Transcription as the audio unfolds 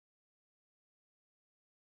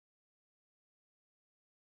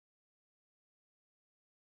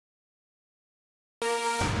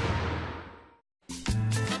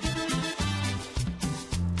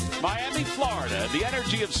Miami, Florida. The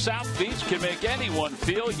energy of South Beach can make anyone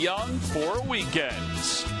feel young for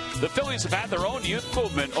weekends. The Phillies have had their own youth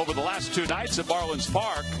movement over the last two nights at Marlins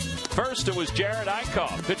Park. First, it was Jared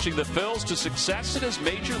Eichhoff pitching the Phils to success in his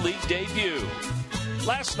major league debut.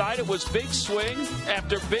 Last night, it was big swing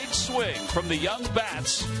after big swing from the young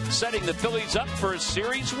bats, setting the Phillies up for a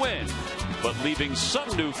series win, but leaving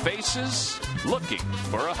some new faces looking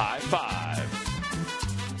for a high five.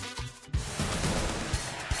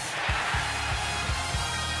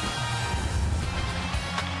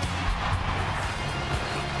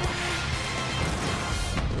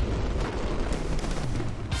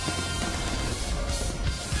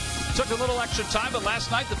 Took a little extra time, but last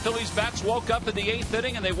night the Phillies bats woke up in the 8th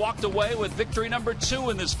inning and they walked away with victory number 2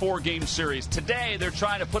 in this 4-game series. Today they're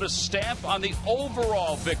trying to put a stamp on the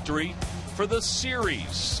overall victory for the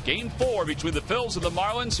series. Game 4 between the Phils and the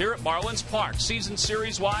Marlins here at Marlins Park. Season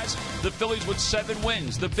series-wise, the Phillies with 7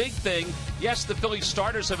 wins. The big thing, yes, the Phillies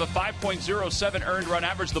starters have a 5.07 earned run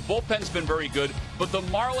average. The bullpen's been very good, but the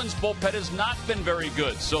Marlins bullpen has not been very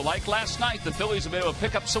good. So like last night, the Phillies have been able to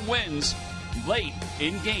pick up some wins late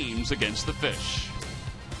in games against the Fish.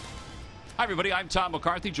 Hi, everybody. I'm Tom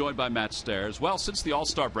McCarthy, joined by Matt Stairs. Well, since the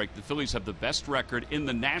All-Star break, the Phillies have the best record in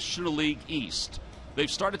the National League East.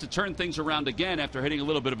 They've started to turn things around again after hitting a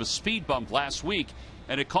little bit of a speed bump last week,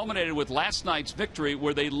 and it culminated with last night's victory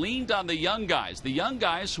where they leaned on the young guys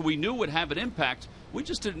who we knew would have an impact. We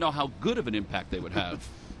just didn't know how good of an impact they would have.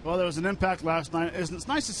 Well, there was an impact last night. It's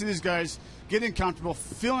nice to see these guys getting comfortable,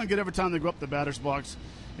 feeling good every time they go up the batter's box.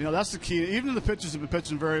 You know, that's the key. Even the pitchers have been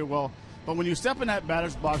pitching very well. But when you step in that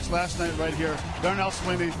batter's box last night right here, Darnell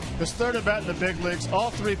Sweeney, his third at bat in the big leagues,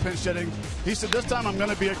 all 3 pinch hitting. He said, this time I'm going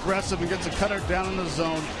to be aggressive and gets a cutter down in the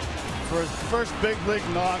zone for his first big league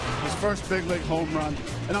knock, his first big league home run.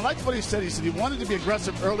 And I liked what he said. He said he wanted to be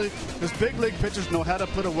aggressive early because big league pitchers know how to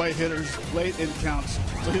put away hitters late in counts.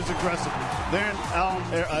 So he was aggressive. Then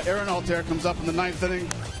Aaron Altair comes up in the 9th inning,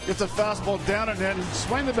 gets a fastball down and in,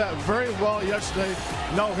 swing the bat very well yesterday.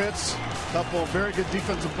 No hits, couple very good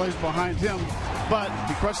defensive plays behind him, but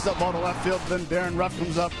he crushes that ball to left field. Then Darren Ruff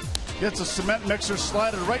comes up, gets a cement mixer,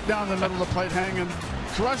 slider right down the middle of the plate hanging,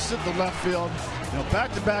 crushes it to left field. You know,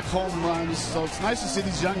 back-to-back home runs, so it's nice to see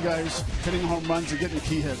these young guys hitting home runs and getting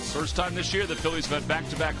key hits. First time this year the Phillies have had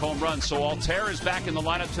back-to-back home runs, so Altair is back in the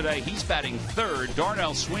lineup today. He's batting third.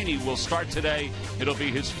 Darnell Sweeney will start today. It'll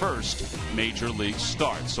be his first major league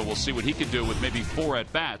start, so we'll see what he can do with maybe 4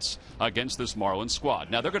 at-bats against this Marlins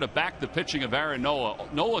squad. Now, they're going to back the pitching of Aaron Nola.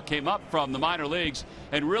 Nola came up from the minor leagues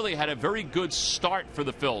and really had a very good start for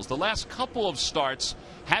the Phils. The last couple of starts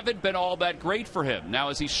haven't been all that great for him. Now,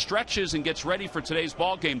 as he stretches and gets ready for today's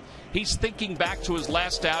ball game, he's thinking back to his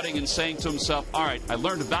last outing and saying to himself, all right, I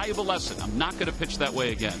learned a valuable lesson. I'm not going to pitch that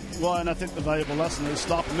way again. Well, and I think the valuable lesson is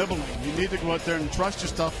stop nibbling. You need to go out there and trust your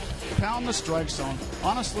stuff, pound the strike zone.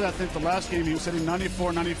 Honestly, I think the last game he was hitting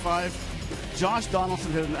 94, 95. Josh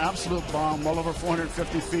Donaldson hit an absolute bomb well over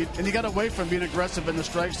 450 feet, and he got away from being aggressive in the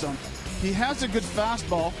strike zone. He has a good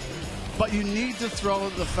fastball, but you need to throw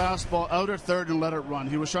the fastball out at third and let it run.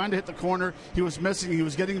 He was trying to hit the corner. He was missing. He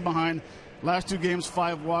was getting behind. Last 2 games,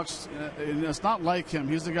 5 walks. And it's not like him.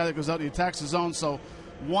 He's the guy that goes out and he attacks his zone. So,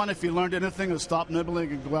 one, if he learned anything, is stop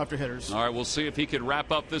nibbling and go after hitters. All right, we'll see if he can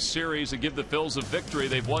wrap up this series and give the Phils a victory.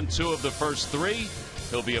 They've won 2 of the first 3.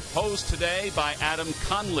 He'll be opposed today by Adam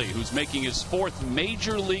Conley, who's making his 4th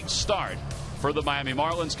major league start for the Miami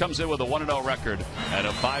Marlins. Comes in with a 1-0 record and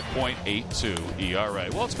a 5.82 ERA.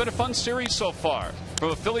 Well, it's been a fun series so far.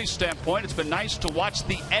 From a Phillies standpoint, it's been nice to watch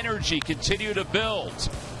the energy continue to build.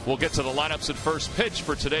 We'll get to the lineups at first pitch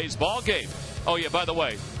for today's ball game. Oh, yeah, by the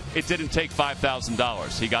way, it didn't take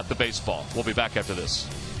 $5,000. He got the baseball. We'll be back after this.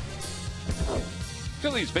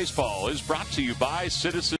 Phillies baseball is brought to you by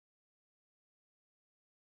Citizens.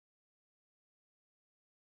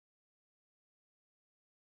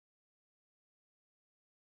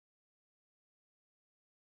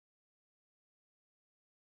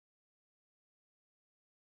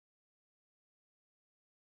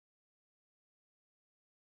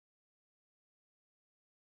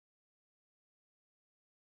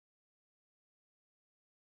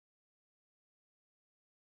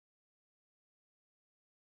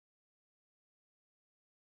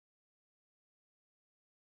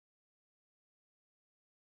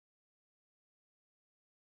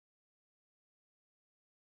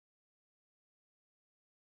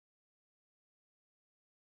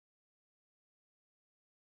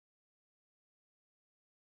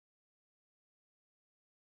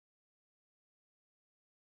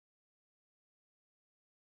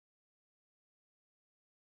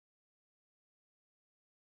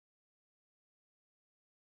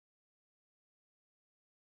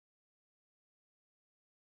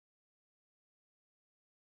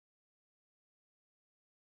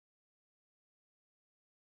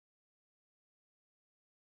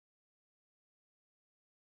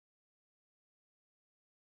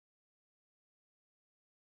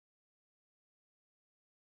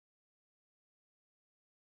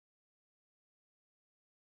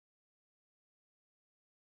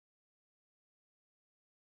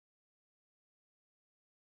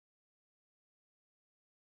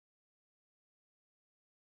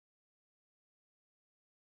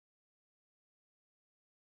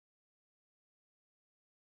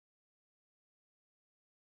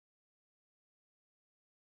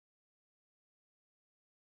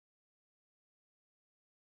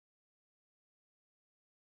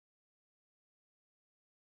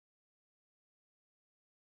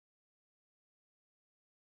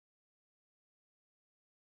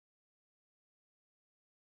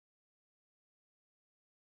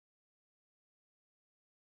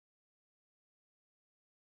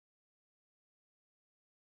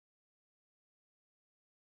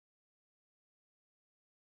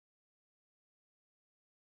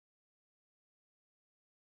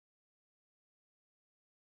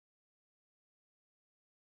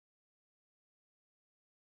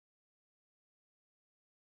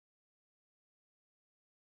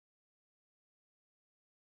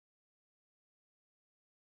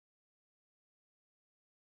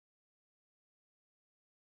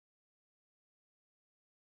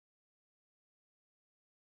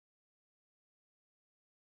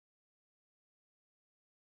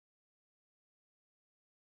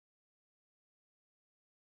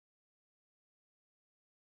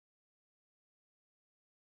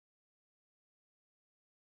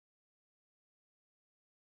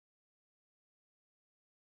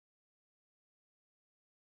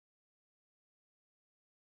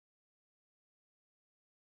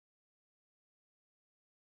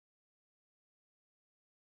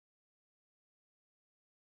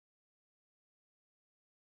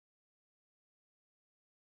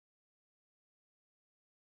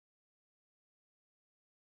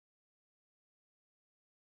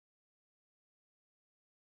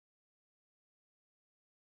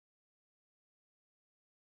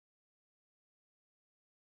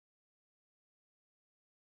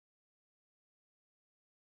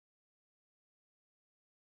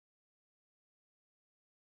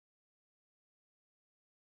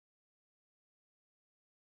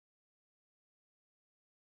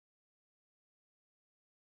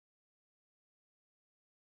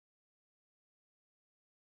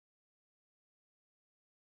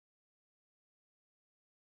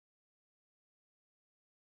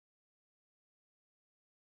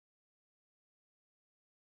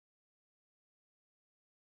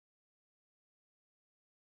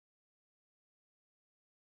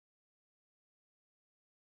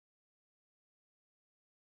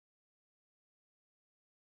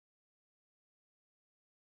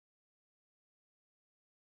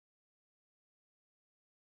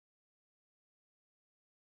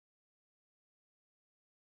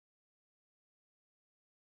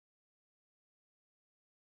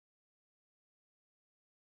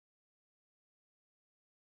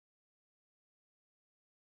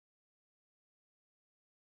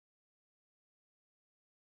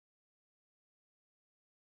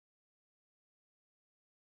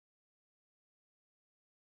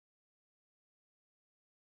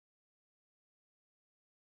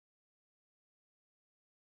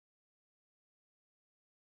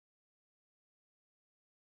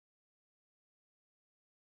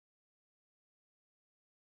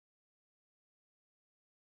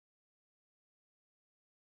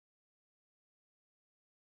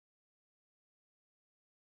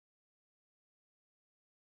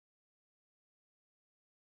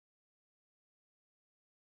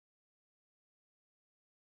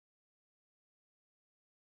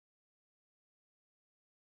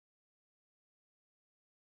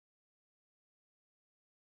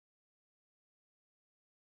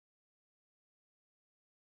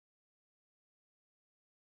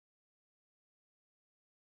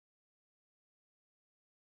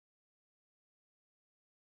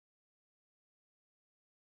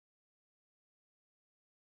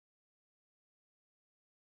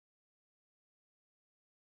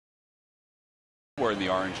 wearing the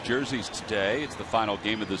orange jerseys today. It's the final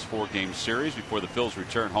game of this 4-game series before the Phils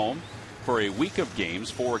return home for a week of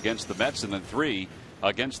games, 4 against the Mets and then 3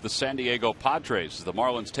 against the San Diego Padres. As the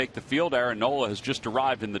Marlins take the field, Aaron Nola has just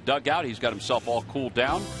arrived in the dugout. He's got himself all cooled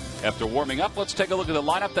down after warming up. Let's take a look at the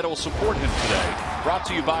lineup that will support him today. Brought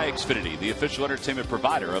to you by Xfinity, the official entertainment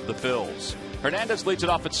provider of the Phils. Hernandez leads it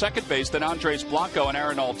off at second base, then Andres Blanco and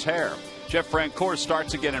Aaron Altair. Jeff Francoeur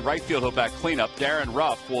starts again in right field. He'll bat cleanup. Darren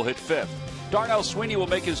Ruff will hit fifth. Darnell Sweeney will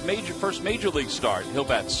make his first major league start. He'll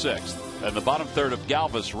bat sixth. And the bottom third of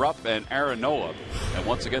Galvis, Rupp, and Aaron Nola. And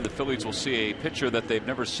once again, the Phillies will see a pitcher that they've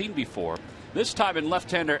never seen before. This time in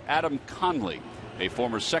left-hander Adam Conley, a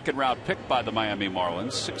former second-round pick by the Miami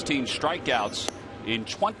Marlins. 16 strikeouts in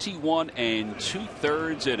 21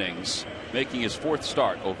 2/3 innings, making his 4th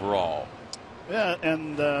start overall. Yeah,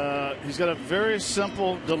 and he's got a very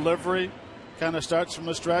simple delivery. Kind of starts from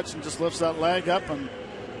the stretch and just lifts that leg up and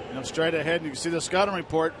straight ahead. And you can see the scouting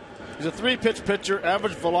report. He's a 3-pitch pitcher,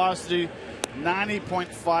 average velocity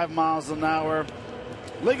 90.5 miles an hour.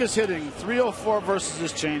 League is hitting .304 versus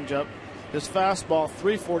his changeup. His fastball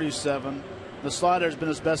 347. The slider has been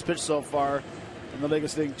his best pitch so far. And the league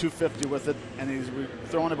is hitting .250 with it. And he's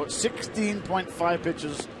throwing about 16.5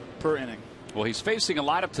 pitches per inning. Well, he's facing a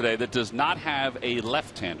lineup today that does not have a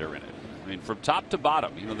left-hander in it. I mean, from top to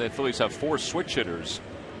bottom, the Phillies have 4 switch hitters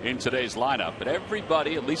in today's lineup. But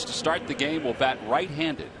everybody, at least to start the game, will bat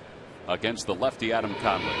right-handed against the lefty Adam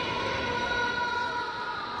Conley.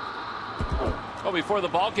 Well, before the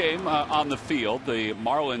ball game on the field, the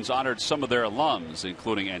Marlins honored some of their alums,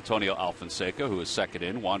 including Antonio Alfonseca, who is second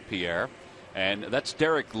in, Juan Pierre, and that's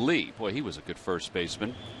Derek Lee. Boy, he was a good first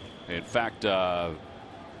baseman. In fact,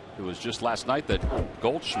 it was just last night that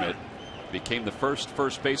Goldschmidt became the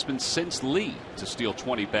first baseman since Lee to steal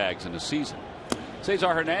 20 bags in a season.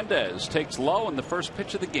 Cesar Hernandez takes low, and the first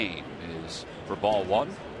pitch of the game is for ball 1.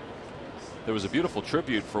 There was a beautiful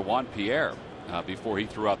tribute for Juan Pierre before he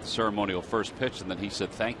threw out the ceremonial first pitch, and then he said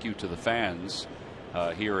thank you to the fans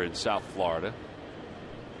here in South Florida.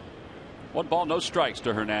 1 ball, no strikes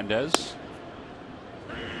to Hernandez.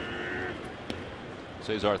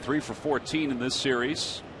 Cesar 3 for 14 in this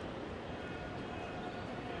series.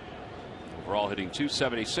 Overall hitting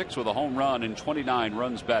 .276 with a home run and 29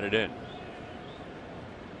 runs batted in.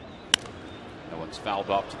 That one's fouled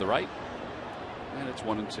off to the right, and it's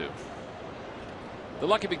 1-2. The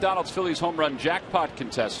Lucky McDonald's Phillies home run jackpot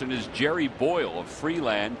contestant is Jerry Boyle of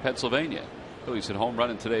Freeland, Pennsylvania. Phillies hit home run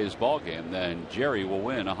in today's ball game, then Jerry will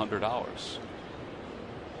win $100.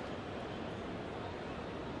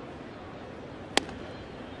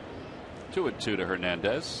 Two and two to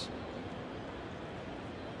Hernandez.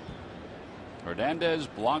 Hernandez,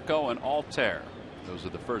 Blanco, and Altair. Those are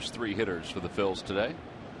the first 3 hitters for the Phils today.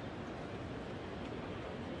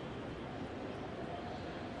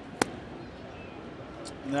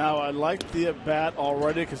 Now, I like the at-bat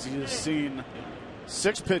already because he has seen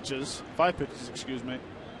 5 pitches, excuse me.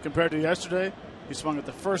 Compared to yesterday, he swung at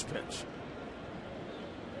the first pitch.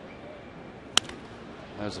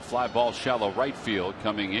 As a fly ball shallow right field,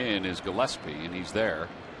 coming in is Gillespie, and he's there.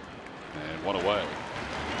 And 1 away.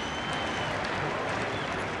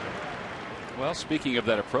 Well, speaking of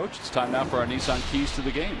that approach, it's time now for our Nissan keys to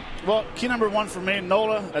the game. Well, key number 1 for me,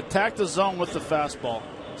 Nola, attack the zone with the fastball.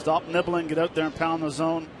 Stop nibbling, get out there and pound the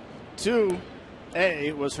zone.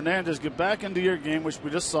 2A was Hernandez, get back into your game, which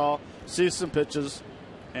we just saw, see some pitches.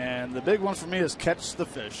 And the big one for me is catch the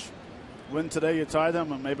fish. Win today, you tie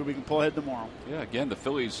them, and maybe we can pull ahead tomorrow. Yeah, again, the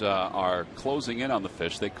Phillies are closing in on the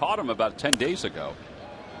fish. They caught him about 10 days ago.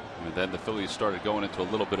 And then the Phillies started going into a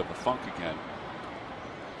little bit of a funk again.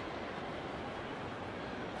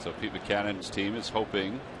 So Pete Buchanan's team is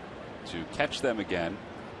hoping to catch them again,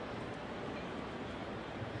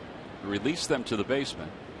 release them to the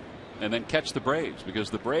basement, and then catch the Braves, because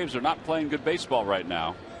the Braves are not playing good baseball right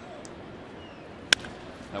now.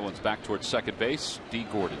 That one's back towards second base. D.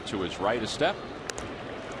 Gordon to his right a step.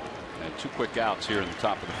 And 2 quick outs here in the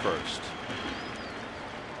top of the first.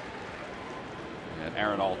 And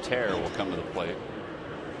Aaron Altair will come to the plate.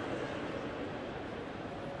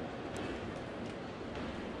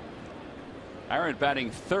 Aaron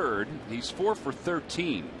batting third. He's 4 for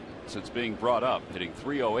 13 since being brought up, hitting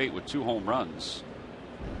 .308 with 2 home runs.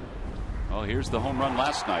 Well, here's the home run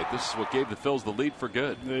last night. This is what gave the Phils the lead for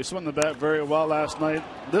good. Yeah, he swung the bat very well last night.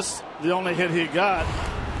 This the only hit he got,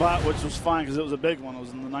 but which was fine because it was a big one. It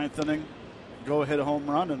was in the 9th inning. Go hit a home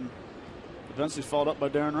run and eventually followed up by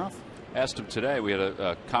Darren Ruff. Asked him today. We had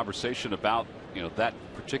a conversation about that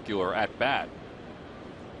particular at bat.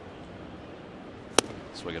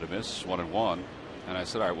 Swing and a miss, 1-1. And I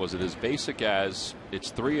said, all right, was it as basic as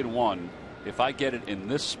it's 3-1 if I get it in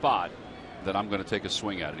this spot, then I'm going to take a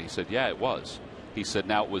swing at it. He said, yeah, it was. He said,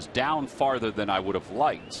 now it was down farther than I would have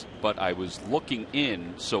liked, but I was looking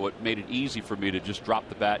in, so it made it easy for me to just drop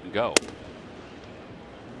the bat and go.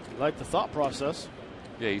 You like the thought process.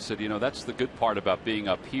 Yeah, he said, you know, that's the good part about being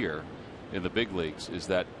up here in the big leagues, is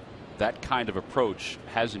that that kind of approach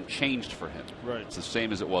hasn't changed for him. Right. It's the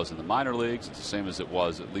same as it was in the minor leagues. It's the same as it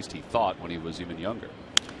was, at least he thought, when he was even younger.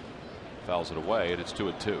 Fouls it away, and it's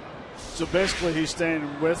 2-2. So basically, he's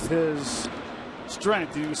staying with his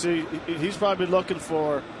strength. You can see he's probably looking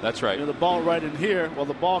for, that's right, the ball right in here. Well,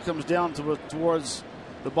 the ball comes down towards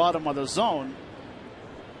the bottom of the zone,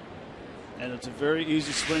 and it's a very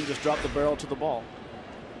easy swing. Just drop the barrel to the ball.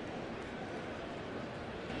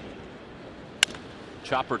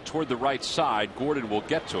 Chopper toward the right side. Gordon will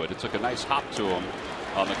get to it. It took a nice hop to him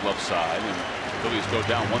on the glove side, and Phillies go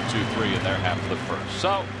down 1-2-3 in their half of the first.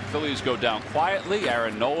 So Phillies go down quietly.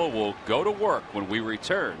 Aaron Nola will go to work when we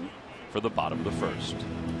return for the bottom of the first.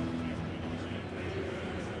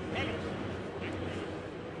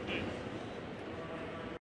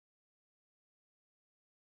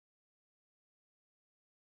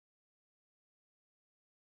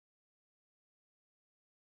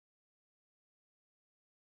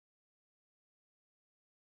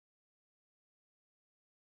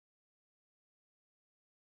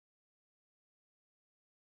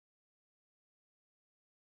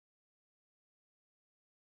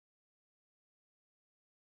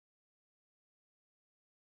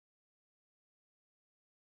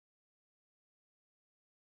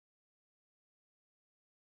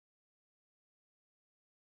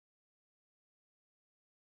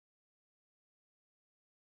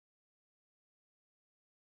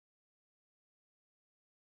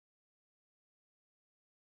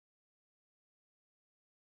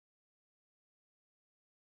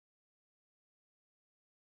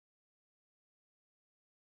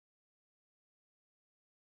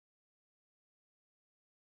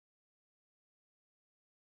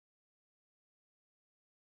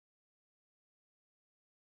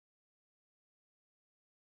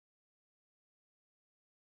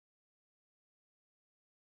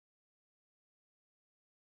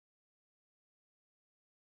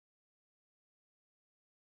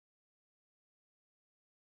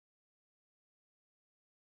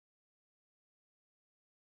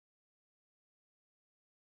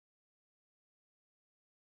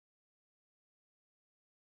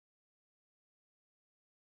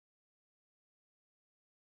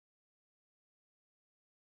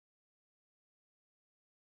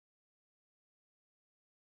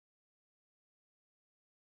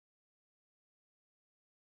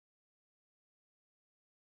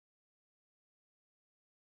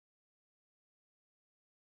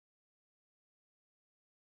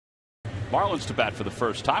 Marlins to bat for the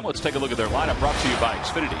first time. Let's take a look at their lineup, brought to you by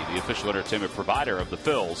Xfinity, the official entertainment provider of the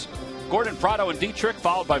Phils. Gordon, Prado, and Dietrich,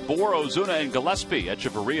 followed by Boer, Ozuna, and Gillespie.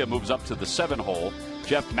 Echeverria moves up to the 7-hole.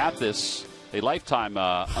 Jeff Mathis, a lifetime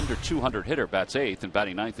under 200 hitter, bats 8th, and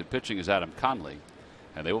batting 9th in pitching is Adam Conley.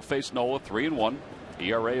 And they will face Nola, 3-1,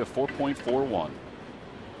 ERA of 4.41.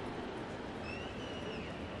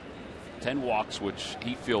 10 walks, which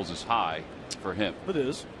he feels is high for him. It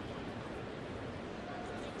is.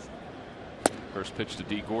 First pitch to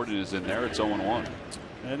D. Gordon is in there. It's 0-1.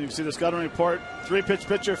 And you can see the scouting report. 3-pitch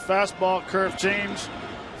pitcher, fastball, curve change.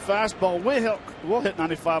 Fastball will hit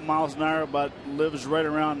 95 miles an hour, but lives right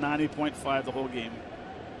around 90.5 the whole game.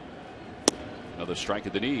 Another strike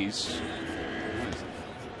at the knees.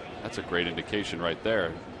 That's a great indication right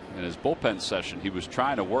there. In his bullpen session, he was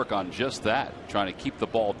trying to work on just that, trying to keep the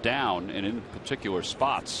ball down and in particular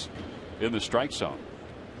spots in the strike zone.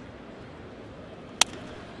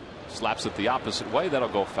 Slaps it the opposite way. That'll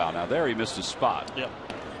go foul. Now there he missed his spot. Yep.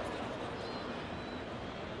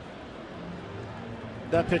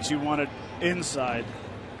 That pitch he wanted inside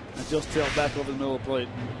and just tailed back over the middle of the plate.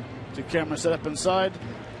 The camera set up inside.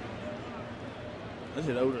 That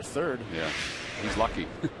hit out to third. Yeah, he's lucky.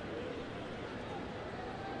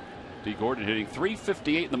 D. Gordon hitting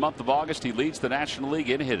 .358 in the month of August. He leads the National League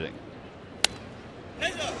in hitting.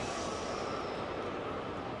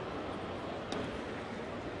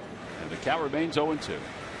 The count remains 0-2.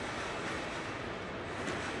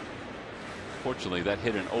 Fortunately, that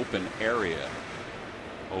hit an open area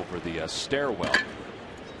over the stairwell.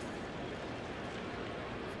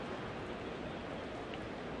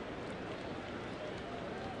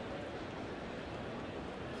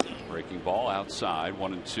 Breaking ball outside,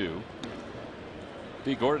 1-2.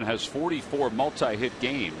 D. Gordon has 44 multi-hit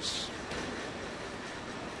games.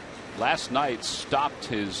 Last night stopped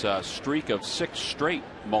his streak of 6 straight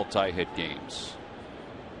multi-hit games.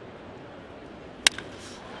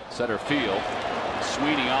 Center field.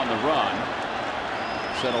 Sweeney on the run.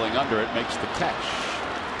 Settling under it, makes the catch.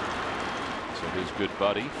 So his good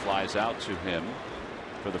buddy flies out to him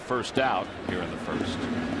for the first out here in the first.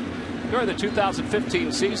 During the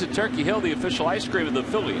 2015 season, Turkey Hill, the official ice cream of the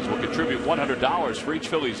Phillies, will contribute $100 for each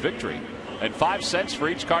Phillies victory and 5 cents for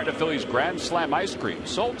each carton of Phillies Grand Slam ice cream,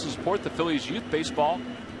 sold to support the Phillies youth baseball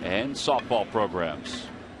and softball programs.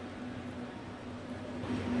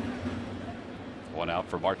 One out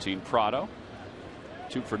for Martin Prado.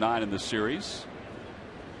 2 for 9 in the series.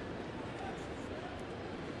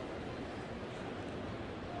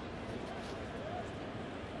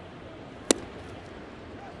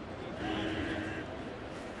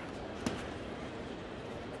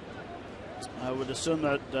 I would assume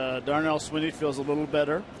that Darnell Sweeney feels a little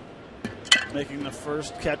better making the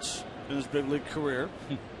first catch in his big league career.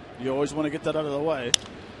 You always want to get that out of the way.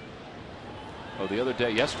 Oh, the other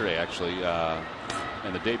day, yesterday actually,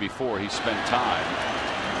 and the day before, he spent time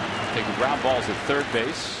taking ground balls at third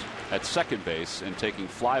base, at second base, and taking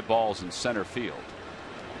fly balls in center field.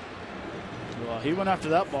 Well, he went after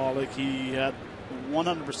that ball like he had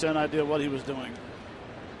 100% idea what he was doing.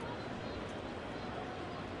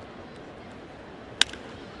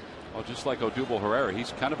 Well, just like Odubel Herrera,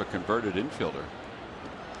 he's kind of a converted infielder.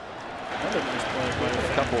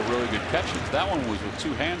 A couple of really good catches. That one was with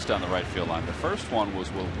 2 hands down the right field line. The first one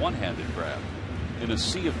was with one-handed grab in a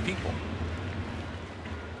sea of people.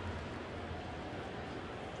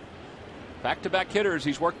 Back-to-back hitters.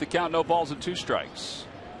 He's worked the count, no balls and 2 strikes.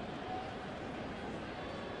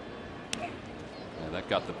 And that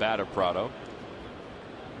got the bat of Prado.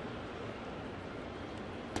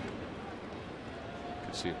 You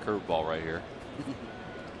can see a curveball right here.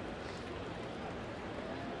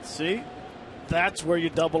 See, that's where you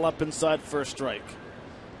double up inside for a strike.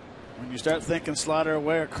 When you start thinking slider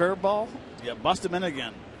away or curveball, you bust him in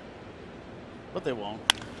again. But they won't.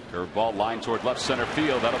 Curveball line toward left center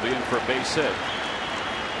field. That'll be in for a base hit. And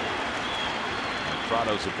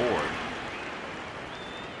Prado's aboard.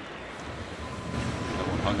 That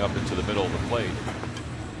one hung up into the middle of the plate.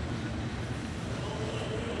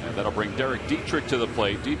 And that'll bring Derek Dietrich to the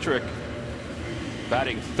plate. Dietrich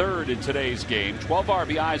batting third in today's game. 12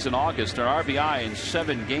 RBIs in August, an RBI in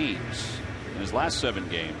 7 games. In his last 7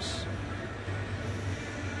 games.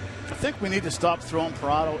 I think we need to stop throwing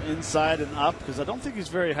Prado inside and up because I don't think he's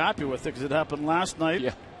very happy with it because it happened last night.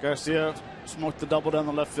 Yeah. Garcia smoked the double down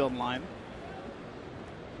the left field line.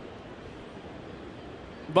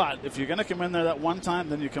 But if you're going to come in there that one time,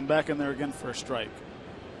 then you come back in there again for a strike.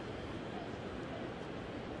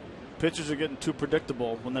 Pitchers are getting too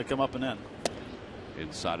predictable when they come up and in.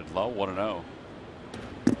 Inside and low, 1-0.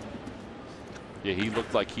 Yeah, he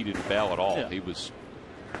looked like he didn't bail at all. Yeah. He was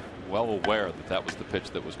well aware that that was the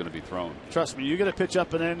pitch that was going to be thrown. Trust me, you get a pitch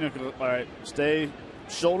up and in, you're going to, all right, stay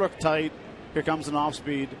shoulder tight. Here comes an off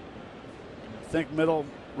speed. Think middle,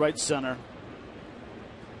 right center.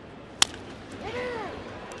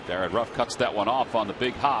 Darren Ruff cuts that one off on the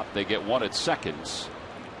big hop. They get 1 at seconds.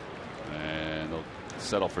 And they'll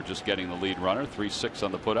settle for just getting the lead runner. 3-6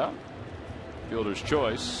 on the putout. Fielder's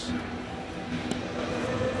choice.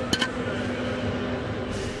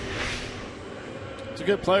 It's a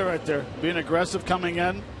good play right there. Being aggressive coming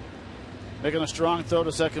in, making a strong throw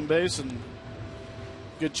to second base, and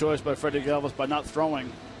good choice by Freddie Galvis by not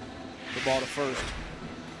throwing the ball to first.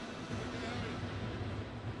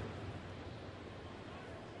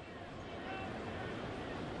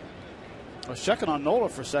 I was checking on Nola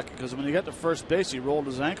for a second because when he got to first base, he rolled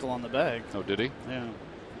his ankle on the bag. Oh, did he? Yeah.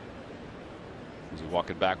 Was he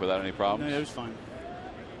walking back without any problems? Yeah, he was fine.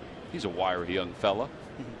 He's a wiry young fella.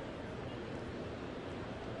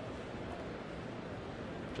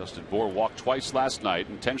 Justin Bour walked twice last night,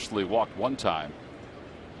 intentionally walked 1 time.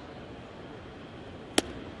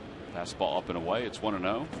 Fastball up and away. It's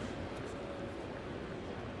 1-0.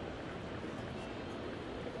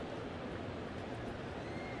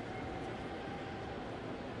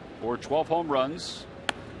 Bour 12 home runs,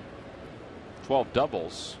 12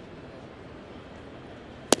 doubles,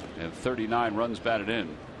 and 39 runs batted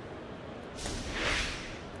in.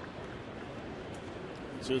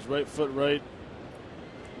 So his right foot right.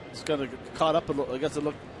 It's got to get caught up a little. I guess it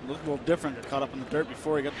looked a little different. Got caught up in the dirt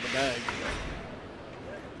before he got to the bag.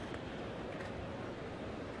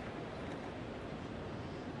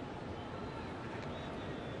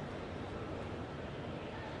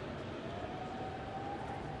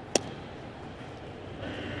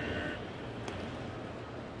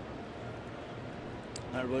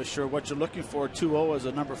 Not really sure what you're looking for. 2-0 as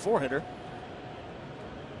a number 4 hitter.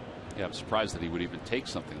 Yeah, I'm surprised that he would even take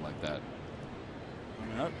something like that. I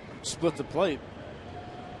mean, that split the plate.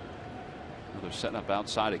 They're setting up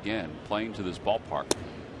outside again, playing to this ballpark.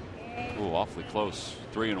 Ooh, awfully close.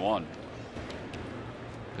 3-1.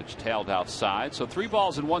 Pitch tailed outside. So 3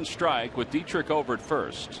 balls and 1 strike with Dietrich over at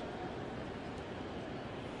first.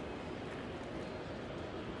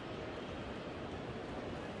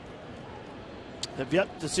 Have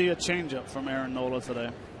yet to see a changeup from Aaron Nola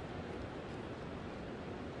today.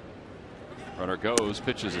 Runner goes,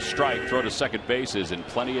 pitches a strike, throw to second base is in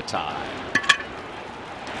plenty of time.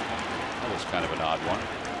 That was kind of an odd one.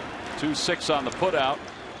 2-6 on the putout.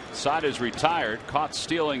 Side is retired. Caught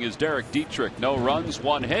stealing is Derek Dietrich. No runs,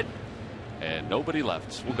 1 hit, and nobody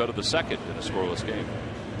left. We'll go to the second in a scoreless game.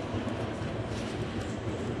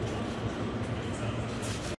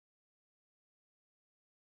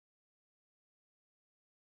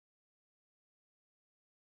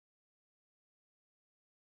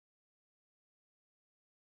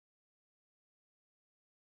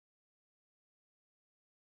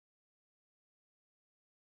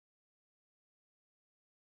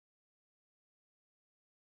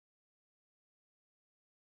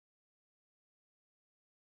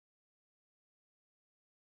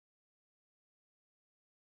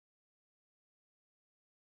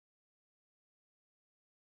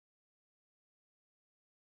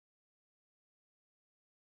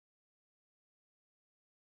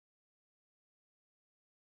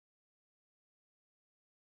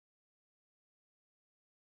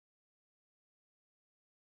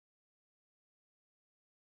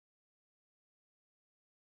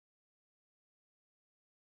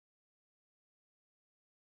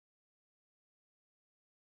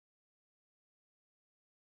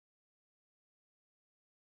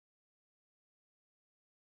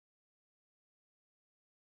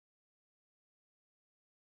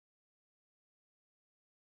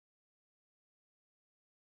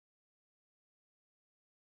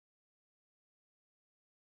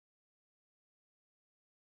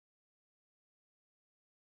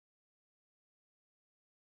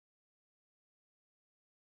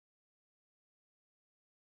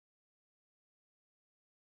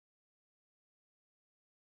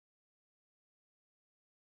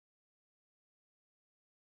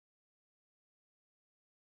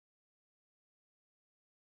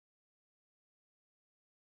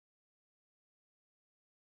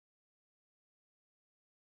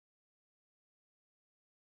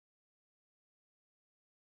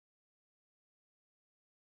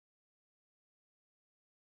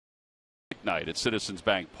 Night at Citizens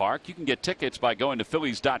Bank Park. You can get tickets by going to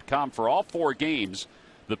Phillies.com for all 4 games.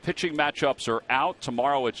 The pitching matchups are out.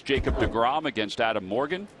 Tomorrow it's Jacob deGrom against Adam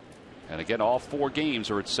Morgan. And again, all 4 games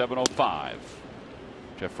are at 7:05.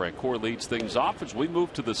 Jeff Francoeur leads things off as we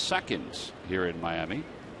move to the second here in Miami.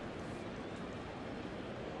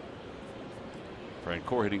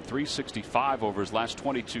 Francoeur hitting .365 over his last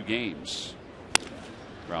 22 games.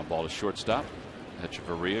 Ground ball to shortstop.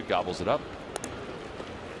 Echeverria gobbles it up.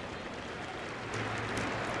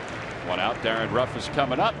 1 out. Darren Ruff is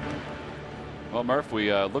coming up. Well, Murph,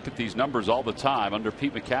 we look at these numbers all the time. Under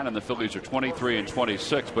Pete Mackanin, the Phillies are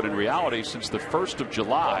 23-26. But in reality, since the 1st of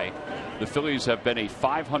July, the Phillies have been a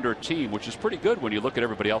 .500 team, which is pretty good when you look at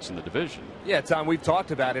everybody else in the division. Yeah, Tom, we've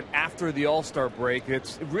talked about it after the All-Star break.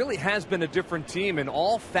 It really has been a different team in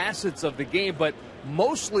all facets of the game, but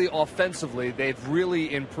mostly offensively, they've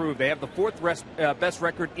really improved. They have the 4th best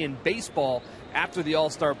record in baseball after the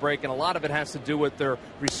All-Star break, and a lot of it has to do with their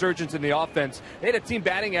resurgence in the offense. They had a team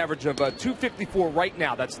batting average of .254 right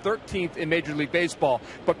now. That's 13th in Major League Baseball.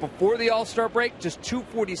 But before the All-Star break, just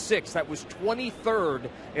 .246. That was 23rd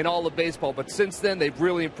in all of baseball. But since then, they've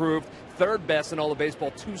really improved. 3rd best in all of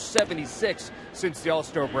baseball, .276 since the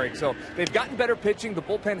All-Star break. So they've gotten better pitching. The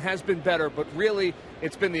bullpen has been better, but really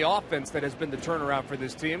it's been the offense that has been the turnaround for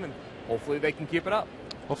this team, and hopefully they can keep it up.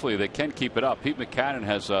 Hopefully they can keep it up. Pete Mackanin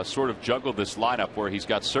has sort of juggled this lineup where he's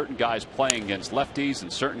got certain guys playing against lefties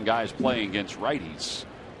and certain guys playing against righties.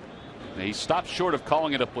 Now, he stopped short of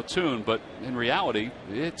calling it a platoon, but in reality,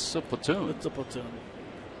 it's a platoon. It's a platoon.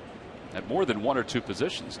 At more than 1 or 2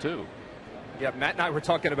 positions, too. Yeah, Matt and I were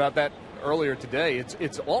talking about that earlier today.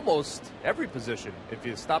 It's almost every position if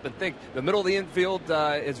you stop and think. The middle of the infield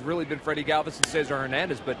has really been Freddie Galvis and Cesar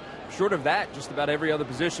Hernandez, but short of that, just about every other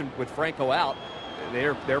position with Franco out,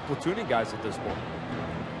 they're platooning guys at this point.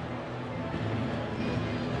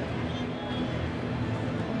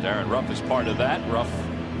 Darren Ruff is part of that. Ruff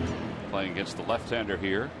playing against the left-hander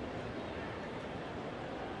here.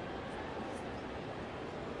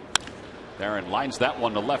 Darren lines that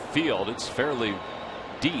one to left field. It's fairly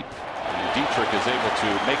deep, and Dietrich is able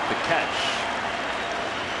to make the catch.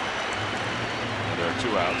 And there are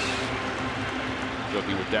 2 outs.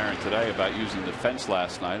 Joking with Darren today about using the fence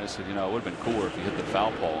last night. I said, you know, it would have been cooler if you hit the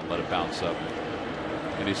foul pole and let it bounce up.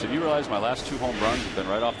 And he said, you realize my last 2 home runs have been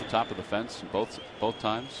right off the top of the fence both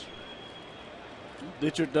times?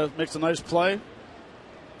 Dietrich makes a nice play.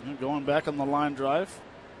 Going back on the line drive.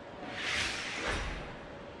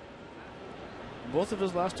 Both of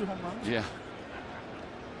his last 2 home runs? Yeah.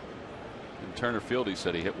 In Turner Field, he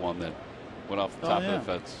said he hit one that went off the top of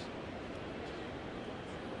the fence.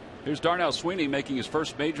 Here's Darnell Sweeney making his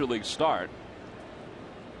first major league start.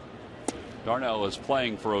 Darnell is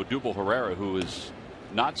playing for Odubel Herrera, who is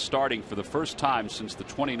not starting for the first time since the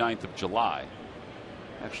 29th of July.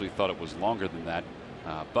 Actually thought it was longer than that,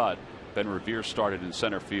 but Ben Revere started in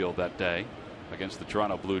center field that day against the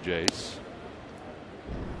Toronto Blue Jays.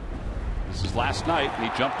 This is last night.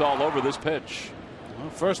 He jumped all over this pitch.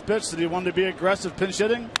 Well, first pitch that he wanted to be aggressive pinch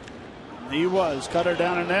hitting. He was. Cut her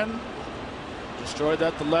down and in. Destroyed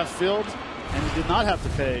that to left field, and he did not have to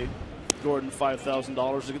pay Gordon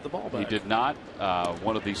 $5,000 to get the ball back. He did not.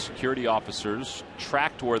 One of the security officers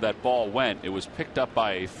tracked where that ball went. It was picked up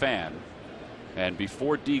by a fan, and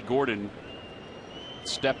before D. Gordon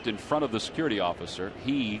stepped in front of the security officer,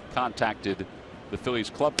 he contacted the Phillies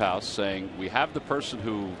clubhouse saying, we have the person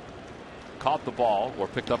who caught the ball or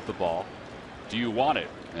picked up the ball. Do you want it?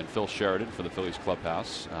 And Phil Sheridan for the Phillies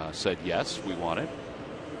clubhouse said, yes, we want it.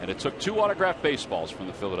 And it took 2 autographed baseballs from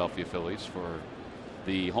the Philadelphia Phillies for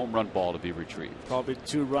the home run ball to be retrieved. Probably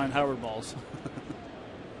 2 Ryan Howard balls.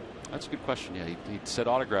 That's a good question. Yeah, he said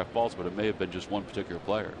autographed balls, but it may have been just one particular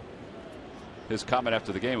player. His comment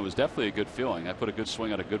after the game, it was definitely a good feeling. I put a good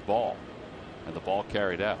swing on a good ball, and the ball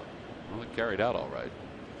carried out. Well, it carried out all right.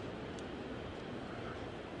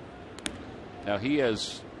 Now he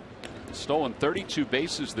has stolen 32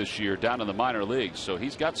 bases this year down in the minor leagues, so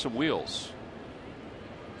he's got some wheels.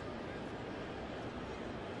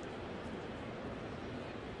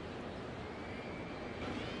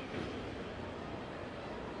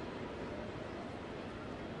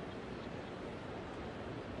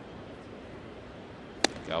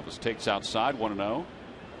 Galvis takes outside, 1-0.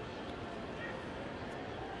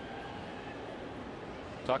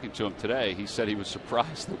 Talking to him today, he said he was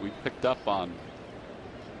surprised that we picked up on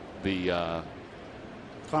the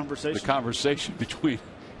conversation between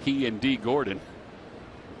he and D. Gordon.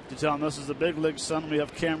 You tell him this is the big league, son. We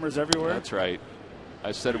have cameras everywhere. That's right.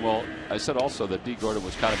 I said also that D. Gordon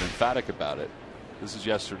was kind of emphatic about it. This is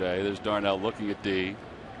yesterday. There's Darnell looking at D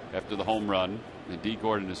after the home run, and D.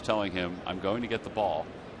 Gordon is telling him, I'm going to get the ball,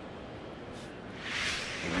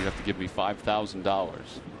 and you have to give me $5,000.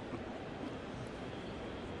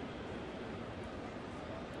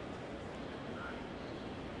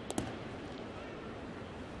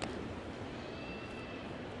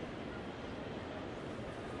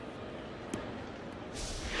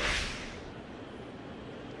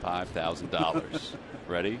 $5,000.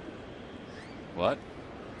 Ready? What?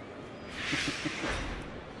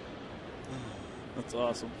 That's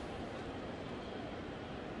awesome.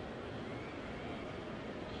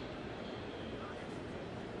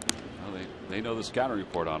 Well, they know the scouting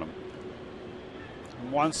report on him.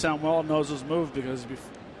 Juan Samuel knows his move because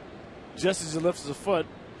just as he lifts his foot,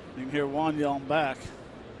 you can hear Juan yelling back.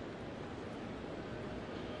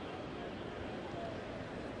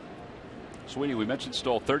 Sweeney, we mentioned,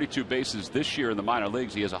 stole 32 bases this year in the minor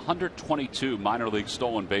leagues. He has 122 minor league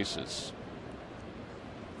stolen bases.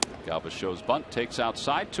 Galvis shows bunt, takes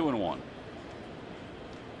outside, 2-1.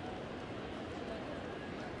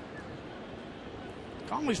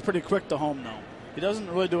 Conley's pretty quick to home now. He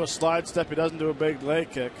doesn't really do a slide step. He doesn't do a big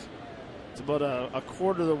leg kick. It's about a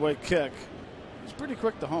quarter of the way kick. He's pretty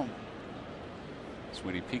quick to home.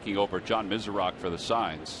 Sweeney peeking over John Miserock for the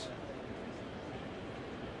signs.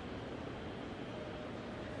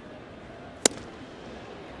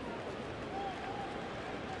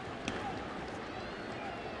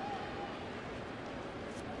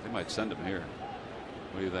 Might send him here.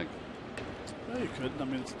 What do you think? Yeah, you could. I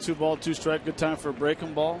mean, it's a 2-ball, 2-strike. Good time for a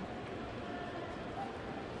breaking ball.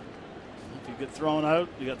 If you get thrown out,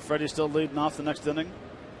 you got Freddie still leading off the next inning.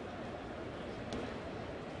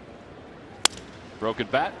 Broken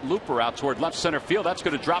bat, looper out toward left center field. That's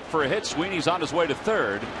going to drop for a hit. Sweeney's on his way to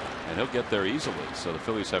third, and he'll get there easily. So the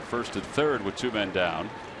Phillies have first and third with 2 men down.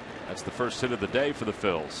 That's the first hit of the day for the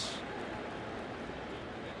Phils.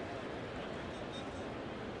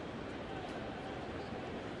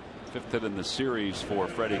 Fifth hit in the series for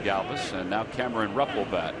Freddie Galvis, and now Cameron Rupp will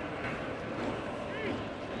bat.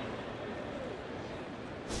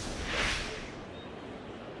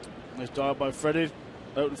 Nice job by Freddie.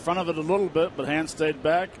 Out in front of it a little bit, but hand stayed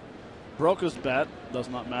back. Broke his bat. Does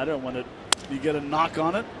not matter when you get a knock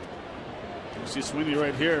on it. You see Sweeney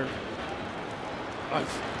right here.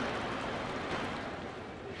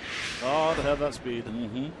 Oh, to have that speed.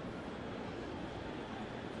 Mm-hmm.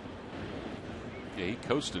 Yeah, he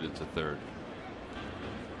coasted into third.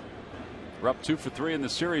 We're up 2 for 3 in the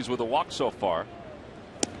series with a walk so far.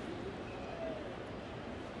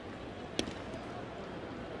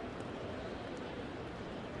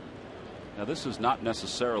 Now, this is not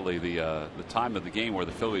necessarily the time of the game where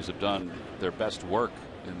the Phillies have done their best work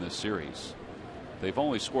in this series. They've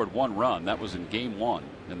only scored 1 run. That was in Game 1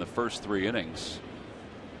 in the first 3 innings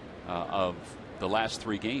of the last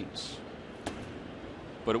 3 games.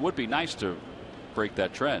 But it would be nice to break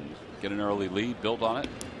that trend, get an early lead, build on it.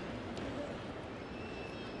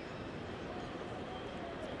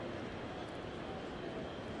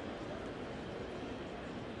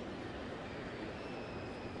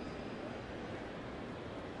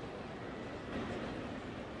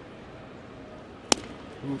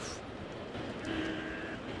 Oof.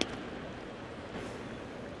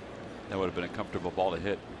 That would have been a comfortable ball to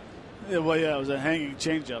hit. Yeah, well, yeah, it was a hanging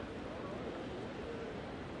changeup,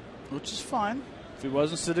 which is fine. If he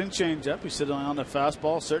wasn't sitting changeup, he's sitting on a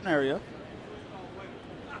fastball, a certain area.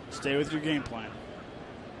 Stay with your game plan.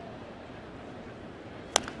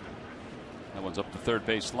 That one's up the third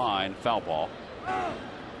base line, foul ball. I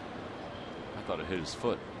thought it hit his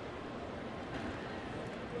foot.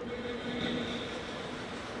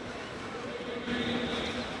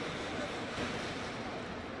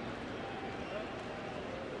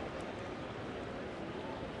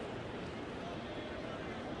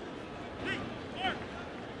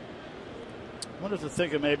 I wonder if they're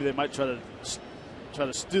thinking maybe they might try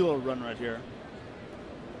to steal a run right here.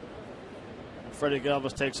 Freddie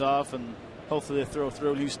Galvis takes off, and hopefully they throw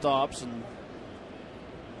through and he stops. And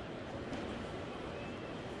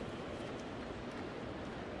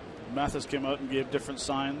Mathis came out and gave different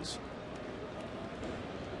signs.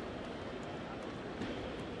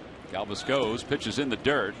 Galvis goes, pitches in the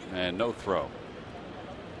dirt, and no throw.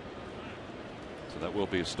 So that will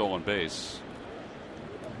be a stolen base.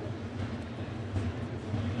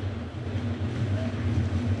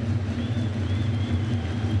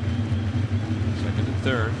 Second and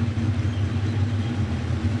third.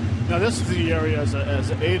 Now this is the area as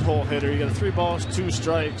an 8-hole hitter. You got 3 balls, 2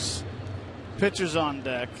 strikes. Pitcher's on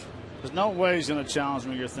deck. There's no way he's going to challenge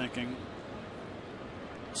me, you're thinking.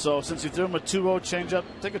 So since you threw him a 2-0 changeup,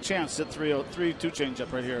 take a chance. Hit 3-2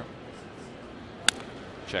 changeup right here.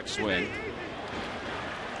 Check swing.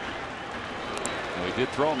 Well, he did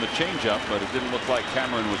throw him the changeup, but it didn't look like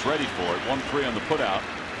Cameron was ready for it. 1-3 on the putout,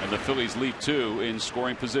 and the Phillies lead 2 in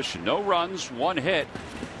scoring position. No runs, 1 hit,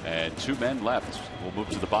 and 2 men left. We'll move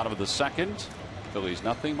to the bottom of the second. Phillies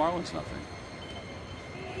nothing, Marlins nothing.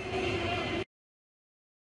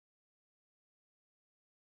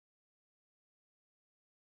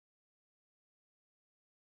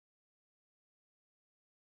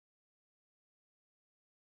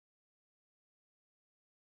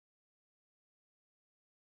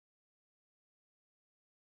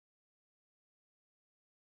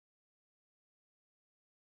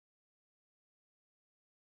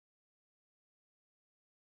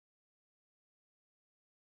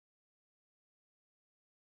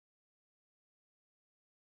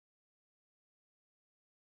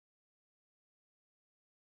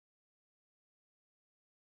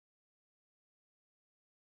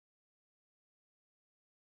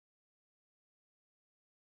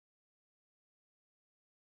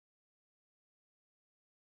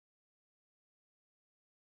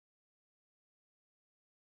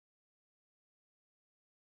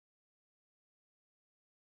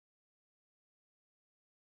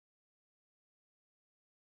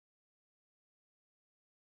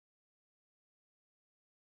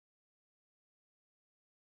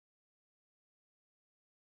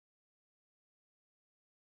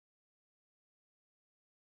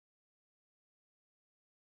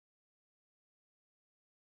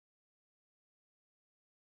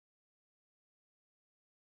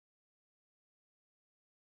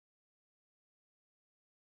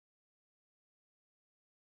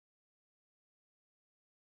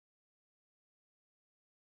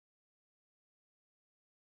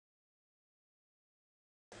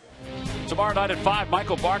 Tomorrow night at 5,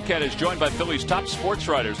 Michael Barquette is joined by Phillies top sports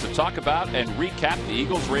writers to talk about and recap the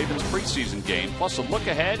Eagles-Ravens preseason game, plus a look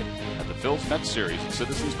ahead at the Phils-Mets series at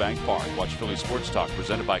Citizens Bank Park. Watch Philly Sports Talk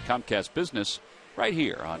presented by Comcast Business right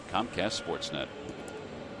here on Comcast Sportsnet.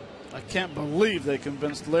 I can't believe they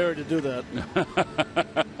convinced Larry to do that.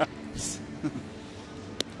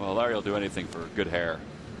 Well, Larry will do anything for good hair.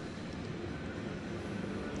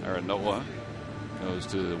 Aaron Nola Goes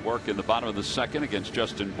to work in the bottom of the second against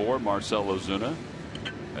Justin Bour, Marcell Ozuna,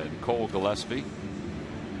 and Cole Gillespie.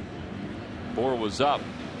 Bour was up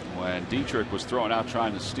when Dietrich was thrown out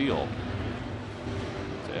trying to steal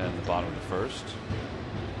to end the bottom of the first.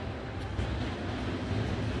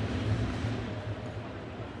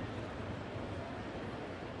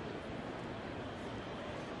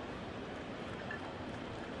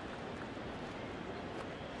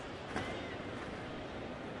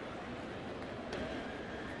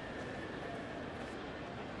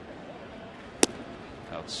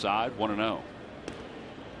 Outside, 1-0.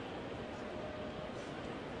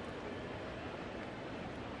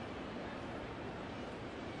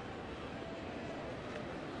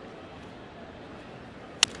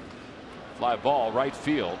 Fly ball, right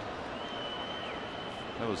field.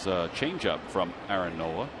 That was a changeup from Aaron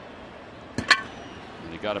Nola.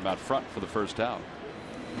 And he got him out front for the first out.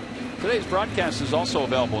 Today's broadcast is also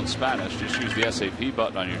available in Spanish. Just use the SAP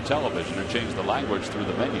button on your television or change the language through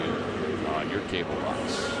the menu on your cable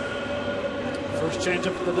box. First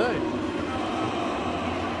changeup of the day.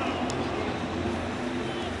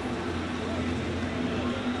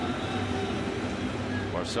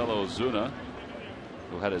 Marcell Ozuna,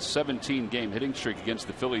 who had a 17-game hitting streak against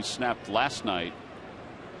the Phillies, snapped last night,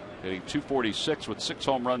 hitting .246 with 6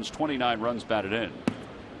 home runs, 29 runs batted in.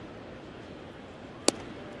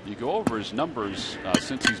 You go over his numbers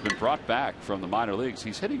since he's been brought back from the minor leagues.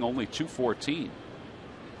 He's hitting only .214.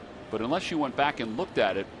 But unless you went back and looked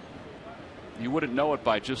at it, you wouldn't know it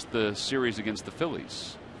by just the series against the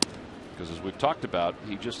Phillies. Because as we've talked about,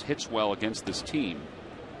 he just hits well against this team.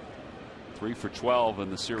 3 for 12 in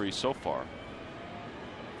the series so far.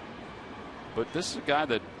 But this is a guy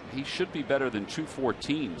that he should be better than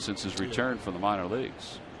 .214 since his return from the minor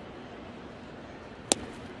leagues.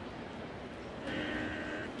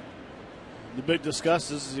 The big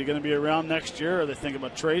discuss is he going to be around next year? Are they thinking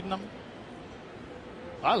about trading him?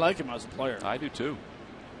 I like him as a player. I do too.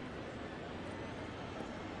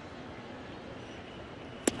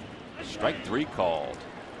 Strike 3 called.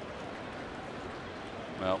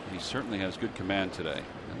 Well, he certainly has good command today,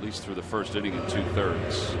 at least through the first inning and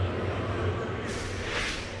 2/3.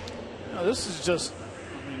 This is just,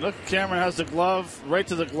 I mean, look, Cameron has the glove, right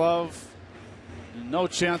to the glove. No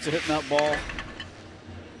chance of hitting that ball.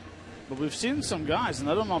 But we've seen some guys, and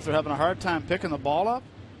I don't know if they're having a hard time picking the ball up.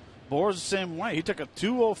 Bour's the same way. He took a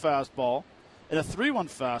 2-0 fastball and a 3-1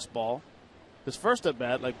 fastball his first at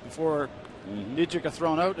bat, like before Dietrich got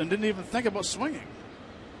thrown out, and didn't even think about swinging.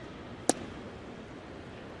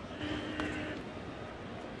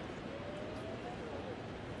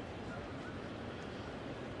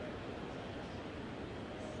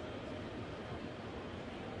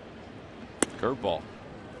 Curveball.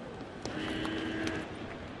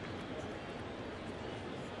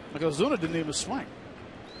 Like Ozuna didn't even swing.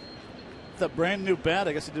 That brand new bat,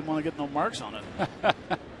 I guess he didn't want to get no marks on it.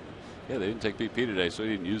 Yeah, they didn't take BP today, so he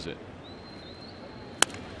didn't use it.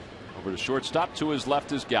 Over to shortstop. To his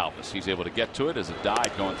left is Galvis. He's able to get to it as it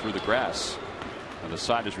died going through the grass. And the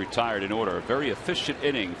side is retired in order. A very efficient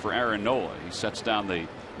inning for Aaron Nola. He sets down the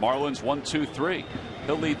Marlins 1-2-3.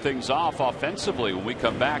 He'll lead things off offensively when we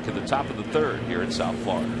come back at the top of the third here in South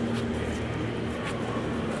Florida.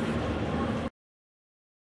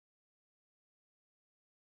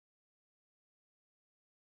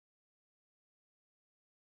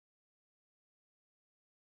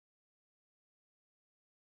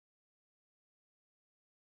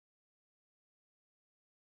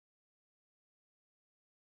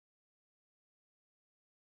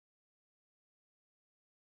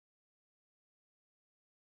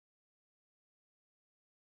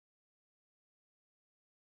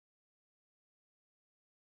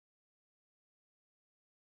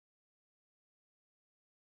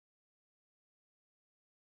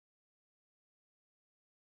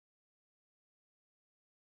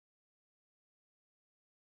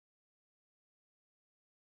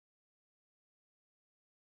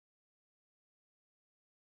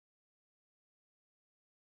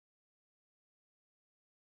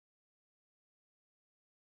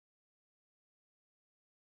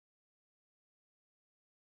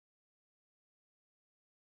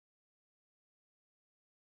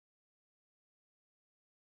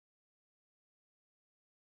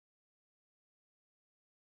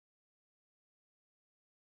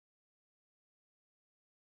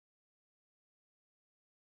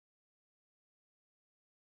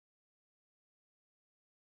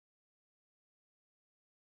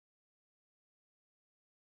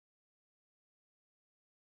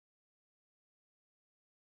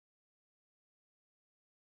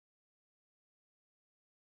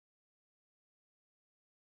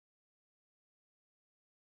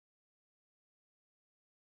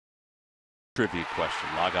 Trivia question.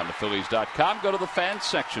 Log on to Phillies.com. Go to the fans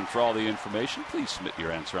section for all the information. Please submit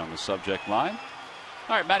your answer on the subject line.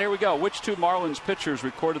 All right, Matt, here we go. Which two Marlins pitchers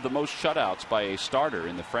recorded the most shutouts by a starter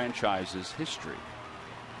in the franchise's history?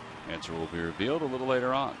 Answer will be revealed a little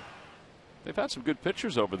later on. They've had some good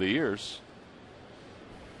pitchers over the years.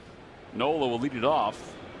 Nola will lead it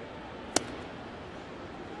off.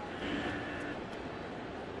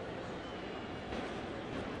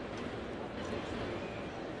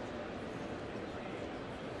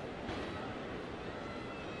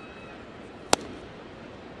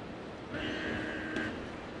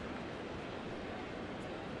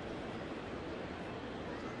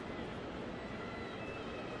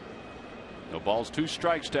 No balls, 2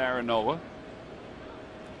 strikes to Aaron Nola.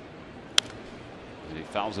 And he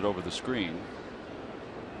fouls it over the screen.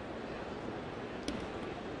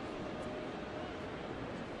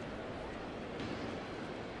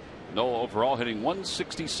 Nola overall hitting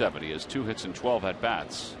 167. He has 2 hits and 12 at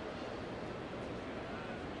bats.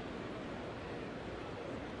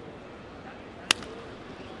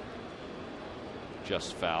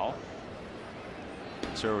 Just foul.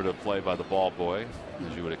 Conservative play by the ball boy,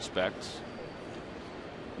 as you would expect.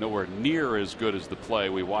 Nowhere near as good as the play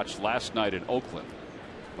we watched last night in Oakland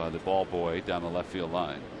by the ball boy down the left field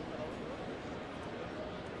line.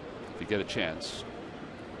 If you get a chance,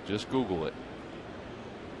 just Google it.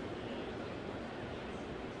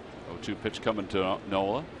 0-2 pitch coming to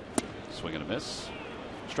Nola. Swing and a miss.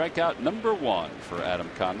 Strikeout number 1 for Adam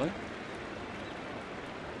Conley.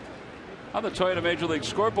 On the Toyota Major League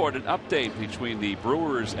Scoreboard, an update between the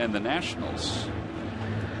Brewers and the Nationals.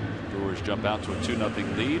 Brewers jump out to a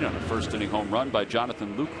 2-0 lead on a first-inning home run by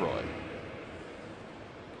Jonathan Lucroy.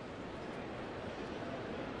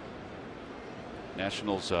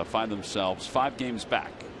 Nationals find themselves 5 games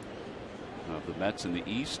back of the Mets in the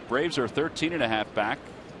East. Braves are 13.5 back.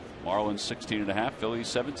 Marlins 16.5. Phillies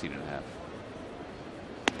 17.5.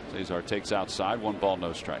 Cesar takes outside. 1 ball,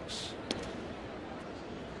 no strikes.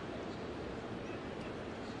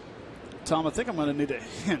 Tom, I think I'm going to need a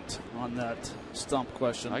hint on that stump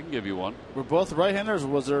question. I can give you one. We're both right-handers, or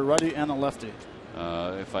was there a righty and a lefty?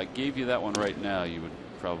 If I gave you that one right now, you would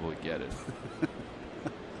probably get it.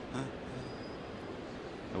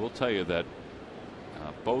 I will tell you that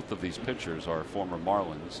both of these pitchers are former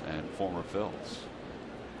Marlins and former Phils.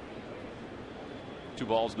 2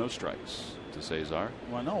 balls, no strikes to Cesar.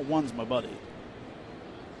 Well, I know one's my buddy.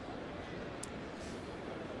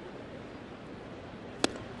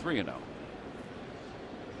 Three and 0.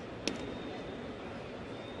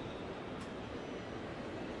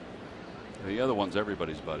 The other one's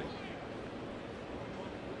everybody's buddy.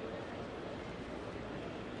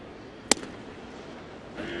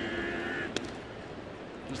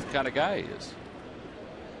 He's the kind of guy he is.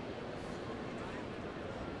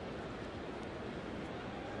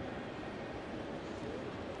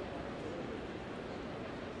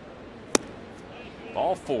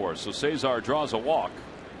 Ball 4, so Cesar draws a walk.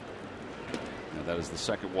 And that is the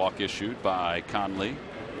second walk issued by Conley.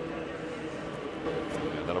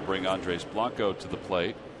 And that'll bring Andres Blanco to the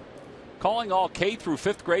plate. Calling all K through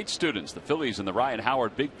 5th grade students, the Phillies and the Ryan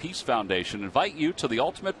Howard Big Peace Foundation invite you to the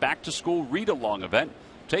ultimate back-to-school read-along event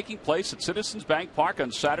taking place at Citizens Bank Park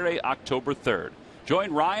on Saturday, October 3rd.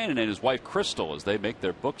 Join Ryan and his wife Crystal as they make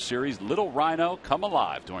their book series Little Rhino come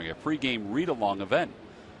alive during a pregame read-along event.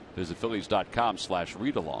 Visit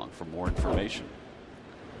Phillies.com/readalong for more information.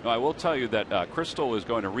 Now, I will tell you that Crystal is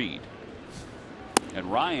going to read,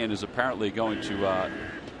 and Ryan is apparently going to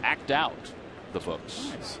act out the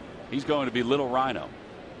books. Nice. He's going to be Little Rhino,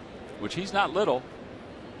 which he's not little.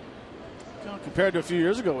 You know, compared to a few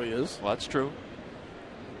years ago, he is. Well, that's true.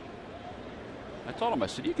 I told him, I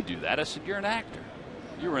said, you could do that. I said, you're an actor.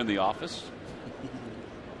 You were in The Office.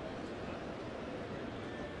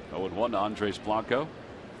 0-1 to Andres Blanco.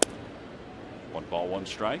 1 ball, 1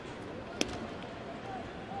 strike.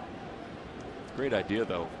 Great idea,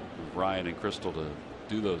 though, of Ryan and Crystal to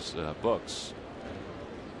do those books.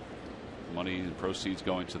 Money and proceeds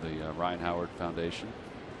going to the Ryan Howard Foundation,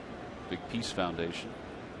 Big Peace Foundation.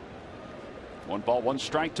 1 ball, 1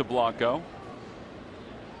 strike to Blanco,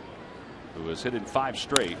 who has hit in 5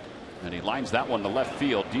 straight, and he lines that one to left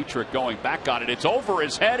field. Dietrich going back on it. It's over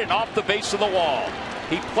his head and off the base of the wall.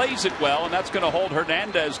 He plays it well, and that's going to hold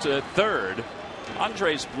Hernandez to third.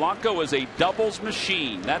 Andres Blanco is a doubles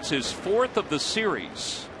machine. That's his 4th of the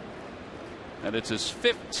series, and it's his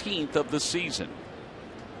 15th of the season.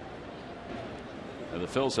 And the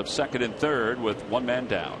Phils have 2nd and 3rd with 1 man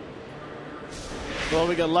down. Well,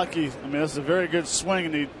 we got lucky. I mean, it's a very good swing,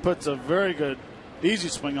 and he puts a very good easy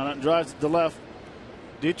swing on it and drives it to left.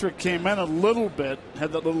 Dietrich came in a little bit,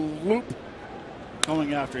 had that little loop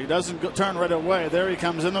going after. He doesn't turn right away. There he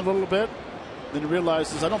comes in a little bit. Then he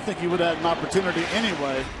realizes, I don't think he would have had an opportunity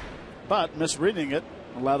anyway. But misreading it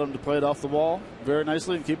allowed him to play it off the wall very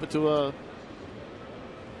nicely and keep it to a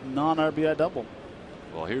non-RBI double.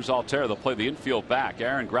 Well, here's Altair. They'll play the infield back.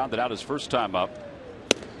 Aaron grounded out his first time up.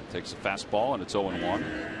 Takes a fastball, and it's 0-1.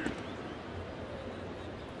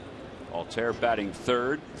 Altair batting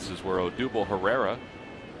third. This is where Odubel Herrera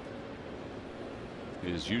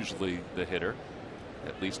is usually the hitter,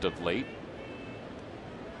 at least of late.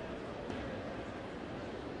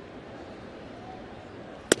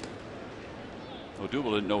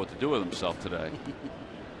 Odubel didn't know what to do with himself today.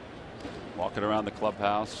 Walking around the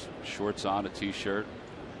clubhouse, shorts on, a t-shirt.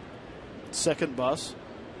 Second bus.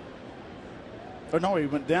 Oh no, he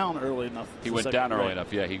went down early enough. He went down early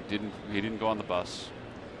enough. Yeah, he didn't go on the bus.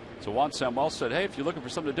 So Juan Samuel said, "Hey, if you're looking for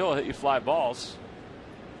something to do, I'll hit you fly balls."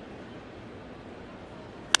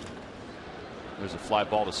 There's a fly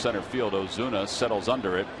ball to center field. Ozuna settles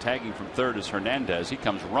under it. Tagging from third is Hernandez. He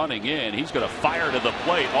comes running in. He's going to fire to the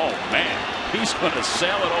plate. Oh, man. He's going to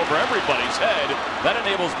sail it over everybody's head. That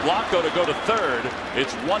enables Blanco to go to third.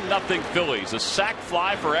 It's 1-0 Phillies. A sac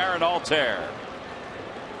fly for Aaron Altair.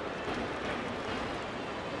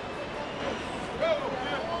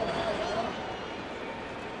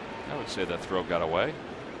 I would say that throw got away.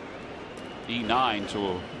 E9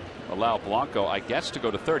 to allow Blanco, I guess, to go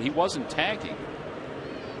to third. He wasn't tagging.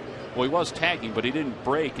 Well, he was tagging, but he didn't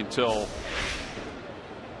break until.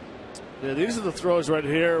 Yeah, these are the throws right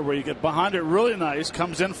here where you get behind it really nice,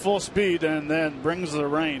 comes in full speed, and then brings the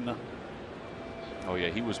rain. Oh, yeah,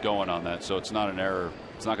 he was going on that, so it's not an error.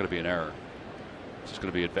 It's not going to be an error. It's just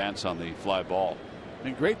going to be advance on the fly ball. I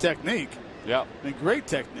mean, great technique. Yeah. I mean, great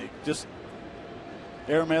technique. Just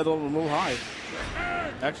air man a little high.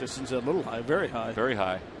 Actually, since a little high, very high. Very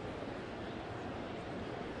high.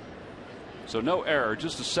 So no error,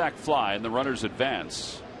 just a sac fly, and the runners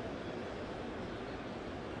advance.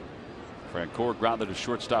 Francoeur grounded to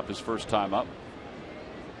shortstop his first time up.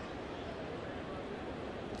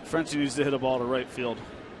 Frenchie needs to hit a ball to right field.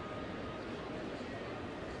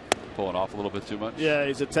 Pulling off a little bit too much. Yeah,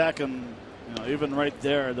 he's attacking. Even right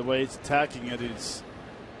there, the way he's attacking it, he's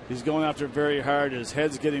going after it very hard. His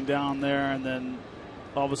head's getting down there, and then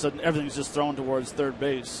all of a sudden, everything's just thrown towards third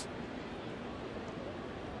base.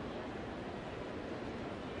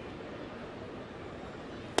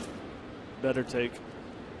 Better take.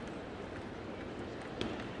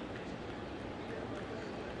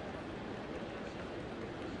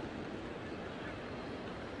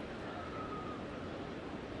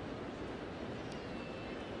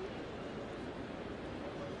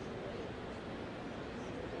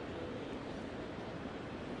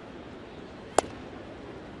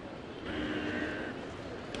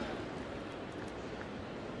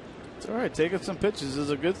 It's all right. Taking some pitches is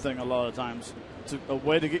a good thing a lot of times. It's a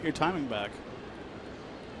way to get your timing back.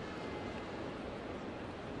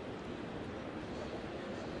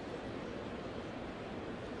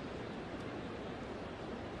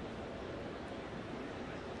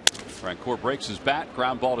 Francoeur breaks his bat.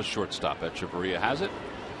 Ground ball to shortstop. Echeverria has it.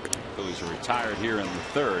 Phillies are retired here in the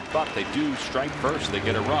third, but they do strike first. They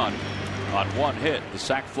get a run on one hit. The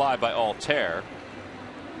sac fly by Altair.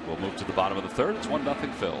 We'll move to the bottom of the third. It's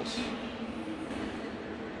 1-0 Phils.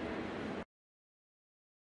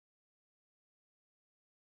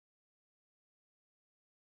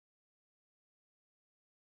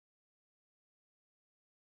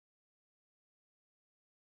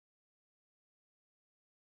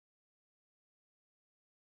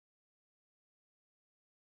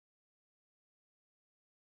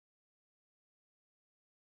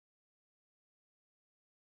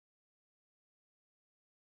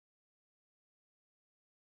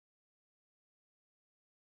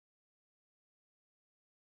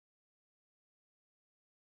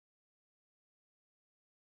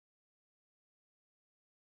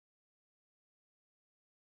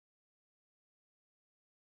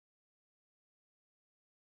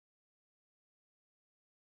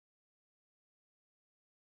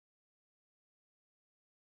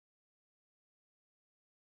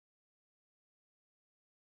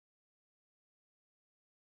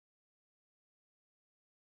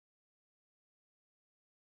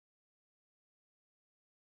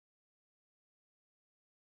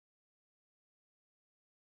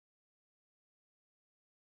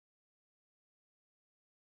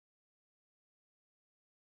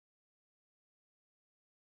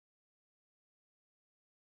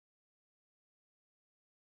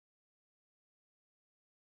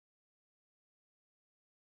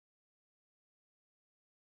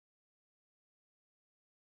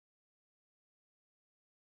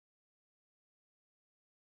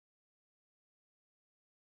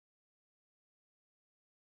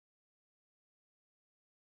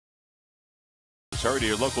 Cars. Hurry to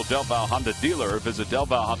your local Del Val Honda dealer or visit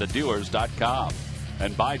DelValHondaDealers.com.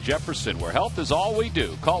 And by Jefferson, where health is all we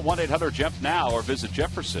do. Call 1-800-JEMP now or visit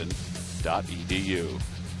jefferson.edu.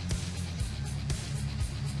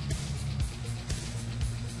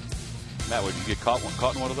 Matt, would you get caught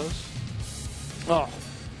in one of those? Oh,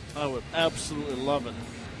 I would absolutely love it.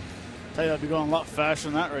 Tell you, I'd be going a lot faster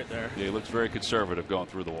than that right there. Yeah, he looks very conservative going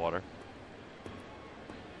through the water.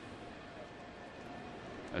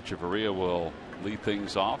 Echeverria will lead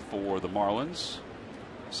things off for the Marlins.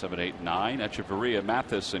 7, 8, 9. Echeverria,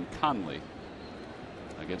 Mathis, and Conley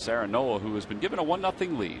against Aaron Nola, who has been given a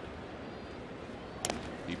 1-0 lead.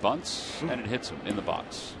 He bunts and it hits him in the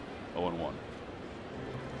box. 0-1.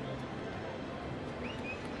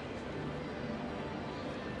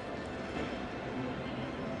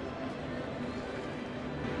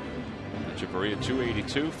 Echeverria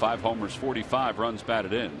 282, 5 homers, 45 runs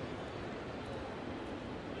batted in.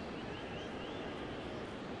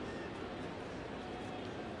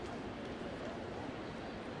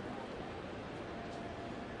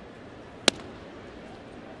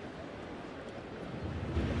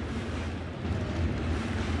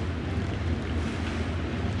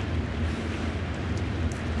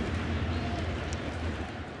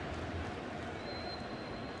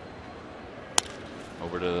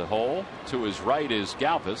 Over to the hole. To his right is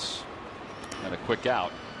Galvis. And a quick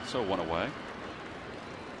out. So 1 away.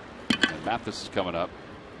 And Mathis is coming up.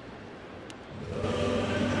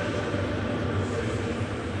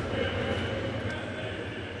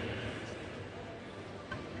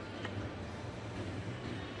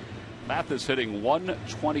 Mathis hitting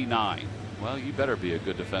 129. Well, you better be a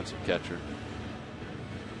good defensive catcher.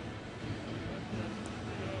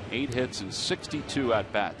 8 hits and 62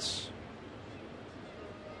 at-bats.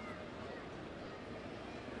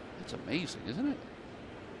 That's amazing, isn't it?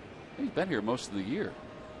 He's been here most of the year.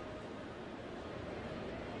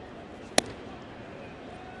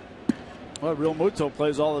 Well, Real Muto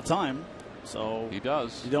plays all the time, so he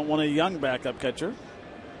does. You don't want a young backup catcher.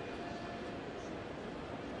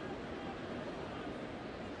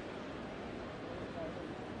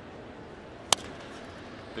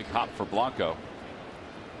 Big hop for Blanco.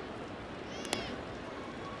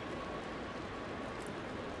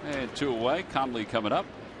 And 2 away. Conley coming up.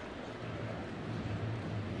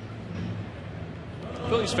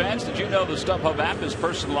 Phillies fans, did you know the StubHub app is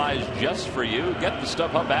personalized just for you? Get the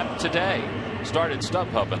StubHub app today. Start at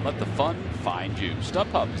StubHub and let the fun find you.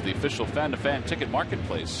 StubHub is the official fan-to-fan ticket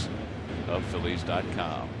marketplace of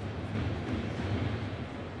Phillies.com.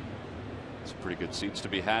 Some pretty good seats to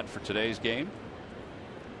be had for today's game.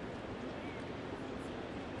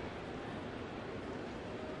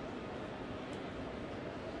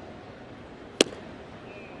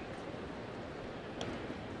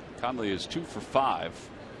 Conley is 2 for 5.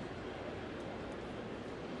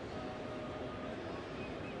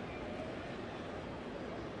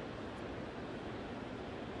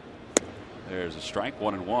 There's a strike,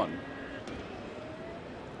 1-1.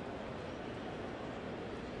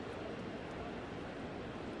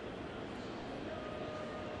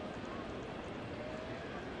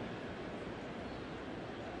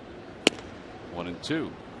 One and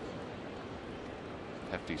two.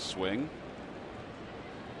 Hefty swing.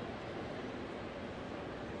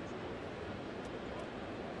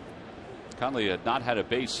 Conley had not had a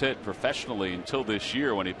base hit professionally until this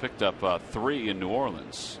year when he picked up 3 in New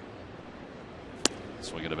Orleans.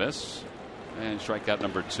 Swing and a miss. And strikeout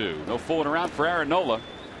number 2. No fooling around for Aaron Nola.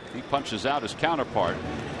 He punches out his counterpart.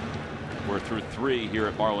 We're through 3 here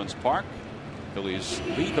at Marlins Park. Phillies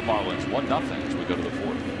lead the Marlins 1-0 as we go to the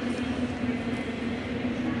 4th.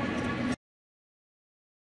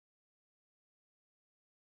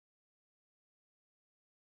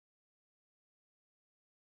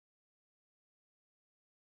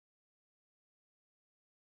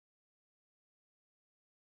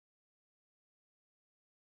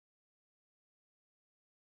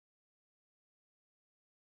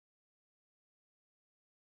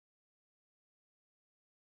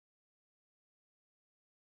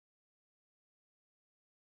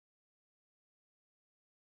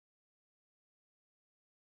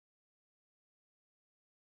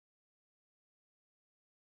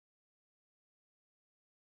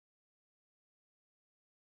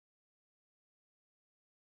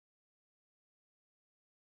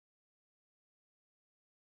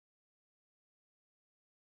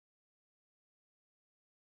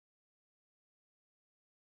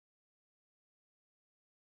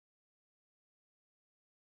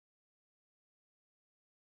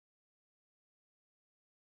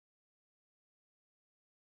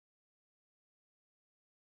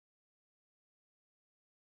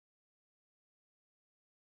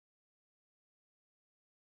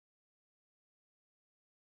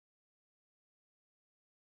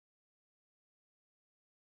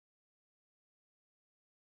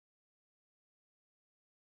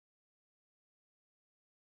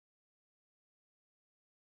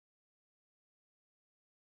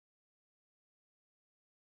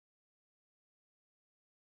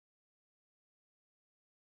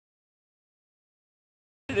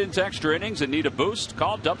 Into extra innings and need a boost?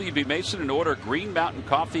 Call WB Mason and order Green Mountain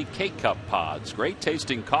Coffee K-Cup Pods. Great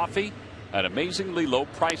tasting coffee at amazingly low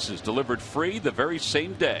prices, delivered free the very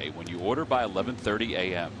same day when you order by 11:30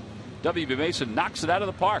 a.m. WB Mason knocks it out of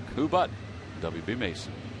the park. Who but WB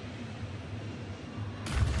Mason?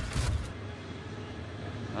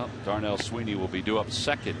 Well, Darnell Sweeney will be due up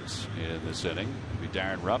seconds in this inning. It'll be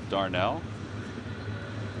Darren Rupp, Darnell,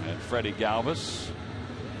 and Freddie Galvis.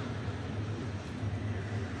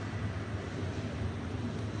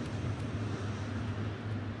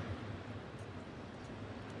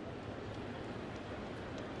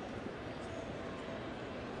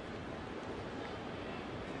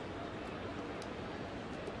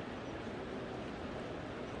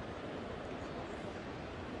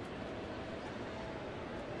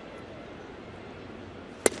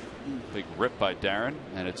 Big rip by Darren,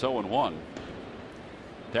 and it's 0-1.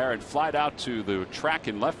 Darren flied out to the track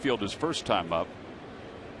in left field his first time up.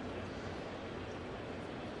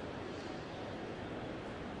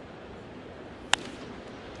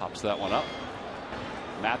 Pops that one up.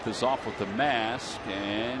 Mathis off with the mask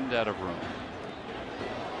and out of room.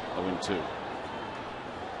 0-2.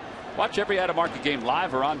 Watch every Out of Market game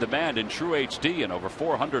live or on demand in True HD and over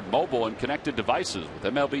 400 mobile and connected devices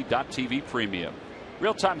with MLB.TV Premium.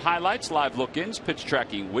 Real-time highlights, live look-ins, pitch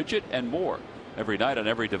tracking widget, and more. Every night on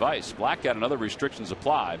every device. Blackout and other restrictions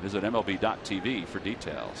apply. Visit MLB.TV for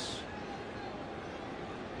details.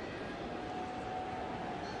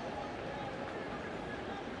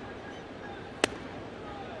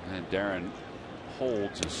 And Darren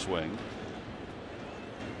holds his swing.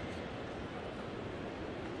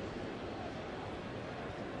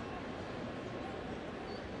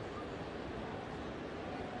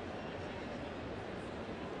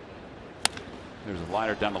 There's a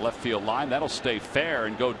liner down the left field line. That'll stay fair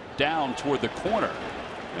and go down toward the corner.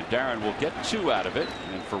 And Darren will get 2 out of it.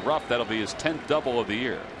 And for Ruff, that'll be his 10th double of the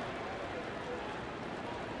year.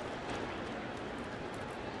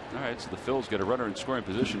 All right, so the Phils get a runner in scoring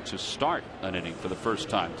position to start an inning for the first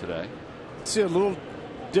time today. See a little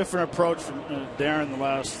different approach from Darren the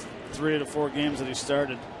last 3 to 4 games that he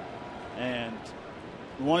started. And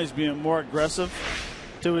one, he's being more aggressive.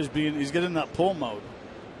 2, he's getting that pull mode,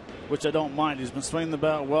 which I don't mind. He's been swinging the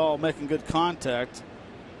bat well, making good contact.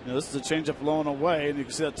 You know, this is a changeup low and away, and you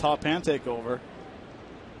can see that top hand take over.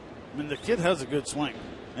 I mean, the kid has a good swing,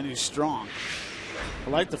 and he's strong. I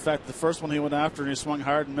like the fact the first one he went after and he swung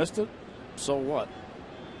hard and missed it. So what?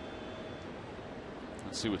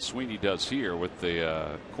 Let's see what Sweeney does here with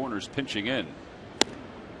the corners pinching in.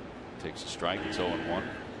 Takes a strike. It's 0-1.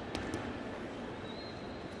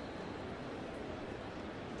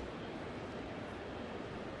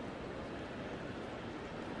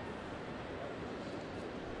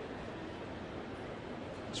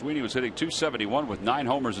 Sweeney was hitting .271 with 9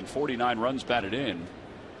 homers and 49 runs batted in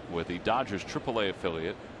with the Dodgers AAA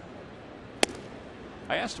affiliate.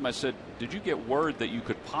 I asked him, I said, did you get word that you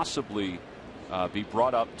could possibly be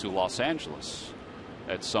brought up to Los Angeles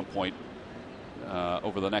at some point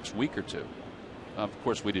over the next week or two? Of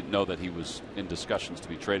course, we didn't know that he was in discussions to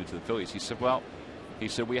be traded to the Phillies. He said, well,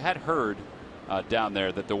 we had heard down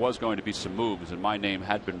there that there was going to be some moves and my name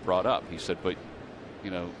had been brought up. He said, but,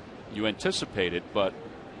 you know, you anticipate it, but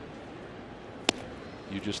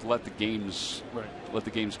you just let the games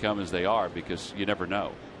come as they are because you never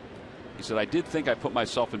know. He said, I did think I put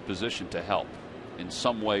myself in position to help in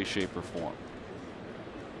some way, shape, or form,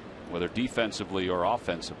 whether defensively or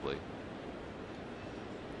offensively.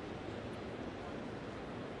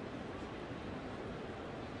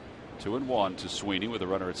 Two and one to Sweeney with a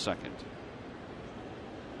runner at second.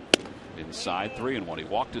 Inside 3-1. He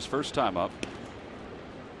walked his first time up.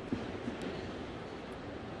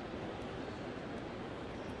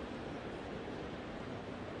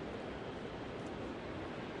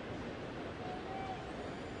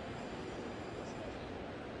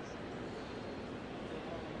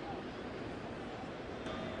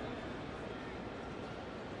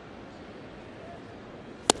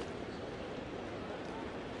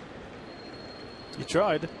 He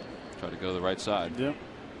tried. Tried to go to the right side. Yeah.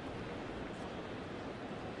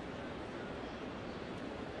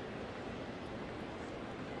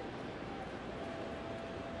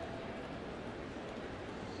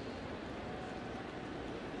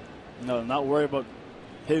 No, not worry about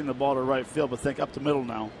hitting the ball to right field, but think up the middle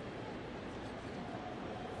now.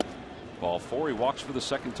 Ball 4. He walks for the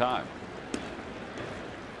second time.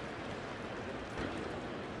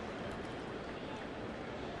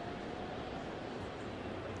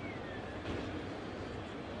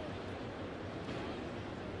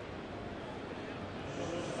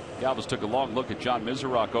 Galvis took a long look at John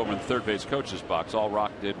Miserock over in the third base coach's box. All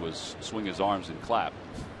Rock did was swing his arms and clap.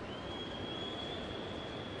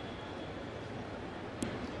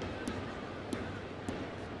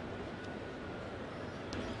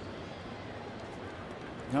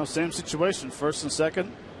 Now, same situation, first and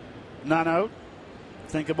second, not out.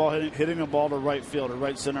 Think about hitting a ball to right field or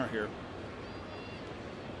right center here.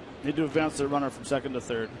 Need to advance the runner from second to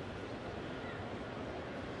third.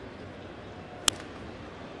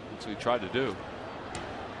 That's what he tried to do.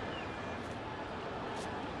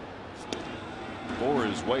 Bohr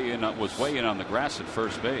is was way in on the grass at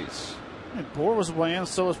first base. Bohr was way in,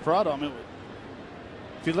 so was Prado. I mean,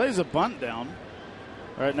 if he lays a bunt down,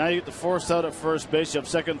 all right, now you get the force out at first base. You have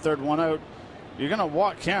second, third, one out. You're going to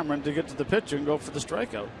walk Cameron to get to the pitcher and go for the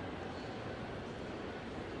strikeout.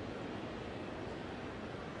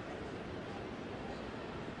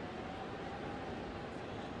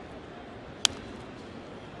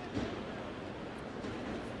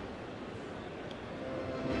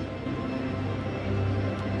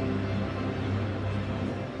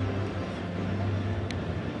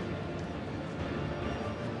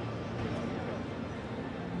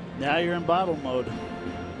 Now you're in bottle mode.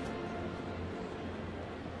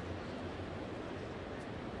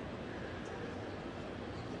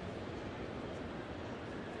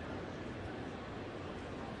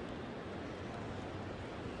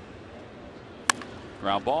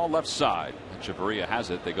 Ground ball left side. Echeverria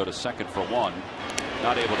has it. They go to second for one.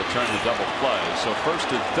 Not able to turn the double play. So first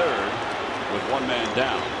and third with one man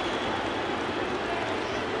down.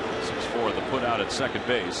 6-4 the put out at second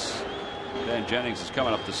base. Dan Jennings is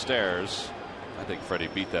coming up the stairs. I think Freddie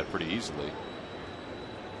beat that pretty easily.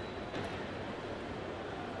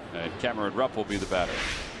 And Cameron Rupp will be the batter.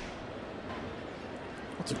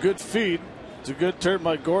 It's a good feed. It's a good turn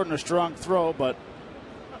by Gordon. A strong throw, but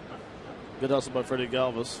good hustle by Freddie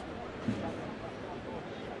Galvis.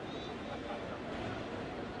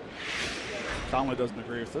 Conley doesn't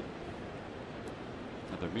agree with it.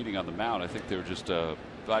 They're meeting on the mound. I think they were just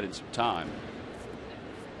biding some time.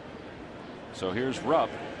 So here's Rupp.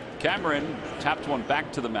 Cameron tapped one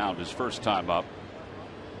back to the mound his first time up.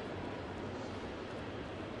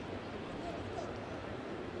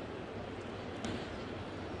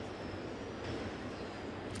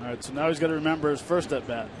 All right, so now he's got to remember his first at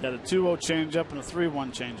bat. He had a 2-0 changeup and a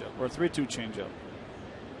 3-1 changeup, or a 3-2 changeup.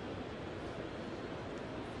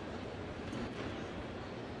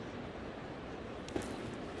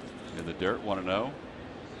 In the dirt, 1-0.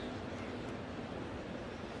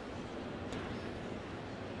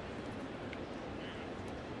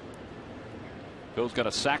 Bill's got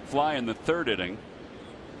a sac fly in the third inning.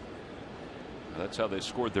 That's how they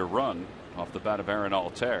scored their run off the bat of Aaron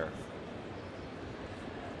Altair.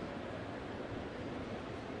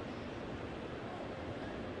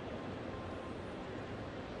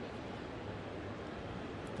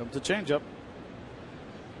 Comes the changeup.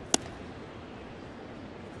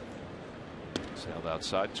 Sailed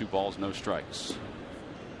outside. 2 balls, no strikes.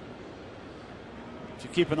 If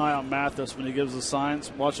you keep an eye on Mathis when he gives the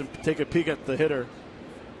signs, watch him take a peek at the hitter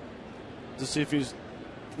to see if he's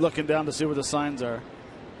looking down to see where the signs are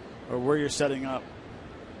or where you're setting up.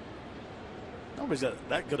 Nobody's got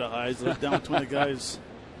that good of eyes to look down between the guy's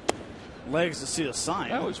legs to see a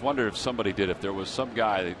sign. I always wonder if somebody did, if there was some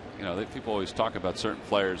guy that, you know, that people always talk about certain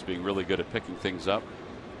players being really good at picking things up.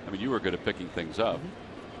 I mean, you were good at picking things up.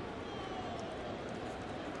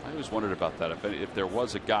 I always wondered about that. If there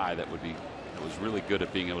was a guy that was really good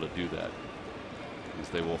at being able to do that. As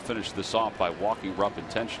they will finish this off by walking Rupp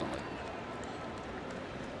intentionally.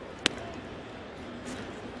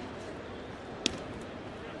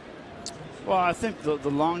 Well, I think the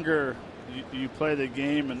longer you play the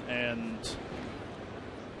game and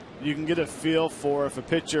you can get a feel for if a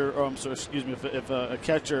pitcher, or if a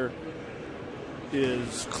catcher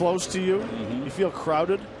is close to you, you feel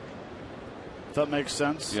crowded. If that makes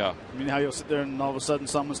sense. Yeah. I mean, how you'll sit there and all of a sudden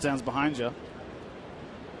someone stands behind you.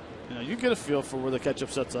 You know, you get a feel for where the catcher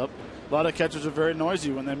sets up. A lot of catchers are very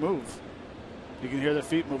noisy when they move. You can hear their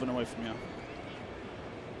feet moving away from you.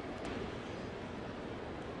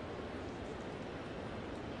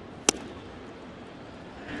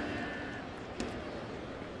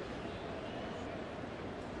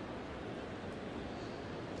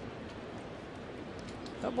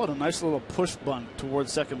 How about a nice little push bunt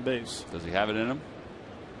towards second base? Does he have it in him?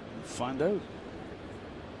 Find out.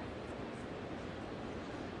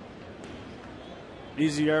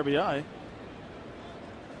 Easy RBI.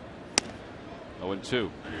 0-2.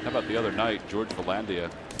 How about the other night, George Vollandia,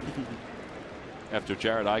 after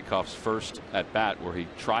Jared Eichhoff's first at bat where he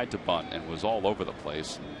tried to bunt and was all over the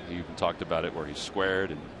place. And he even talked about it where he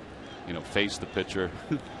squared and face the pitcher.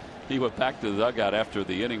 He went back to the dugout after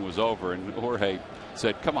the inning was over, and Jorge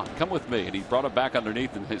said, "Come on, come with me." And he brought him back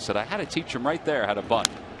underneath and he said, "I had to teach him right there how to bunt."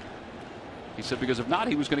 He said because if not,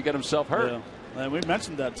 he was going to get himself hurt. Yeah. And we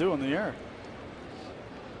mentioned that too in the air.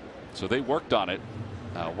 So they worked on it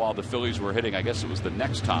while the Phillies were hitting. I guess it was the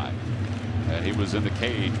next time. And he was in the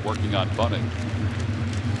cage working on bunting.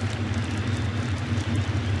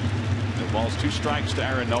 The ball's 2 strikes to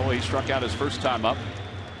Aaron Nola. He struck out his first time up.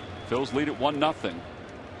 Phils lead at 1-0.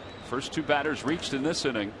 First 2 batters reached in this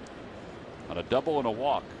inning on a double and a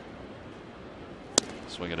walk.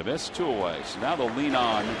 Swing and a miss, 2 away. So now they'll lean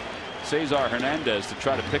on Cesar Hernandez to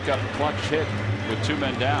try to pick up a clutch hit with 2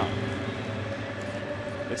 men down.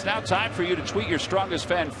 It's now time for you to tweet your strongest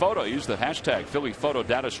fan photo. Use the hashtag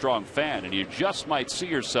 #PhillyPhotoDataStrongFan, and you just might see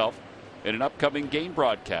yourself in an upcoming game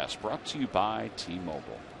broadcast. Brought to you by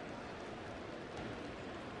T-Mobile.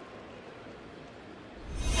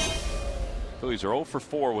 Phillies are 0 for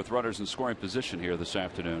 4 with runners in scoring position here this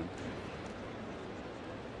afternoon.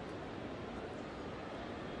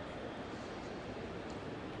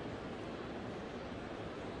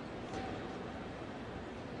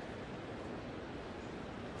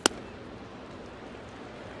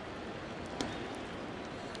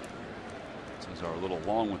 Cesar a little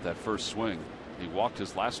long with that first swing. He walked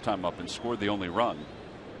his last time up and scored the only run.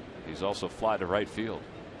 He's also fly to right field.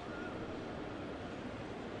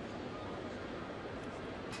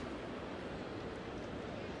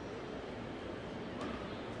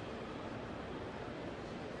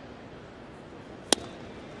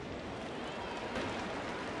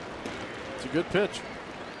 Good pitch.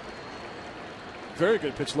 Very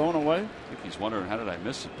good pitch, low and away. I think he's wondering, how did I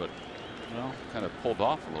miss it? But kind of pulled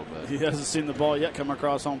off a little bit. He hasn't seen the ball yet come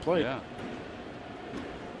across home plate. Yeah.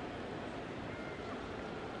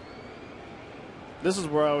 This is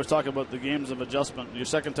where I always talk about the games of adjustment. Your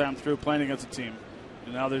second time through playing against a team.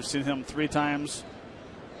 And now they've seen him 3 times.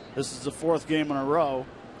 This is the 4th game in a row.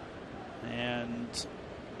 And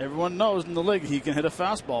everyone knows in the league he can hit a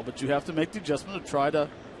fastball, but you have to make the adjustment to try to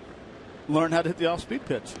learn how to hit the off-speed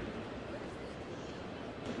pitch.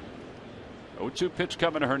 0-2 pitch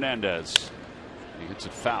coming to Hernandez. He hits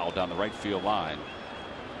it foul down the right field line.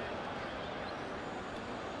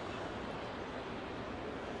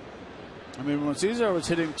 I mean, when Cesar was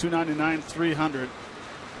hitting 299, 300,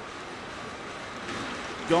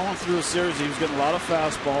 going through the series, he was getting a lot of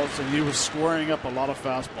fastballs, and he was squaring up a lot of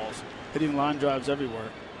fastballs, hitting line drives everywhere.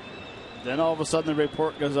 Then all of a sudden, the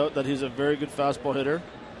report goes out that he's a very good fastball hitter.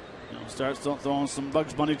 Starts throwing some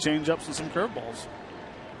Bugs Bunny changeups and some curveballs.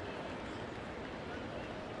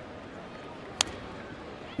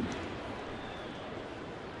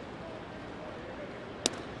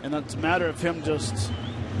 And it's a matter of him just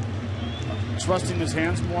trusting his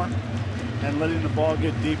hands more and letting the ball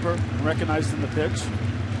get deeper and recognizing the pitch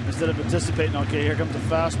instead of anticipating, okay, here comes a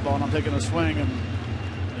fastball and I'm taking a swing, and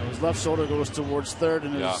his left shoulder goes towards third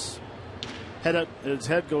and his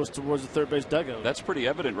head goes towards the third base dugout. That's pretty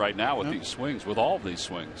evident right now with these swings, with all of these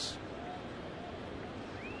swings.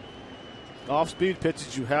 Off-speed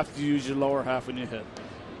pitches, you have to use your lower half when you hit.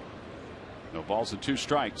 No balls and 2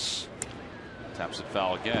 strikes. Taps it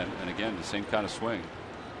foul again, and again the same kind of swing.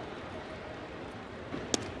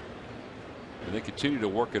 And they continue to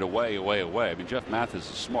work it away. I mean, Jeff Mathis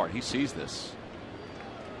is smart. He sees this.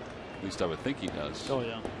 At least I would think he does. Oh,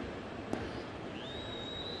 yeah.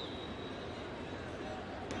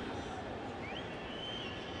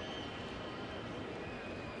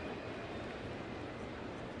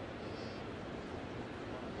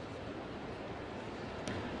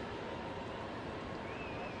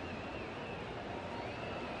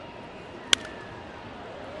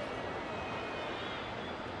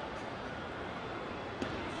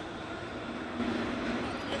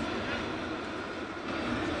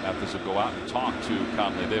 Will go out and talk to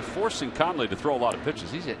Conley. They're forcing Conley to throw a lot of pitches.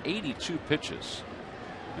 He's at 82 pitches.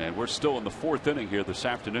 And we're still in the 4th inning here this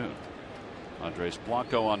afternoon. Andres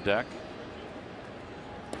Blanco on deck.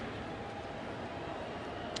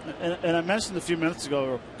 And I mentioned a few minutes ago,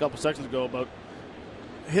 or a couple seconds ago, about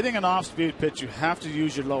hitting an off-speed pitch, you have to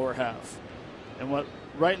use your lower half. And what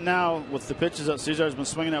right now, with the pitches that Cesar has been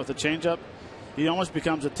swinging at with the changeup, he almost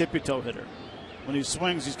becomes a tippy-toe hitter. When he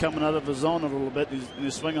swings, he's coming out of his zone a little bit, and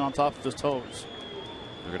he's swinging on top of his toes.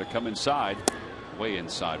 They're going to come inside, way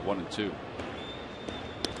inside, 1-2.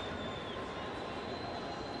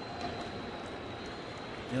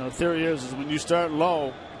 The theory is when you start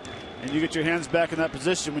low and you get your hands back in that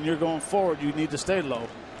position, when you're going forward, you need to stay low.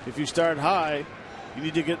 If you start high, you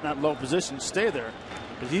need to get in that low position, stay there.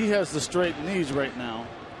 But he has the straight knees right now.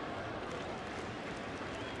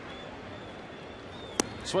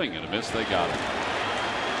 Swing and a miss. They got him.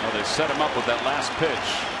 Well, they set him up with that last pitch.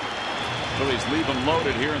 Phillies leave him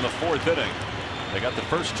loaded here in the 4th inning. They got the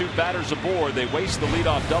first 2 batters aboard. They waste the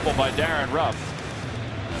leadoff double by Darren Ruff.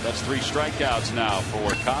 And that's 3 strikeouts now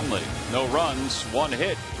for Conley. No runs, 1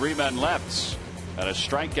 hit, 3 men left, and a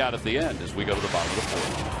strikeout at the end as we go to the bottom of the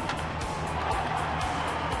 4th.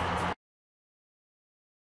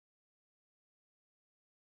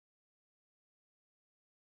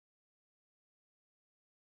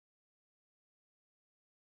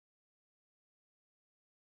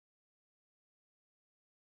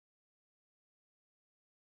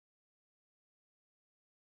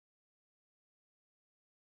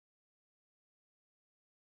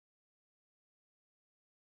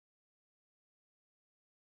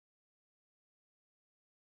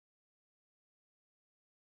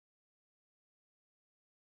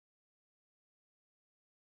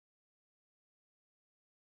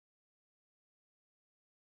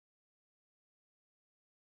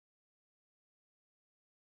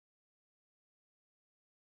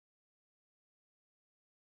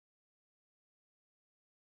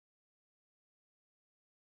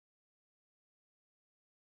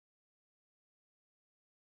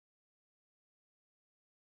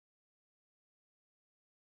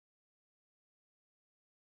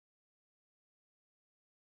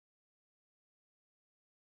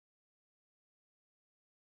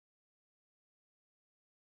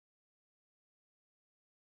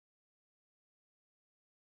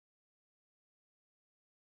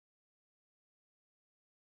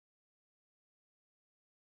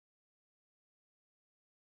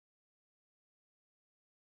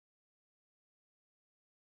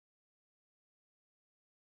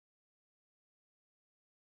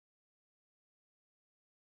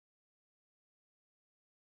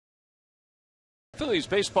 Phillies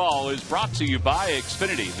baseball is brought to you by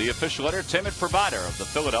Xfinity, the official entertainment provider of the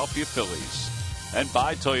Philadelphia Phillies. And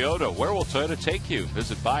by Toyota. Where will Toyota take you?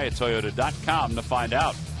 Visit buyatoyota.com to find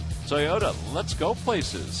out. Toyota, let's go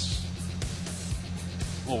places.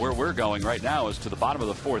 Well, where we're going right now is to the bottom of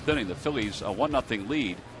the 4th inning. The Phillies a 1-0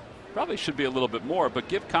 lead. Probably should be a little bit more, but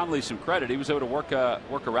give Conley some credit. He was able to work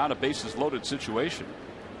around a bases loaded situation,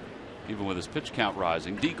 even with his pitch count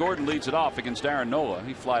rising. D. Gordon leads it off against Aaron Nola.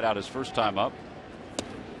 He flied out his first time up.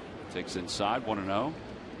 Takes inside, 1-0.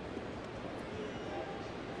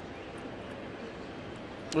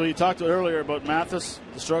 Well, you talked earlier about Mathis,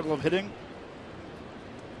 the struggle of hitting.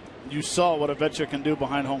 You saw what a veteran can do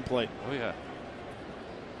behind home plate. Oh, yeah.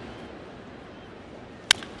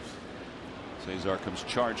 Cesar comes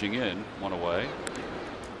charging in, 1 away.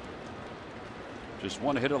 Just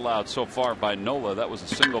 1 hit allowed so far by Nola. That was a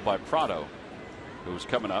single by Prado, who was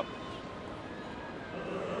coming up.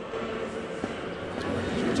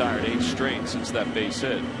 He's retired 8 straight since that base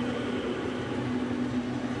hit.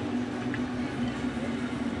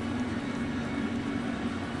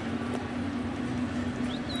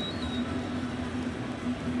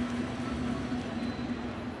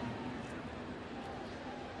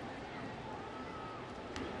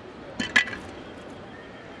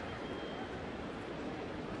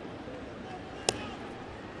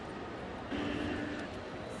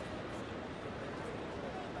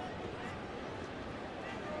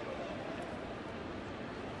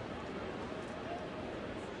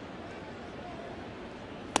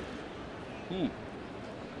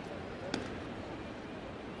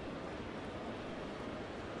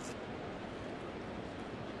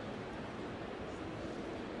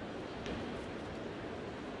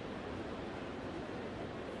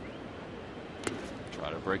 Try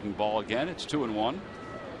to breaking ball again. It's 2-1.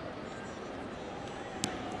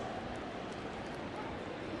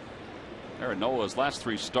 Aaron Nola's last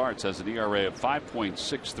 3 starts has an ERA of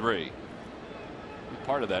 5.63.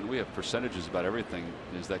 Part of that, and we have percentages about everything,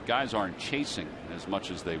 is that guys aren't chasing as much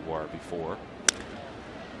as they were before.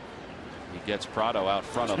 He gets Prado out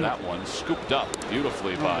front on that one, scooped up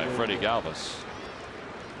beautifully by Freddie Galvis.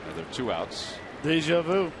 There are 2 outs. Deja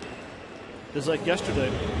vu. It's like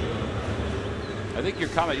yesterday. I think your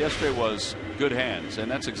comment yesterday was good hands, and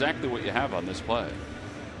that's exactly what you have on this play.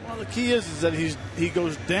 Well, the key is that he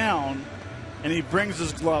goes down and he brings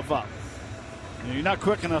his glove up. You're not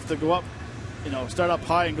quick enough to go up, start up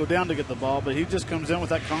high and go down to get the ball, but he just comes in with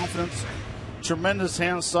that confidence. Tremendous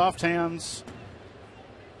hands, soft hands.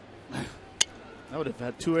 I would have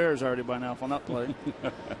had 2 errors already by now on that play.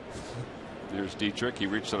 There's Dietrich. He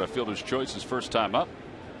reached on a fielder's choice his first time up.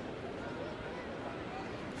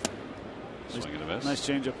 Swing and a miss. Nice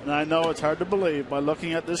changeup. And I know it's hard to believe by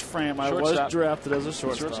looking at this frame. I was drafted as a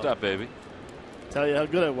shortstop. Shortstop, baby. Tell you how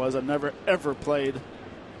good I was. I never ever played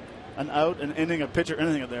an out, an inning, a pitcher,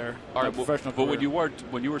 anything there. All right, professional but career.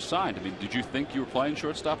 when you were signed, I mean, did you think you were playing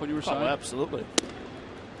shortstop when you were signed? Oh, absolutely.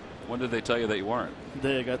 When did they tell you that you weren't? The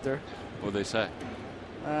day I got there. What did they say?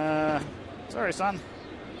 Sorry, son.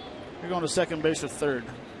 You're going to second base or third.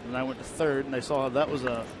 And I went to third, and they saw that was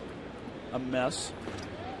a mess.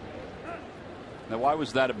 Now, why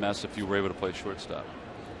was that a mess if you were able to play shortstop?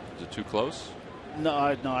 Was it too close? No,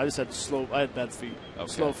 I just had slow. I had bad feet.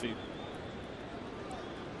 Okay. Slow feet.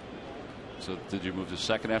 So did you move to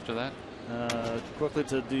second after that? Quickly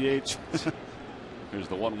to DH. Here's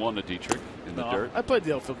the 1-1 to Dietrich in the dirt. I played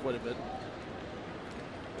the outfield quite a bit.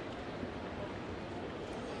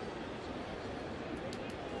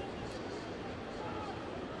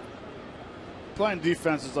 Playing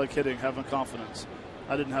defense is like hitting, having confidence.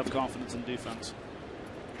 I didn't have confidence in defense.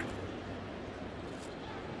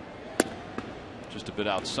 Just a bit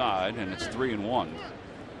outside, and it's 3-1.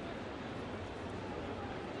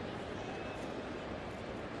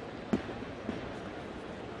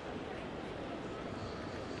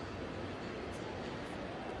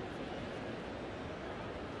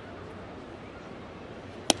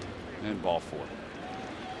 And ball 4.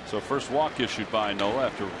 So first walk issued by Nola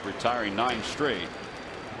after retiring 9 straight.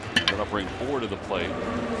 That'll bring 4 to the plate.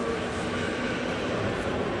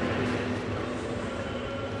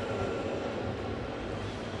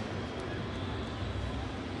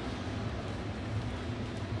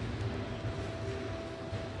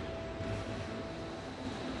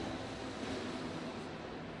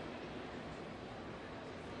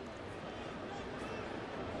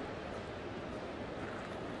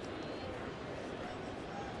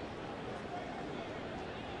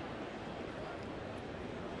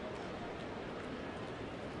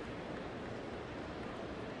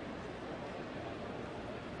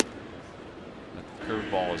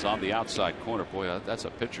 Curveball is on the outside corner. Boy, that's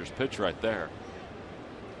a pitcher's pitch right there.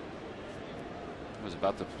 I was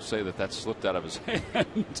about to say that slipped out of his hand.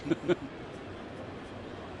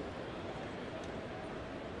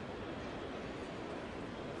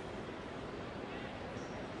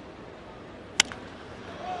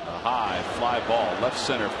 A high fly ball, left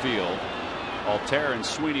center field. Altair and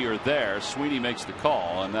Sweeney are there. Sweeney makes the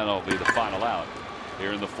call, and that'll be the final out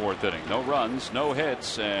here in the 4th inning. No runs, no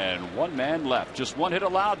hits, and 1 man left. Just 1 hit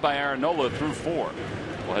allowed by Aaron Nola through 4.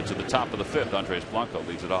 We'll head to the top of the 5th. Andres Blanco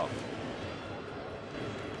leads it off.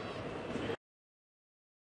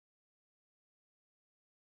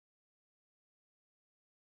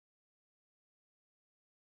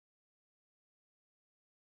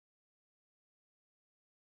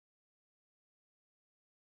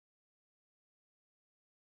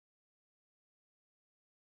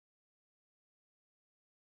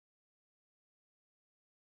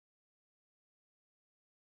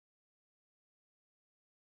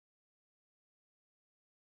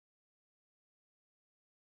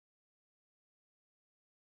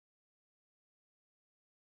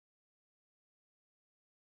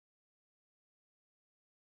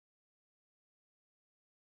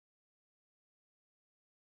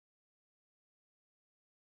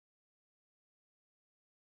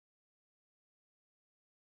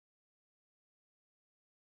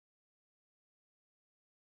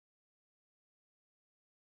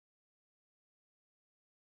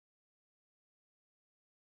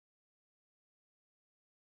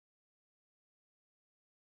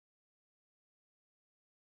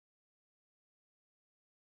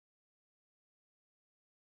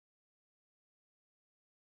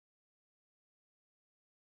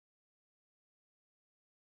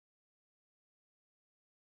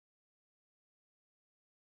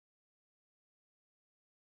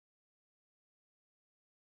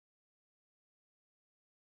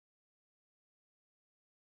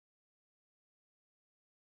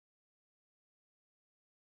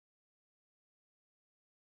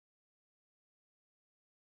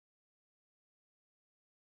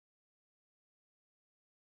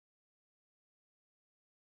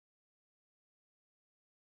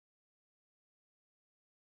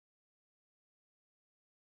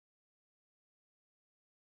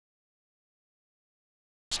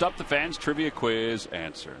 Up the fans trivia quiz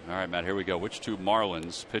answer. All right, Matt, here we go. Which 2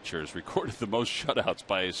 Marlins pitchers recorded the most shutouts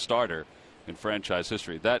by a starter in franchise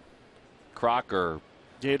history? That croc or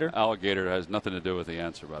alligator has nothing to do with the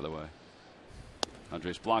answer, by the way.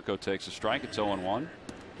 Andres Blanco takes a strike. It's 0-1.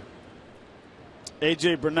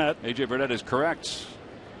 A.J. Burnett. A.J. Burnett is correct.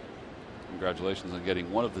 Congratulations on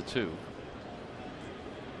getting one of the 2.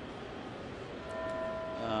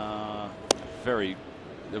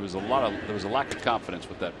 There was a lack of confidence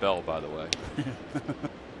with that bell, by the way.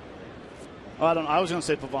 I was going to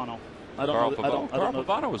say Pavano. Carl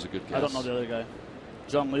Pavano was a good guess. I don't know the other guy.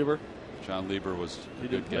 John Lieber. John Lieber was a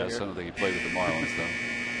good play guess. here. I don't think he played with the Marlins,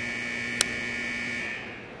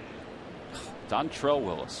 though. Dontrell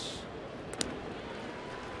Willis.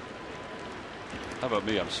 How about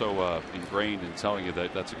me? I'm so ingrained in telling you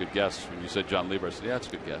that that's a good guess. When you said John Lieber, I said, yeah, that's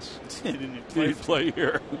a good guess. He didn't He didn't play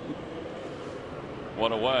here.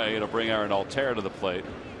 One away. It'll bring Aaron Altair to the plate.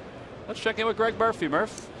 Let's check in with Greg Murphy.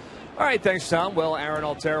 Murph. All right, thanks, Tom. Well, Aaron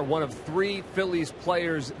Altair, one of 3 Phillies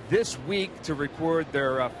players this week to record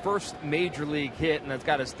their first major league hit, and that's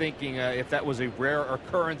got us thinking if that was a rare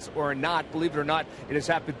occurrence or not. Believe it or not, it has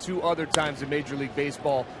happened 2 other times in Major League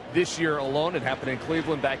Baseball this year alone. It happened in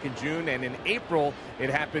Cleveland back in June, and in April it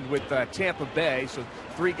happened with Tampa Bay. So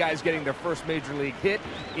 3 guys getting their first major league hit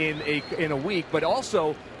in a week, but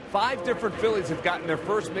also 5 different Phillies have gotten their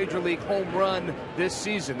first major league home run this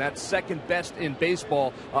season. That's second best in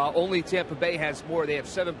baseball. Only Tampa Bay has more. They have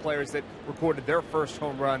 7 players that recorded their first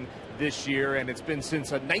home run this year, and it's been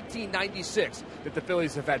since 1996 that the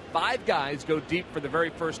Phillies have had 5 guys go deep for the very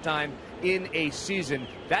first time in a season.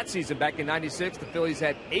 That season, back in '96, the Phillies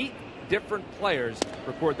had 8 different players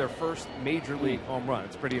record their first major league home run.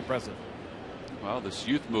 It's pretty impressive. Well, this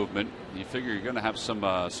youth movement, you figure you're going to have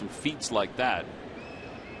some feats like that.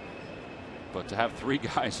 But to have 3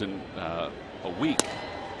 guys in a week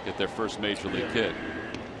get their first major league hit,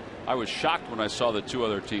 I was shocked when I saw that 2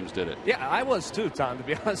 other teams did it. Yeah, I was too, Tom, to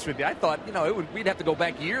be honest with you. I thought, we'd have to go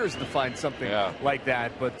back years to find something like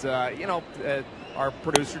that. But, our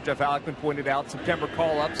producer, Jeff Allickman, pointed out September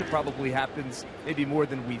call-ups. It probably happens maybe more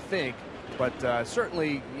than we think. But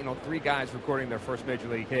certainly, 3 guys recording their first major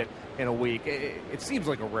league hit in a week, it seems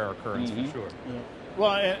like a rare occurrence for sure. Yeah.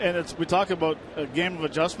 Well, and we talk about a game of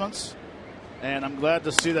adjustments. And I'm glad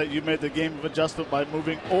to see that you made the game of adjustment by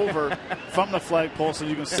moving over from the flagpole so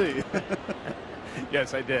you can see.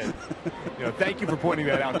 Yes, I did. Thank you for pointing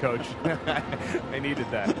that out, Coach. I needed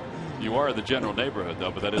that. You are in the general neighborhood,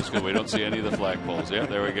 though, but that is good. We don't see any of the flagpoles. Yeah,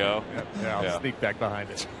 there we go. Yeah, I'll sneak back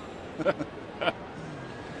behind it.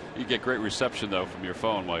 You get great reception, though, from your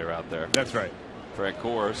phone while you're out there. That's right.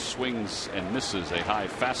 Francoeur swings and misses a high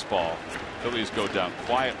fastball. Phillies go down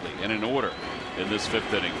quietly and in order in this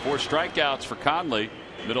 5th inning. 4 strikeouts for Conley.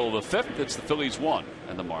 Middle of the 5th, it's the Phillies 1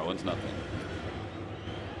 and the Marlins nothing.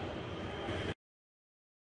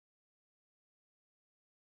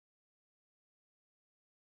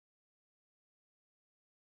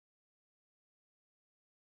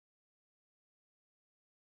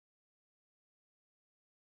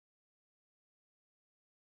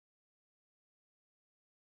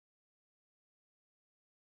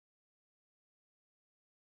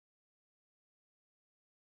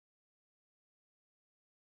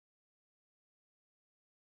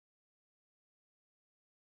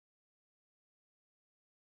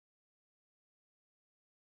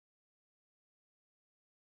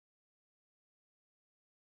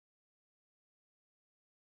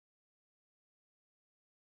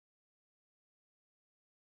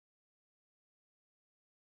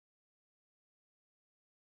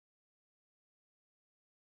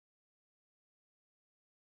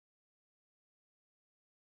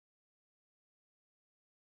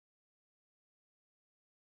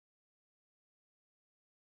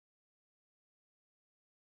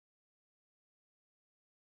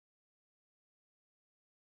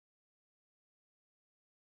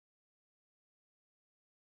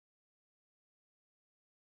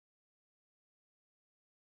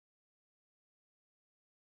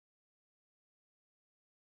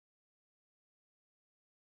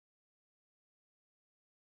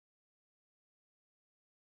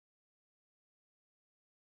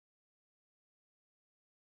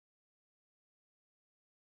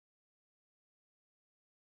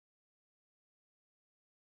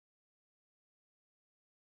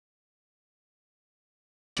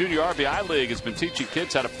 Junior RBI League has been teaching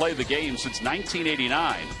kids how to play the game since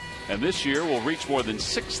 1989. And this year will reach more than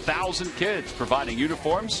 6,000 kids, providing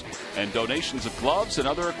uniforms and donations of gloves and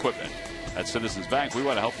other equipment. At Citizens Bank, we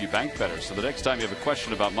want to help you bank better. So the next time you have a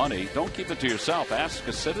question about money, don't keep it to yourself. Ask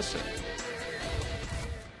a citizen.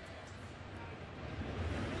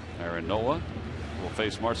 Aaron Nola will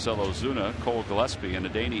face Marcell Ozuna, Cole Gillespie, and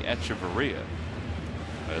Adeiny Echeverria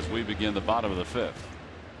as we begin the bottom of the 5th.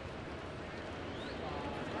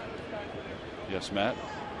 Yes, Matt.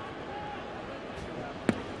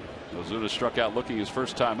 Ozuna struck out looking his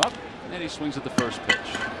first time up, and he swings at the first pitch.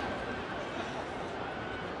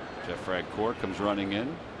 Jeff Francoeur comes running in.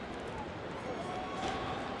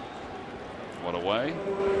 1 away.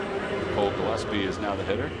 Cole Gillespie is now the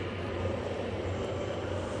hitter.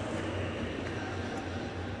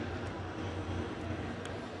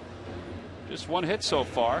 Just 1 hit so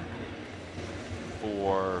far for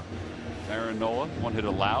for Aaron Nola. 1 hit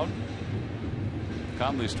allowed.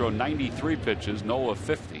 Conley's thrown 93 pitches, Nola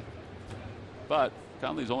 50. But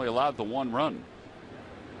Conley's only allowed the 1 run.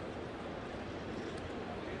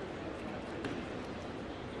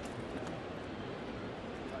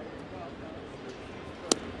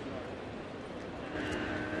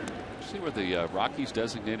 See where the Rockies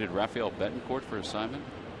designated Rafael Betancourt for assignment?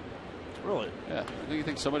 Really? Yeah. Do you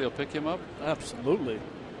think somebody will pick him up? Absolutely.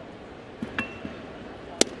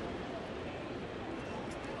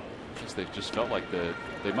 They just felt like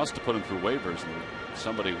they must have put him through waivers, and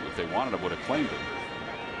somebody, if they wanted him, would have claimed him.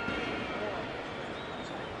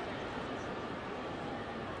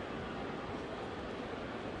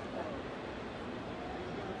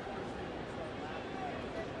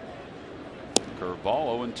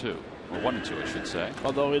 Curveball 0-2, or 1-2, I should say.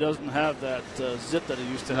 Although he doesn't have that zip that he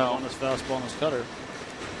used to have on his fastball and his cutter.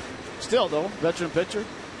 Still, though, veteran pitcher.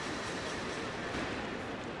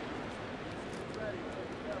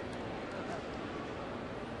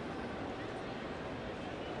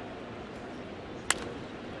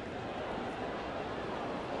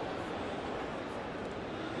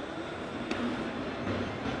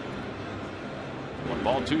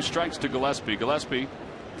 Ball, 2 strikes to Gillespie. Gillespie,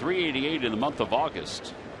 388 in the month of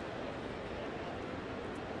August.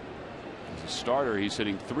 As a starter, he's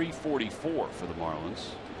hitting 344 for the Marlins.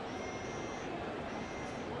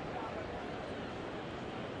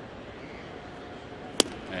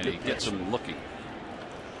 And he gets him looking.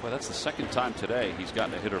 Well, that's the second time today he's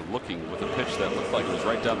gotten a hitter looking with a pitch that looked like it was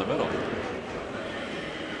right down the middle.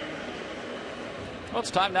 Well, it's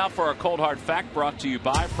time now for our Cold Hard Fact, brought to you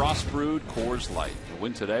by Frost Brewed Coors Light. The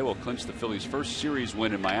win today will clinch the Phillies' first series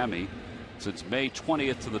win in Miami since May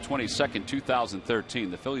 20th to the 22nd, 2013.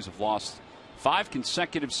 The Phillies have lost 5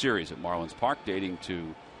 consecutive series at Marlins Park, dating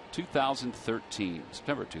to 2013,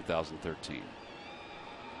 September 2013.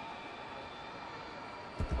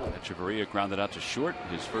 Echeverria grounded out to short,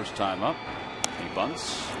 his first time up. He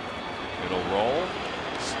bunts. It'll roll.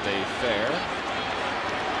 Stay fair.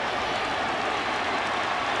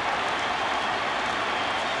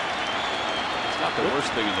 Not the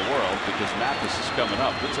worst thing in the world, because Mathis is coming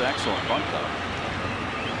up. It's an excellent bunt, though.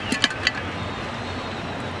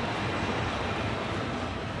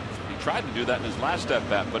 He tried to do that in his last at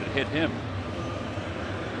bat, but it hit him.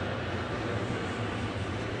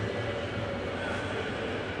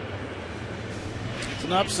 It's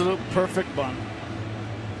an absolute perfect bunt.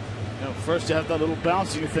 You know, first you have that little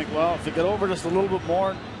bounce, and you think, well, if it got over just a little bit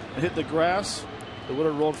more and hit the grass, it would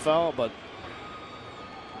have rolled foul, but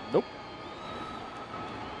nope.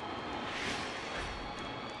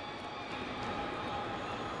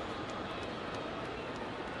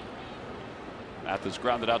 Mathis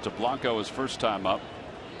grounded out to Blanco his first time up.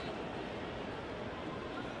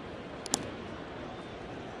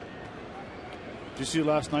 Did you see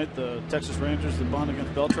last night the Texas Rangers, the bunt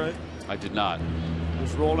against Beltre? I did not. He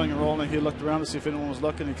was rolling and rolling. He looked around to see if anyone was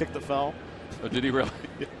looking. He kicked the foul. Oh, did he really?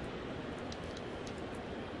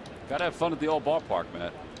 Gotta have fun at the old ballpark,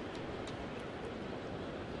 Matt.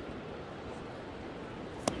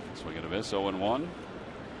 Swing and a miss, 0-1.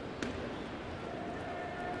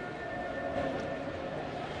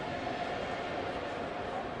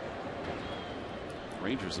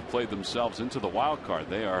 Rangers have played themselves into the wild card.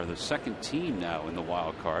 They are the second team now in the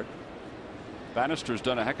wild card. Bannister's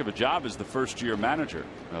done a heck of a job as the first-year manager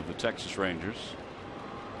of the Texas Rangers.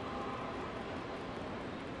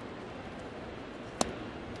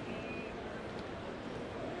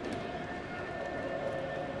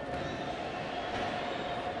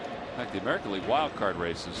 In fact, the American League wild card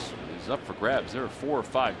race is up for grabs. There are 4 or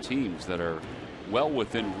 5 teams that are well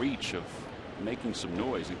within reach of making some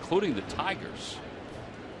noise, including the Tigers,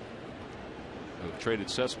 who have traded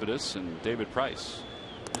Cespedes and David Price.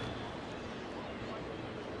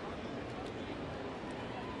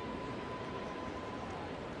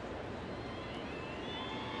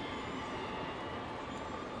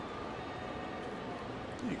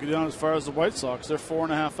 You go down as far as the White Sox. They're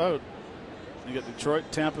 4.5 out. You got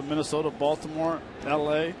Detroit, Tampa, Minnesota, Baltimore,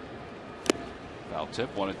 LA. Foul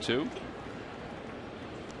tip, 1-2.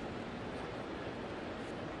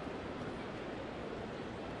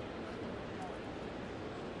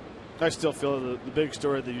 I still feel the big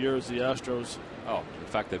story of the year is the Astros. Oh, the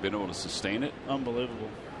fact they've been able to sustain it. Unbelievable.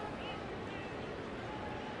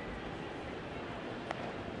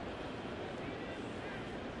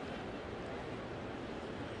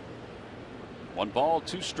 One ball,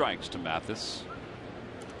 2 strikes to Mathis.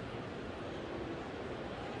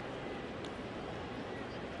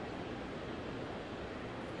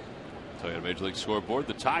 Toyota Major League Scoreboard.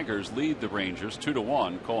 The Tigers lead the Rangers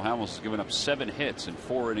 2-1. Cole Hamels has given up 7 hits in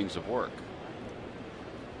 4 innings of work.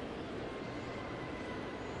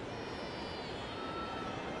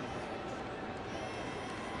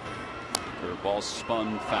 Ball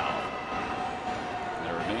spun foul.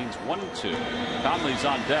 There remains 1-2. Conley's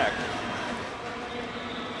on deck.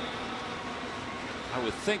 I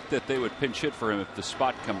would think that they would pinch hit for him if the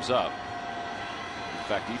spot comes up. In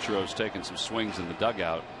fact, Ichiro's taking some swings in the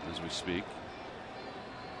dugout as we speak.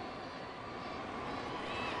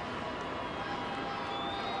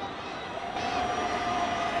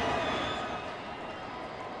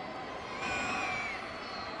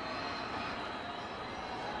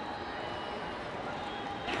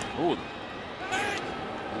 Ooh,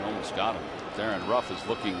 he almost got him. Darren Ruff is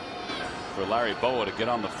looking for Larry Boa to get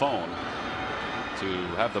on the phone to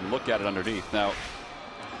have them look at it underneath. Now,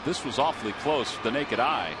 this was awfully close to the naked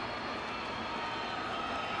eye.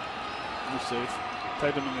 He's safe.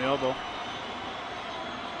 Tied him in the elbow.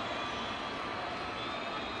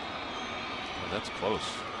 Oh, that's close.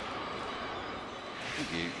 I think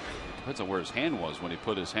he depends on where his hand was when he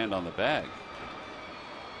put his hand on the bag.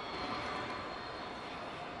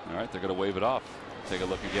 All right, they're going to wave it off. Take a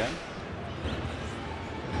look again.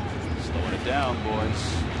 Slowing it down,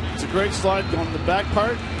 boys. It's a great slide going to the back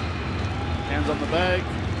part. Hands on the bag.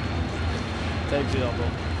 Takes the elbow.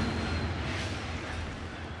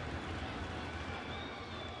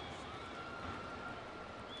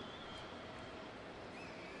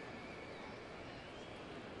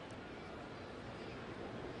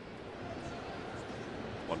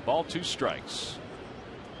 One ball, 2 strikes.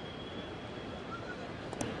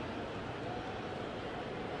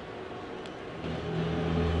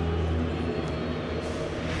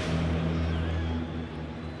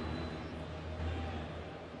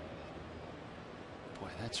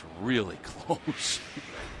 That's really close.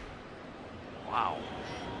 Wow.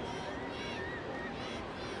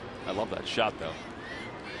 I love that shot, though.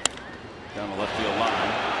 Down the left field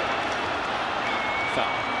line.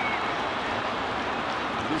 Foul.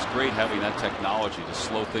 It is great having that technology to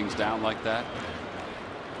slow things down like that.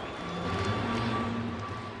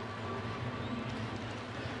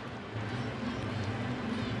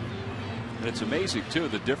 And it's amazing, too,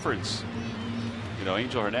 the difference. You know,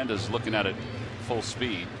 Angel Hernandez is looking at it full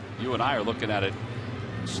speed. You and I are looking at it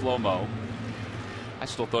slow-mo. I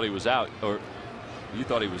still thought he was out, or you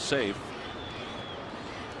thought he was safe.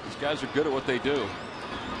 These guys are good at what they do.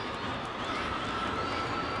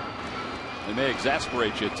 They may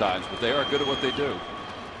exasperate you at times, but they are good at what they do.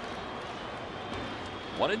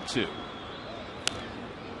 1-2.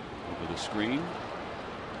 Over the screen.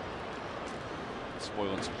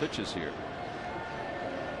 Spoiling some pitches here.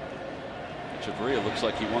 Chavarria looks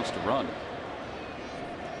like he wants to run.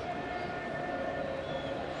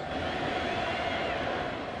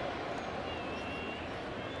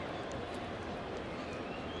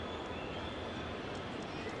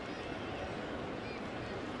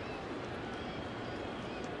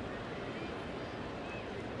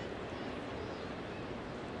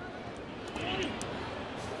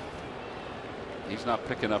 He's not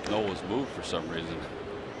picking up Nola's move for some reason.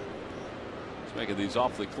 He's making these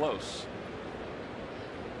awfully close.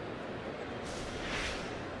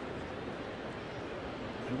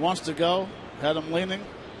 He wants to go. Had him leaning.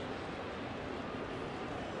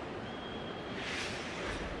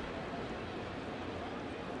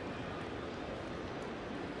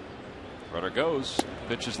 Runner goes.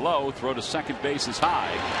 Pitch is low. Throw to second base is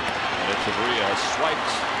high. And Chavarria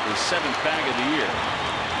swipes his 7th bag of the year.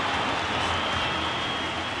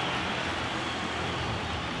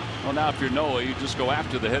 Well, now if you're Nola, you just go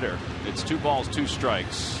after the hitter. It's 2 balls, 2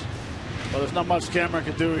 strikes. Well, there's not much camera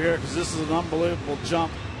can do here because this is an unbelievable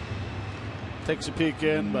jump. Takes a peek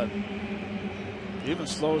in, but even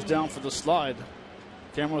slows down for the slide.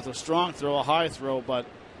 Camera with a strong throw, a high throw, but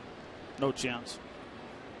no chance.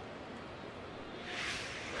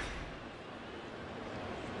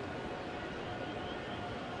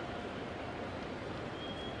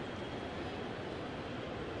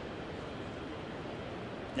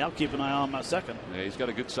 Yeah, I'll keep an eye on my second. Yeah, he's got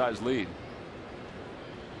a good sized lead.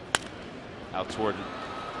 Out toward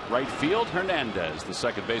right field, Hernandez, the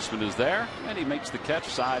second baseman, is there, and he makes the catch.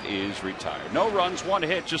 Side is retired. No runs, 1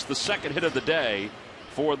 hit, just the 2nd hit of the day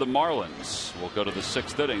for the Marlins. We'll go to the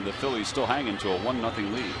 6th inning. The Phillies still hanging to a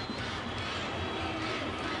 1-0 lead.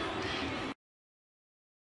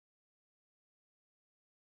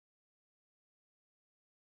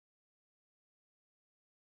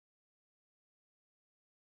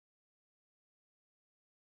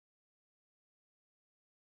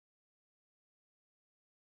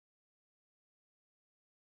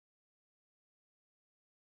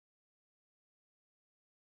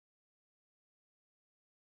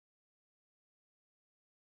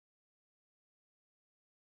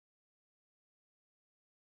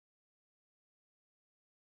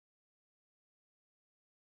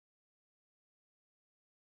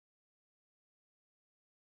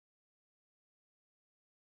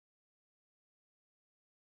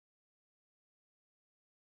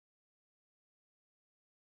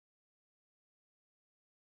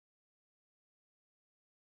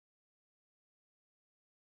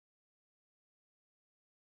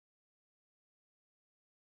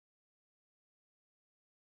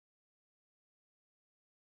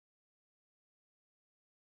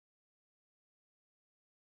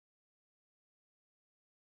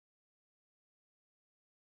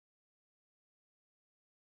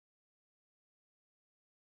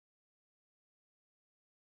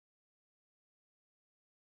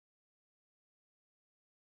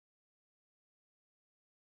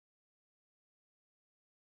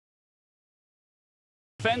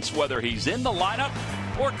 offense, whether he's in the lineup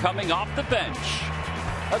or coming off the bench.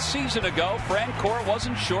 A season ago, Francoeur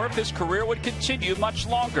wasn't sure if his career would continue much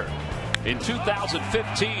longer. In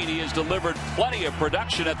 2015, he has delivered plenty of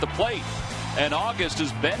production at the plate. And August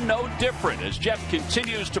has been no different as Jeff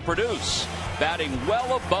continues to produce, batting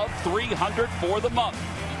well above 300 for the month.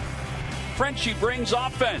 Frenchie brings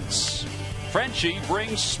offense. Frenchie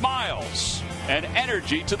brings smiles and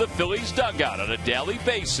energy to the Phillies dugout on a daily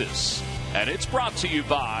basis. And it's brought to you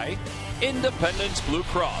by Independence Blue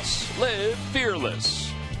Cross. Live fearless.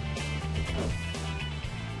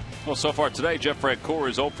 Well, so far today, Jeff Francoeur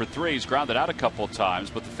is 0 for 3. He's grounded out a couple of times,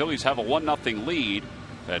 but the Phillies have a 1-0 lead.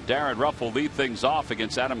 And Darren Ruff will lead things off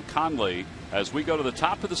against Adam Conley as we go to the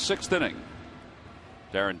top of the 6th inning.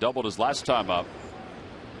 Darren doubled his last time up.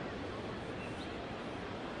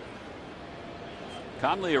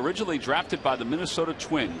 Conley originally drafted by the Minnesota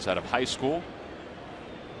Twins out of high school.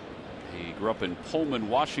 He grew up in Pullman,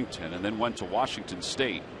 Washington, and then went to Washington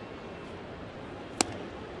State.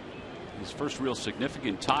 His first real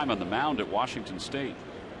significant time on the mound at Washington State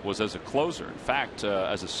was as a closer. In fact,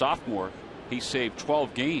 as a sophomore, he saved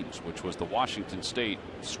 12 games, which was the Washington State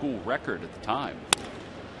school record at the time.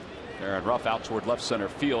 Darren Ruff out toward left center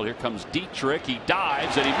field. Here comes Dietrich. He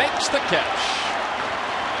dives and he makes the catch.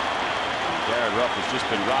 Darren Ruff has just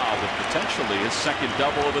been robbed of potentially his second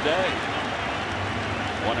double of the day.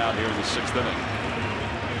 One out here in the 6th inning.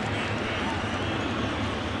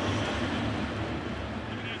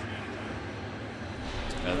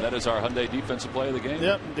 And that is our Hyundai defensive play of the game.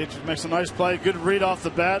 Yep, Dietrich makes a nice play. Good read off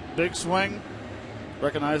the bat. Big swing.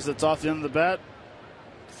 Recognize it's off the end of the bat.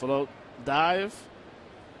 Float dive.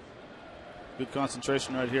 Good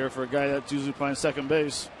concentration right here for a guy that's usually playing second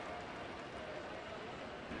base.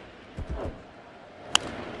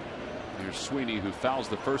 Here's Sweeney, who fouls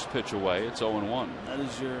the first pitch away. It's 0-1. That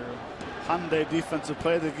is your Hyundai defensive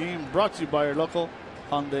play of the game, brought to you by your local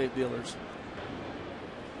Hyundai dealers.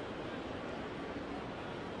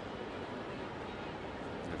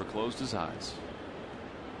 Never closed his eyes.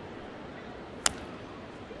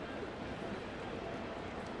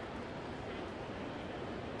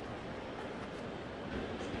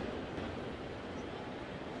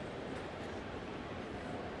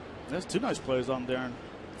 That's two nice plays on Darren.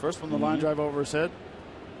 First one, the line drive over his head.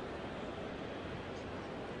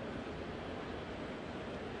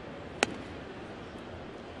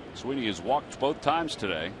 Sweeney has walked both times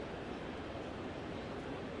today.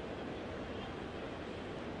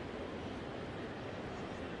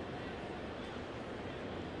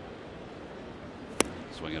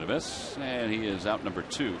 Swing and a miss, and he is out number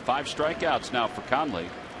 2. 5 strikeouts now for Conley.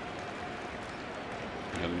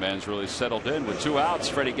 The young man's really settled in with 2 outs.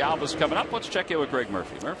 Freddie Galvis coming up. Let's check in with Greg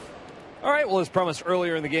Murphy. Murph. All right, well, as promised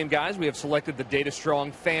earlier in the game, guys, we have selected the Data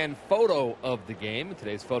Strong fan photo of the game.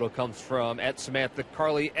 Today's photo comes from @Samantha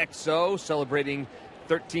Carly XO, celebrating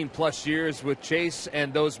 13-plus years with Chase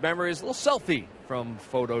and those memories. A little selfie from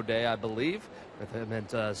Photo Day, I believe, with him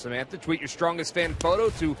and Samantha. Tweet your strongest fan photo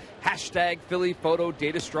to #PhillyPhoto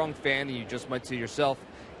Data Strong Fan, and you just might see yourself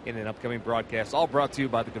in an upcoming broadcast, all brought to you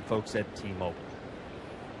by the good folks at T-Mobile.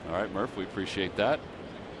 All right, Murph, we appreciate that.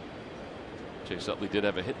 Chase Utley did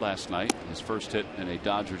have a hit last night, his first hit in a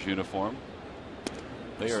Dodgers uniform.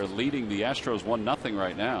 They are leading the Astros 1-0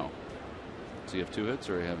 right now. Does he have 2 hits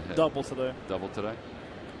or he have a hit? Double today. Double today.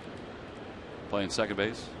 Playing second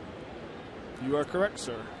base. You are correct,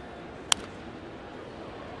 sir.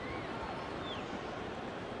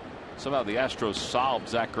 Somehow the Astros solved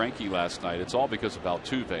Zach Greinke last night. It's all because of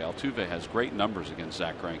Altuve. Altuve has great numbers against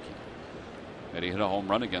Zach Greinke. And he hit a home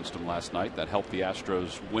run against him last night. That helped the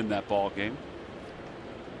Astros win that ball game.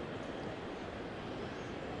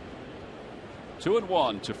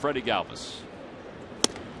 2-1 to Freddie Galvis.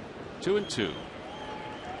 2-2.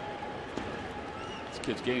 This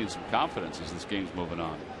kid's gaining some confidence as this game's moving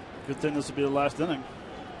on. Good thing this will be the last inning.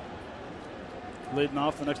 Leading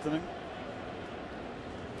off the next inning.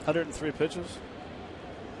 103 pitches.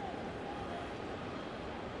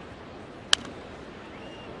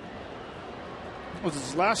 Was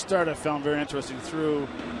his last start I found very interesting. Through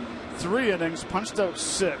 3 innings, punched out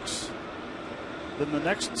 6. Then the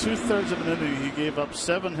next 2/3 of an inning, he gave up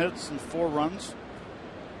 7 hits and 4 runs.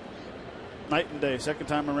 Night and day. Second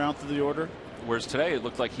time around through the order. Whereas today it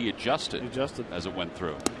looked like he adjusted. He adjusted as it went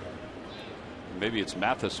through. Maybe it's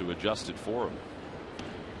Mathis who adjusted for him.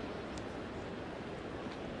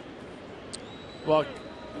 Well,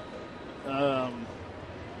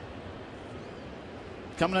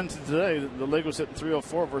 coming into today, the league was hitting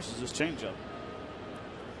 304 versus his changeup.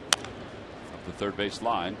 Up the third base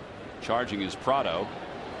line, charging is Prado.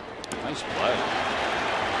 Nice play.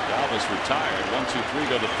 Galvis retired. 1-2-3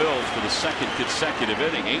 go the Phils for the second consecutive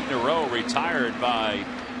inning. 8 in a row retired by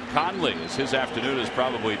Conley, as his afternoon is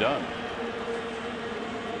probably done.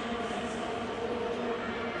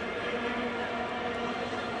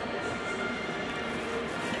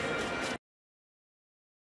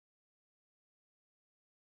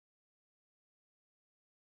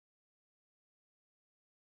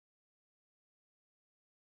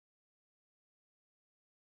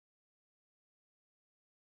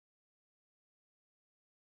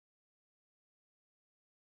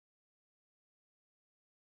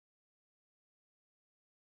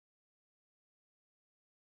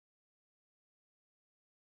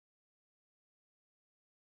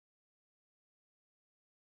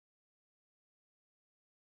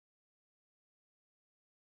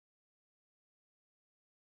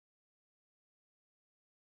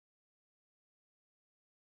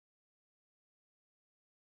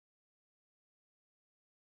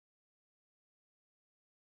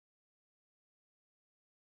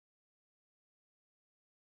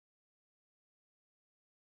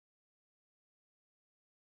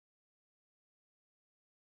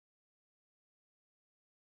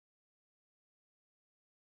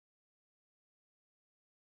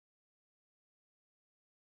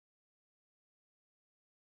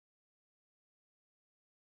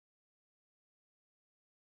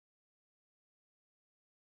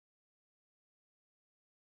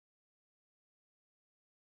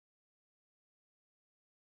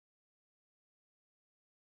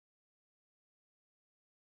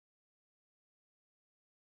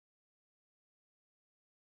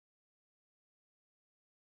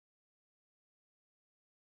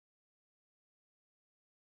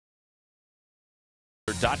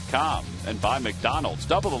 .com and buy McDonald's.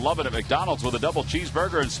 Double the love it at McDonald's with a double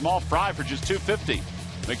cheeseburger and small fry for just $2.50.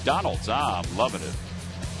 McDonald's, I'm loving it.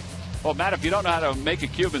 Well, Matt, if you don't know how to make a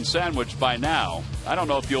Cuban sandwich by now, I don't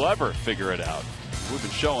know if you'll ever figure it out. We've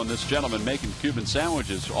been showing this gentleman making Cuban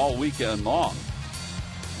sandwiches all weekend long.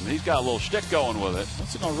 And he's got a little shtick going with it.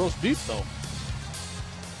 What's it on roast beef, though?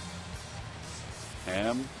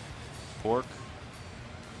 Ham, pork.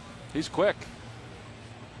 He's quick.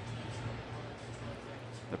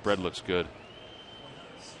 The bread looks good.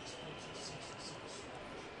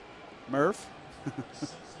 Murph?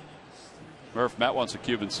 Murph, Matt wants a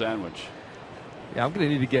Cuban sandwich. Yeah, I'm going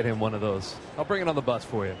to need to get him one of those. I'll bring it on the bus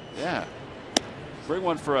for you. Yeah. Bring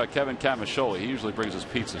one for Kevin Camasholi. He usually brings us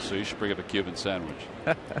pizza, so you should bring up a Cuban sandwich.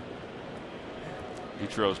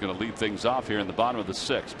 Ichiro is going to lead things off here in the bottom of the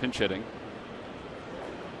sixth. Pinch hitting.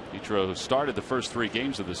 Ichiro started the first 3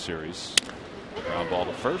 games of this series. Ground ball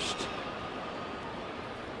to first.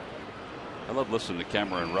 I love listening to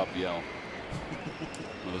Cameron and Rupp yell.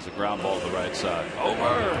 Well, there's a ground ball to the right side.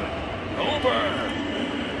 Over! Over!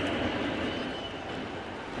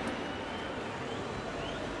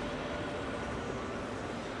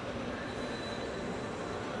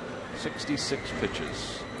 66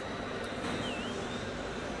 pitches.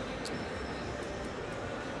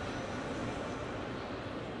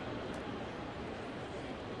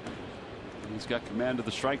 And he's got command of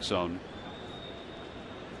the strike zone.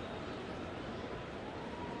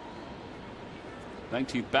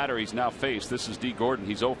 Nineteenth batter he's now faced. This is D. Gordon.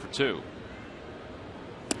 He's 0 for 2.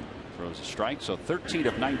 Throws a strike, so 13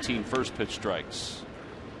 of 19 first pitch strikes.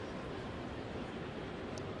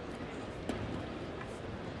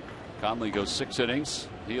 Conley goes 6 innings.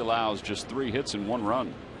 He allows just 3 hits and 1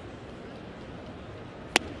 run.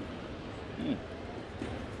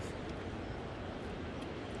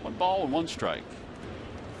 One ball and 1 strike.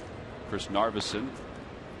 Chris Narveson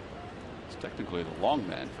is technically the long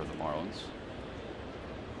man for the Marlins.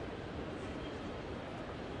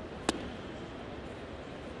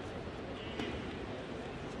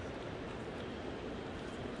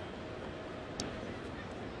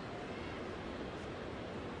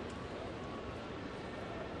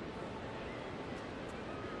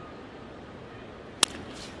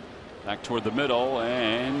 Back toward the middle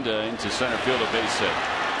and into center field, a base hit.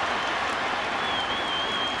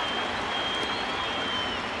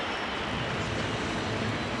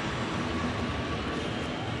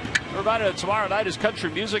 A reminder that tomorrow night is Country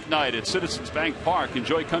Music Night at Citizens Bank Park.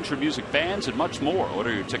 Enjoy country music bands and much more.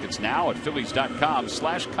 Order your tickets now at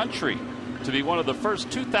Phillies.com/country to be one of the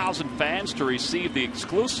first 2,000 fans to receive the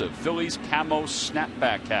exclusive Phillies Camo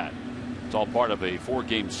Snapback hat. It's all part of a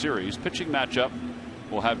 4-game series. Pitching matchup.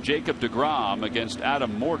 We'll have Jacob deGrom against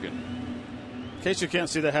Adam Morgan. In case you can't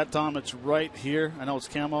see the hat, Tom, it's right here. I know it's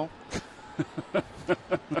camo.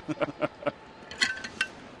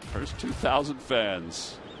 First 2,000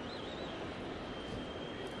 fans.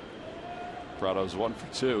 Prado's 1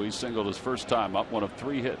 for 2. He singled his first time up, one of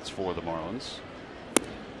 3 hits for the Marlins.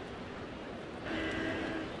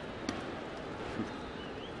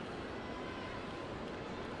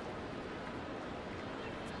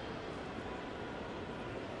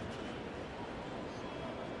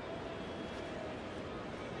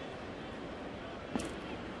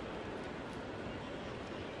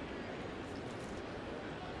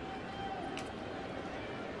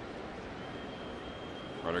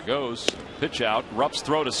 Runner goes, pitch out, Rupp's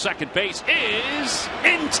throw to second base is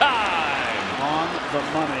in time. On the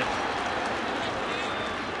money.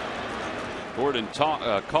 Gordon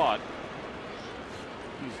caught.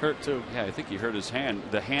 He's hurt too. Yeah, I think he hurt his hand,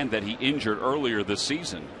 the hand that he injured earlier this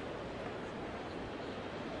season.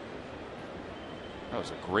 That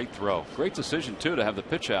was a great throw. Great decision, too, to have the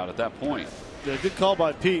pitch out at that point. Yeah, good call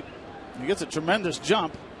by Pete. He gets a tremendous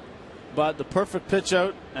jump, but the perfect pitch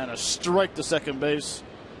out and a strike to second base.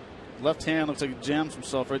 Left hand looks like he jams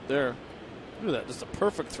himself right there. Look at that. Just a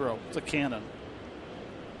perfect throw. It's a cannon.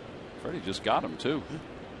 Freddie just got him, too.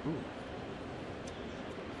 Ooh.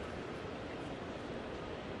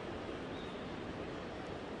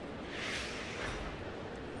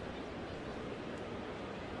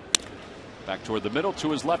 Back toward the middle. To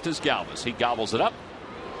his left is Galvis. He gobbles it up.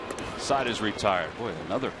 Side is retired. Boy,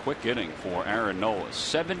 another quick inning for Aaron Nola.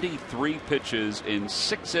 73 pitches in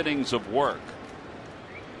 6 innings of work.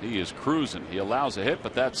 He is cruising. He allows a hit,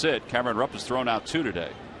 but that's it. Cameron Rupp has thrown out 2 today.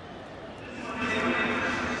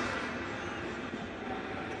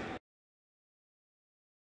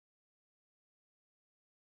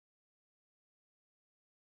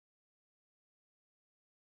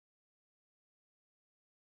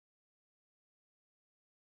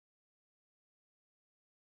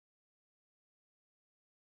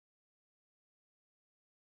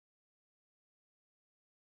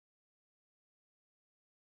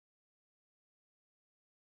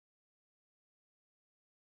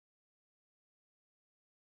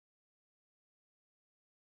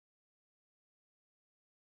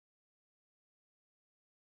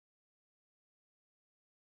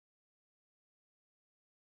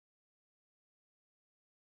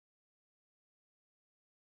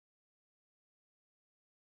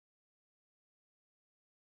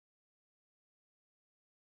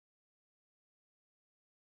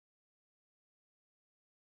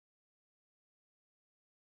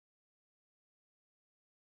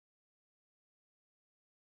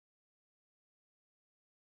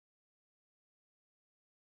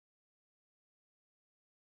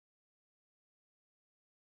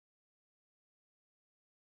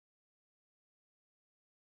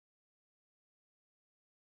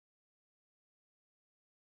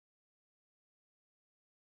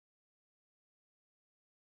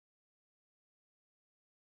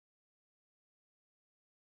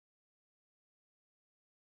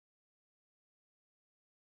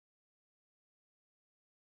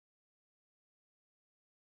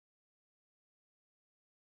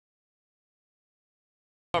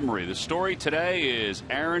 Summary. The story today is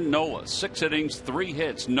Aaron Nola. 6 innings, 3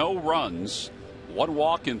 hits, no runs, 1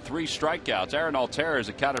 walk and 3 strikeouts. Aaron Altherr has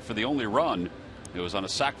accounted for the only run. It was on a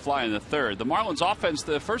sac fly in the 3rd. The Marlins offense,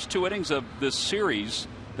 the first 2 innings of this series,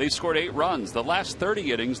 they scored 8 runs. The last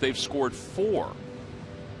 30 innings, they've scored 4.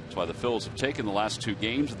 That's why the Phillies have taken the last 2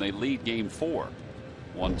 games, and they lead game 4,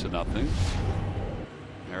 1-0.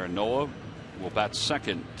 Aaron Nola will bat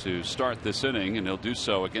second to start this inning, and he'll do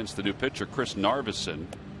so against the new pitcher, Chris Narveson,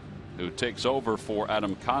 who takes over for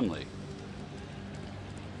Adam Conley.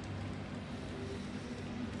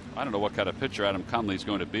 I don't know what kind of pitcher Adam Conley is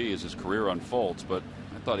going to be as his career unfolds, but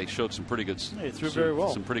I thought he showed some pretty good. He threw very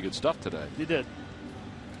well. Some pretty good stuff today. He did.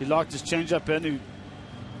 He locked his changeup in. He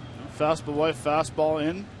fastball away, fastball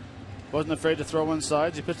in. Wasn't afraid to throw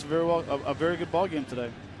inside. He pitched very well. A very good ball game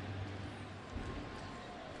today.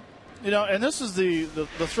 You know, and this is the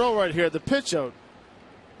throw right here, the pitch out.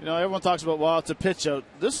 You know, everyone talks about, well, it's a pitch out.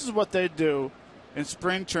 This is what they do in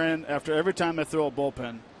spring training after every time they throw a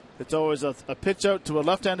bullpen. It's always a pitch out to a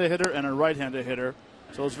left-handed hitter and a right-handed hitter.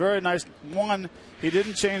 So it's very nice. One, he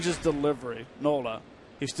didn't change his delivery, Nola.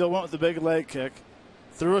 He still went with the big leg kick,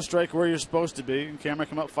 threw a strike where you're supposed to be, and Cameron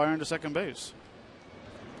came up firing to second base.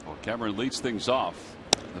 Well, Cameron leads things off.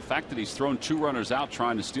 The fact that he's thrown 2 runners out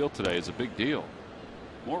trying to steal today is a big deal.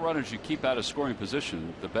 More runners you keep out of scoring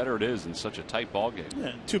position, the better it is in such a tight ball game.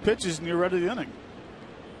 Yeah, 2 pitches and you're ready to the inning.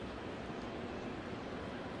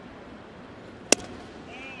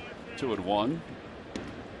 Two and one.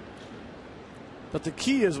 But the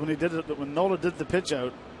key is when Nola did the pitch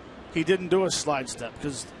out, he didn't do a slide step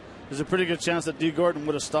because there's a pretty good chance that D. Gordon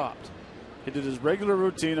would have stopped. He did his regular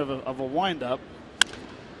routine of a windup.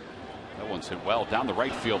 That one's hit well down the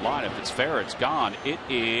right field line. If it's fair, it's gone. It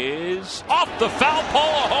is off the foul pole,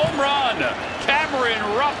 a home run.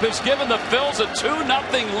 Cameron Rupp has given the Phils a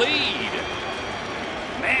 2-0 lead.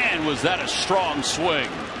 Man, was that a strong swing.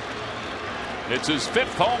 It's his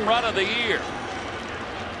 5th home run of the year.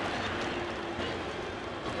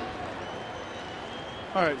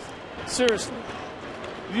 All right, seriously.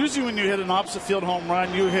 Usually when you hit an opposite field home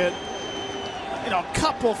run, you hit, a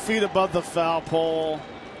couple feet above the foul pole,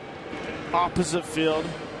 opposite field.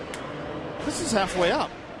 This is halfway up.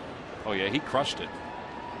 Oh, yeah, he crushed it.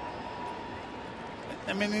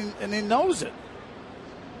 I mean, and he knows it.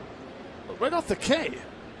 Right off the K.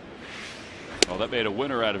 Well, that made a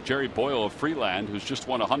winner out of Jerry Boyle of Freeland, who's just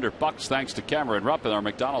won $100 thanks to Cameron Rupp in our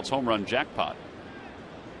McDonald's home run jackpot.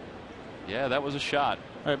 Yeah, that was a shot.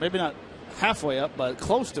 All right, maybe not halfway up, but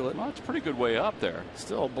close to it. Well, it's a pretty good way up there.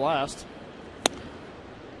 Still a blast.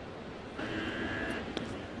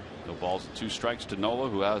 No balls and 2 strikes to Nola,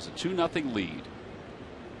 who has a 2-0 lead.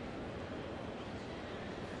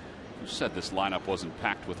 Who said this lineup wasn't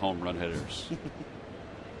packed with home run hitters?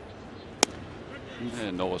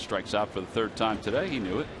 And Nola strikes out for the 3rd time today. He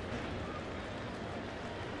knew it.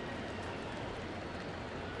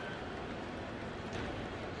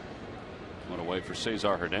 One away for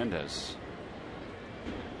Cesar Hernandez.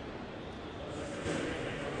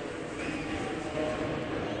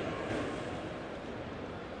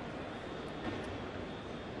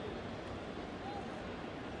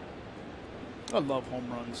 I love home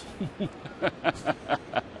runs.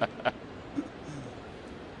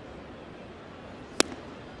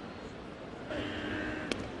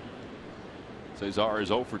 Cesar is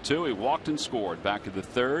 0 for 2. He walked and scored back in the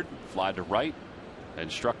 3rd, fly to right, and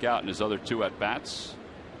struck out in his other 2 at bats.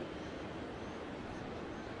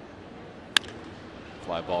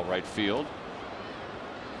 Fly ball right field.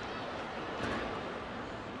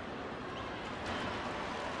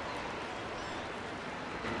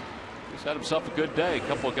 He's had himself a good day. A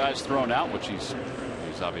couple of guys thrown out, which he's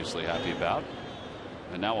obviously happy about.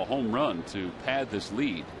 And now a home run to pad this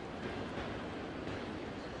lead.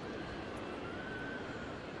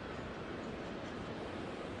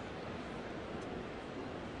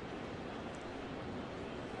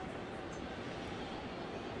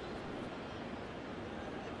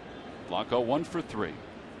 Blanco 1 for 3.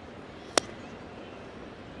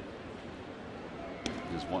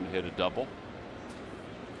 His one hit a double.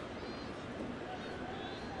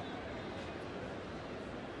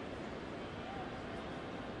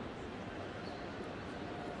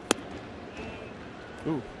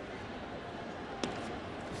 Ooh.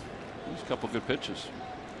 There's a couple good pitches.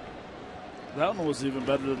 That one was even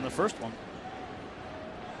better than the first one.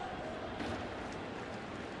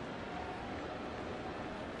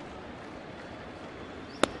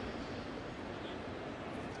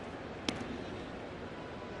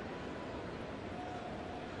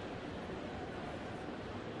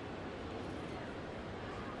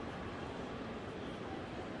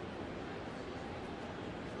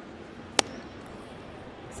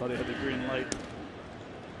 Thought he had the green light.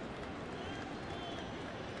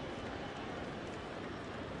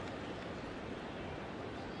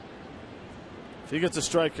 If he gets a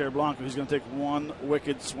strike here, Blanco, he's going to take one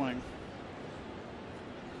wicked swing.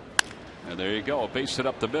 And there you go, a base hit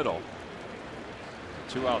up the middle.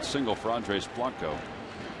 2-out single for Andres Blanco.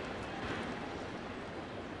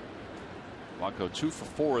 Blanco 2 for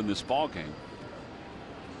 4 in this ball game.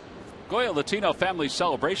 Goya Latino Family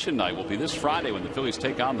Celebration Night will be this Friday when the Phillies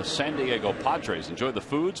take on the San Diego Padres. Enjoy the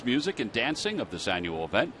foods, music, and dancing of this annual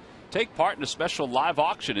event. Take part in a special live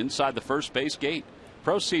auction inside the first base gate.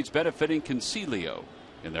 Proceeds benefiting Concilio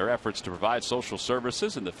in their efforts to provide social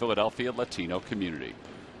services in the Philadelphia Latino community.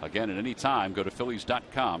 Again, at any time, go to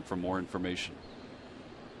Phillies.com for more information.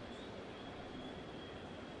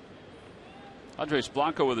 Andres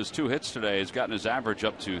Blanco with his 2 hits today has gotten his average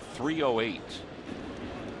up to 308.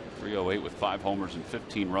 308 with 5 homers and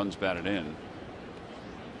 15 runs batted in.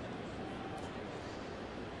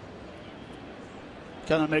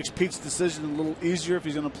 Kind of makes Pete's decision a little easier if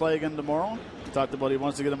he's going to play again tomorrow. He talked about he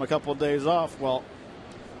wants to get him a couple of days off. Well,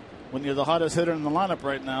 when you're the hottest hitter in the lineup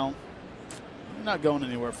right now, you're not going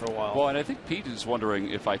anywhere for a while. Well, and I think Pete is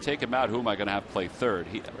wondering, if I take him out, who am I going to have play third?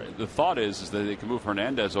 The thought is that they can move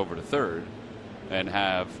Hernandez over to third and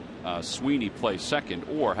have Sweeney play second,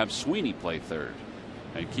 or have Sweeney play third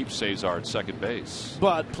and keep Cesar at second base.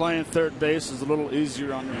 But playing third base is a little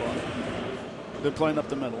easier on your body than playing up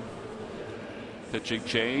the middle. Pitching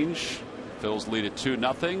change. Phil's lead at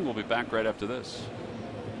 2-0. We'll be back right after this.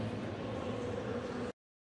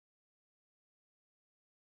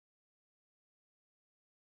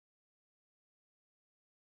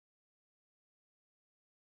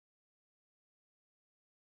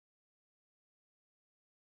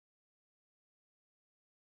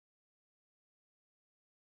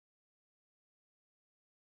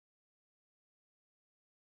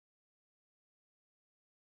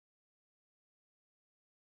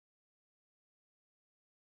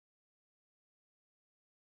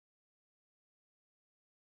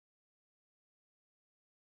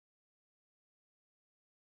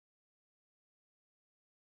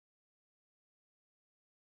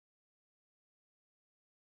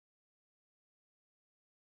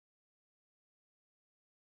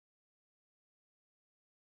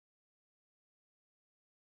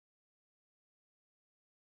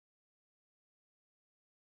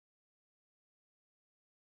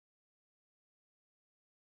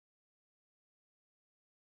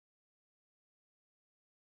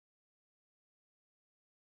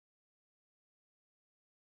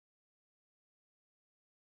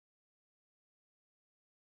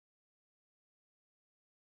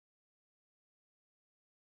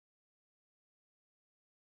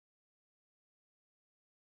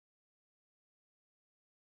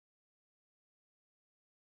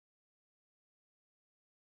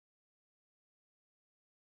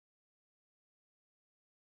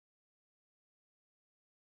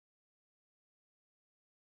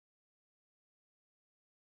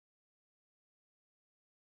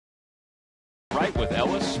 with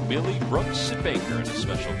Ellis, Millie, Brooks, and Baker, and a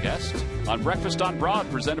special guest on Breakfast on Broad,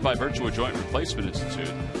 presented by Virtual Joint Replacement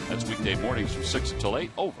Institute. That's weekday mornings from 6 until 8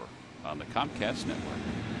 over on the Comcast Network.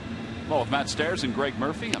 Well, with Matt Stairs and Greg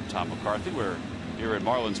Murphy, I'm Tom McCarthy. We're here at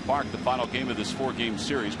Marlins Park, the final game of this 4-game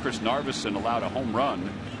series. Chris Narveson allowed a home run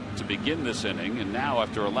to begin this inning, and now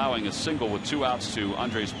after allowing a single with 2 outs to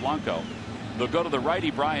Andres Blanco, they'll go to the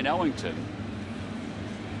righty Brian Ellington,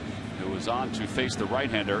 who is on to face the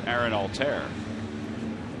right-hander Aaron Altair.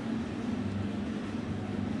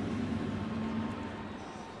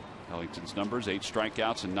 Ellington's numbers: 8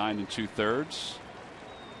 strikeouts and 9 2/3.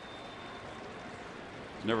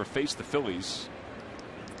 He's never faced the Phillies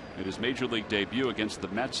in his major league debut against the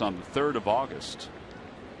Mets on the 3rd of August.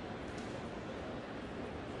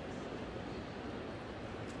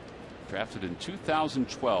 Drafted in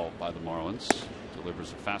 2012 by the Marlins.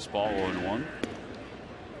 Delivers a fastball 0-1.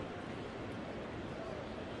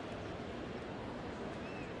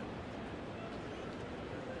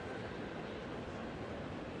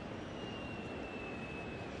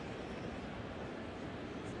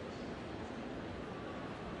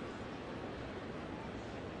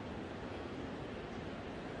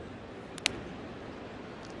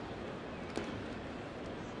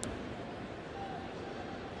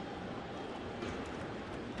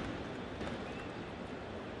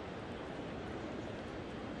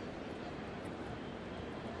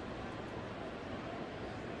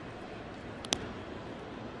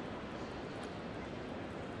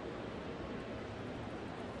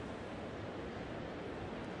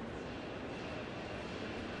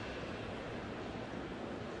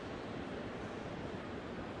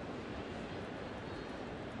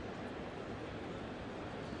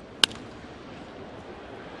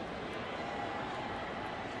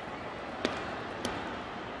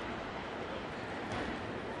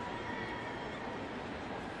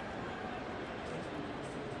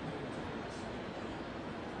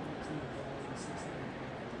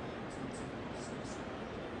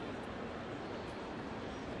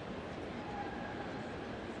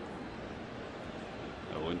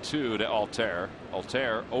 And 2 to Altair.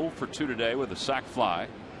 Altair 0 for 2 today with a sac fly.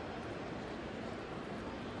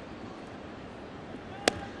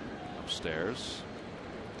 Upstairs.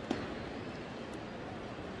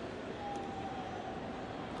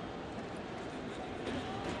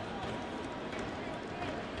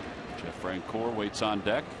 Jeff Francoeur waits on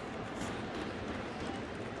deck.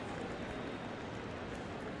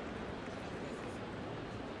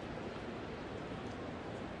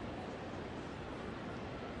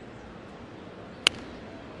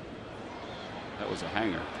 Was a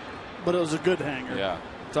hanger, but it was a good hanger. Yeah,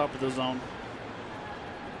 top of the zone.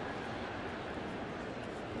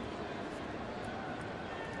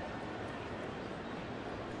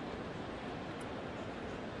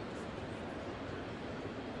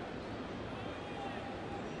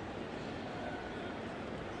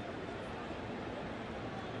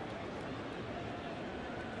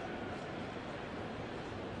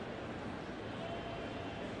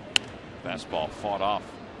 Fastball fought off.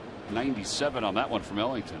 97 on that one from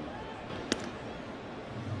Ellington.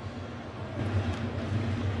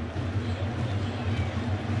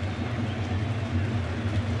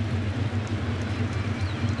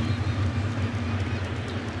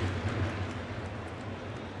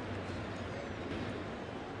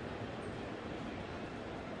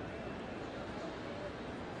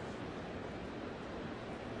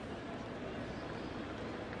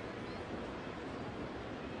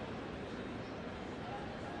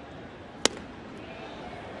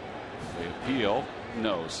 Appeal.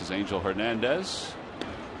 No, this is Angel Hernandez.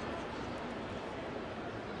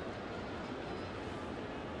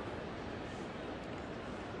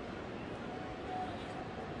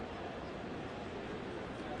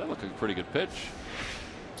 That looked like a pretty good pitch.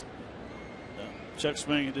 Check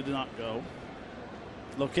swing, it did not go.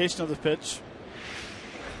 Location of the pitch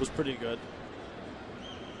was pretty good.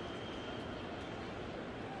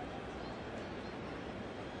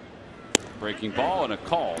 Breaking ball and a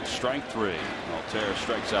call. Strike 3. Altair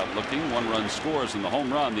strikes out looking. 1 run scores, and the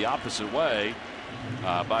home run the opposite way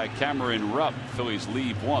by Cameron Rupp. Phillies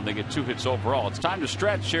lead 1. They get 2 hits overall. It's time to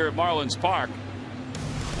stretch here at Marlins Park.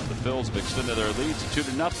 The Phils have extended their lead to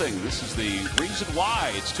 2-0. This is the reason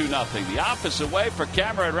why it's 2-0. The opposite way for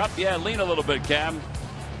Cameron Rupp. Yeah, lean a little bit, Cam.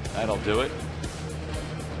 That'll do it.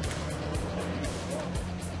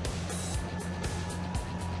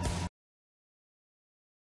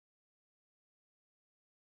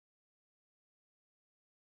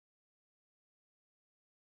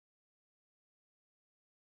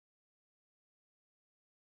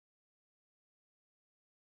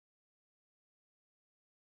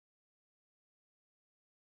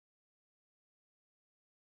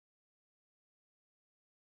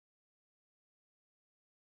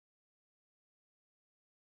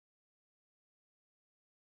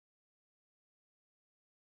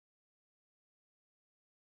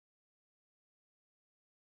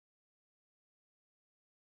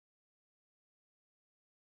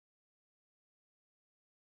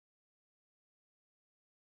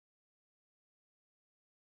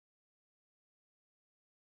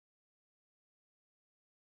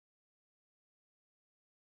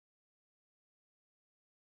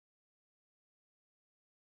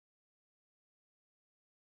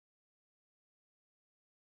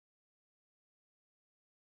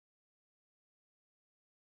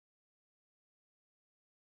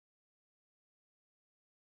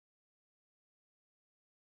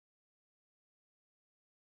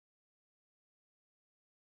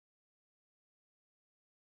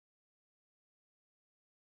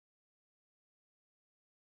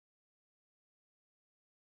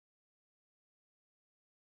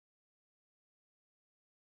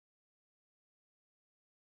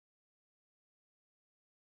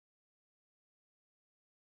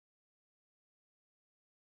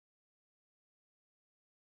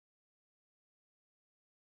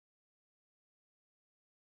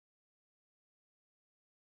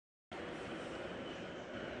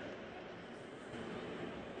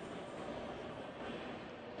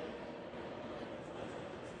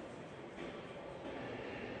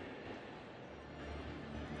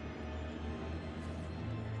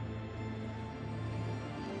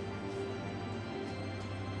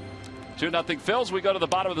 2-0 Phils. We go to the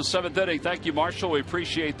bottom of the 7th inning. Thank you, Marshall. We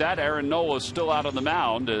appreciate that. Aaron Nola is still out on the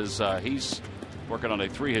mound as he's working on a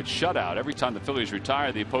 3-hit shutout. Every time the Phillies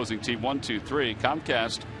retire, the opposing team 1-2-3.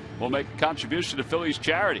 Comcast will make a contribution to Phillies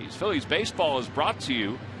charities. Phillies baseball is brought to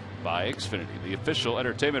you by Xfinity, the official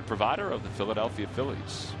entertainment provider of the Philadelphia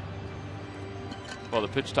Phillies. Well, the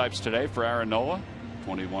pitch types today for Aaron Nola: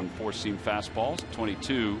 21 four-seam fastballs,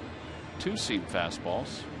 22 two-seam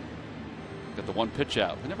fastballs. Got the one pitch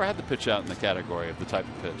out. We never had the pitch out in the category of the type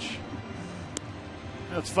of pitch.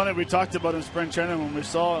 It's funny, we talked about in spring training when we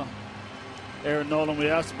saw Aaron Nola, we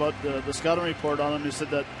asked about the scouting report on him. He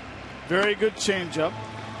said that very good changeup.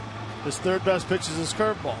 His third best pitch is his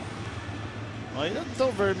curveball. Well, he doesn't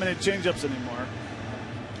throw very many changeups anymore.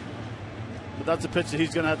 But that's a pitch that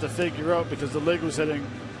he's going to have to figure out because the league was hitting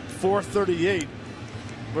 .438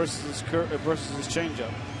 versus his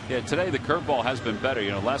changeup. Yeah, today the curveball has been better.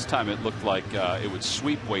 You know, last time it looked like it would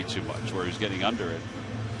sweep way too much where he was getting under it.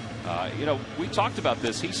 You know, we talked about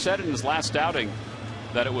this. He said in his last outing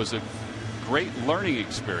that it was a great learning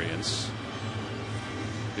experience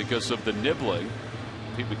because of the nibbling.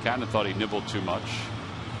 Pete McCann thought he nibbled too much.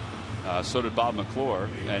 So did Bob McClure.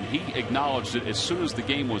 And he acknowledged it as soon as the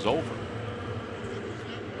game was over.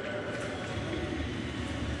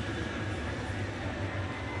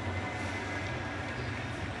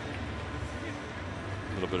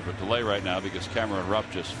 A little bit of a delay right now because Cameron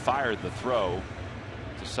Rupp just fired the throw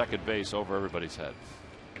to second base over everybody's head.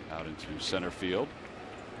 Out into center field.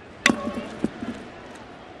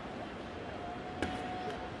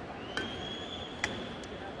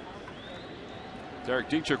 Derek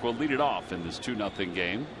Dietrich will lead it off in this 2-0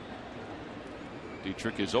 game.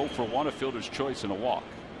 Dietrich is 0 for 1, a fielder's choice and a walk.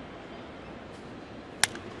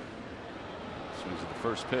 Swings at the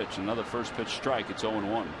first pitch, another first pitch strike. It's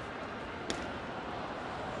 0-1.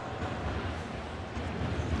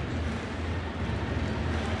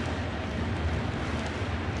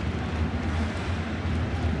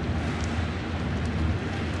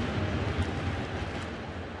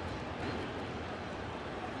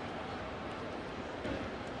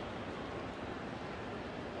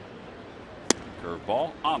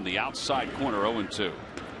 Curveball on the outside corner, 0-2.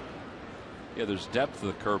 Yeah, there's depth to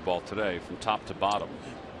the curveball today from top to bottom.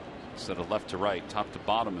 Instead of left to right, top to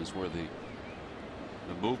bottom is where the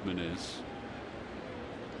movement is.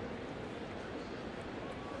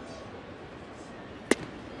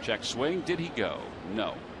 Check swing. Did he go?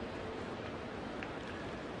 No.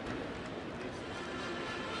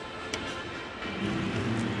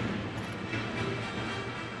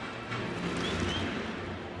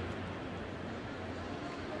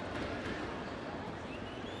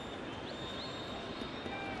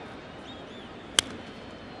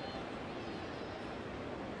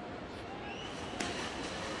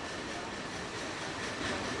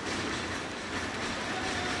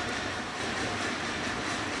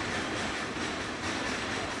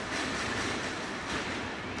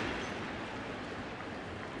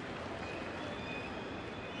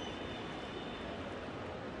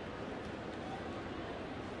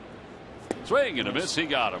 Swing and a miss. He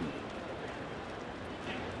got him.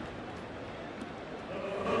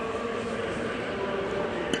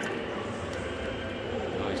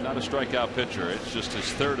 Well, he's not a strikeout pitcher. It's just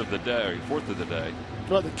his third of the day, or fourth of the day.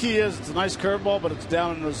 Well, the key is it's a nice curveball, but it's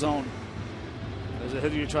down in the zone. As a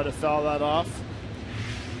hitter, you try to foul that off,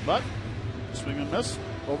 but swing and miss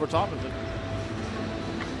over top of it.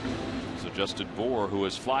 So Justin Bour, who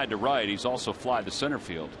has flied to right, he's also flied to center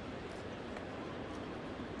field.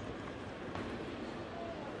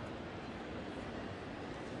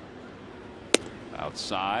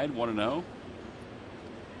 Outside, 1-0.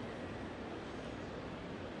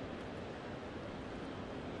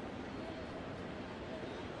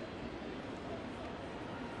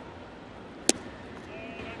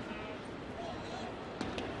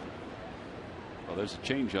 Well, there's a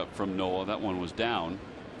changeup from Nola. That one was down.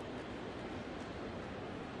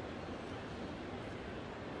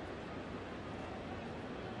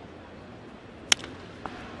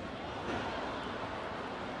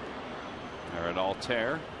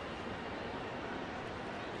 Altair.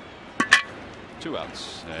 2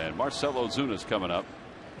 outs, and Marcell Ozuna's coming up.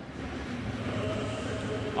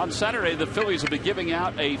 On Saturday, the Phillies will be giving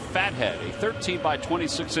out a Fathead, a 13 by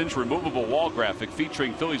 26 inch removable wall graphic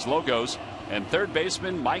featuring Phillies logos and third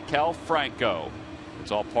baseman Maikel Franco.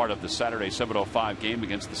 It's all part of the Saturday 7:05 game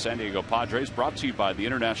against the San Diego Padres, brought to you by the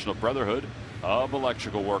International Brotherhood of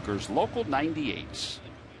Electrical Workers, Local 98.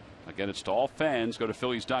 Again, it's to all fans. Go to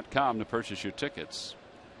Phillies.com to purchase your tickets.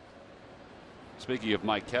 Speaking of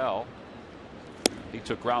Maikel, he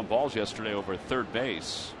took ground balls yesterday over at third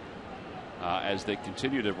base. as they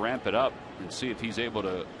continue to ramp it up and see if he's able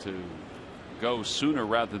to go sooner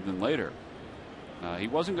rather than later. He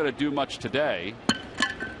wasn't going to do much today,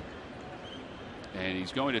 and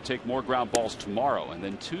he's going to take more ground balls tomorrow. And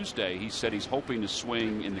then Tuesday, he said he's hoping to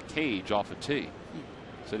swing in the cage off a tee.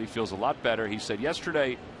 Said he feels a lot better. He said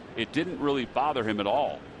yesterday it didn't really bother him at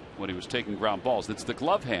all when he was taking ground balls. It's the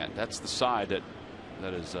glove hand. That's the side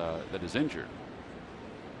that is injured.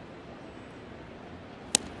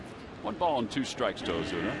 1 ball and 2 strikes to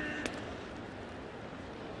Ozuna.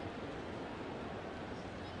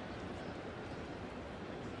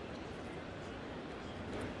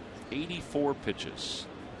 .84 pitches.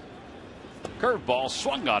 Curveball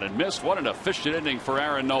swung on and missed. What an efficient inning for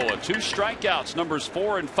Aaron Nola. 2 strikeouts, numbers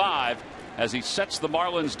 4 and 5, as he sets the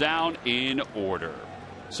Marlins down in order.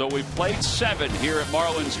 So we played 7 here at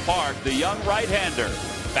Marlins Park. The young right-hander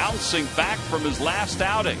bouncing back from his last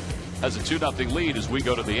outing has a 2-0 lead as we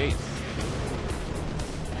go to the 8th.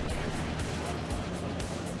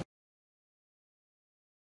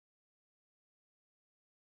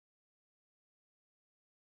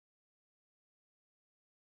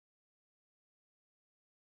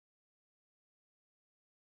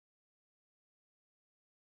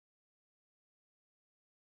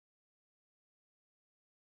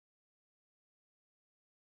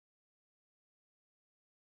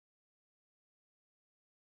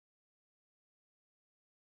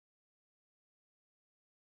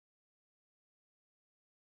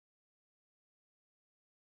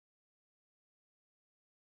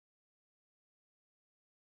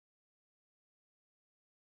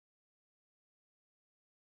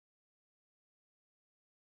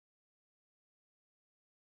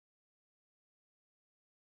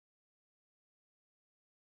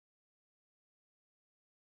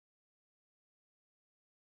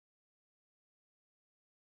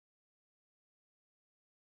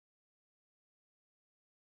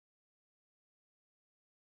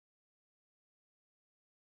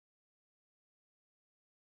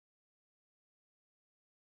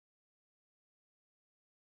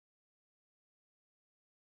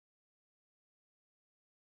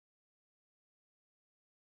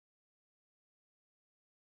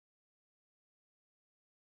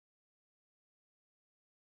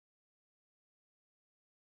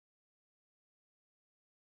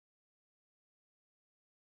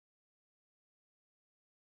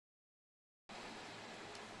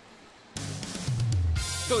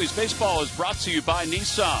 Phillies baseball is brought to you by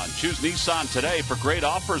Nissan. Choose Nissan today for great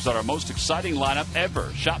offers on our most exciting lineup ever.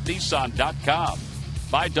 Shop Nissan.com.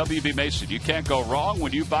 By WB Mason. You can't go wrong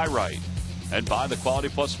when you buy right. And by the Quality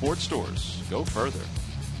Plus Sports Stores. Go further.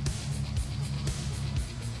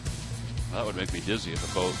 That would make me dizzy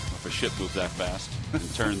if a ship moved that fast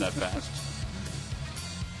and turned that fast.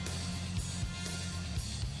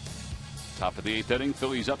 Top of the 8th inning.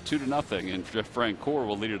 Phillies up 2-0, and Jeff Francoeur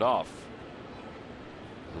will lead it off.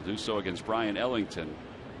 He'll do so against Brian Ellington.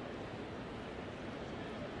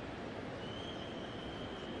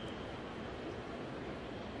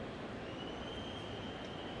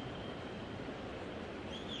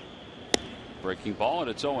 Breaking ball, and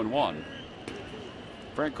it's 0-1.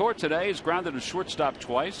 Francoeur today has grounded a shortstop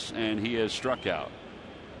twice, and he has struck out.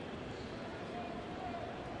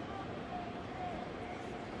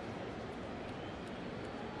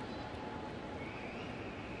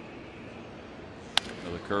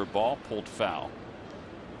 Curveball pulled foul.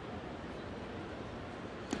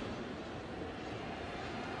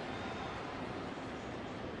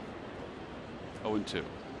 Oh, 0-2.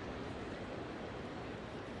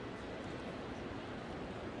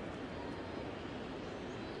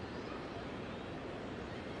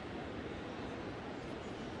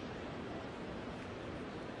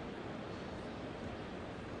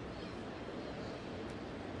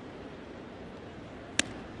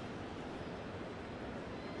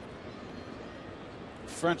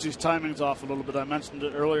 Frenchie's timing's off a little bit. I mentioned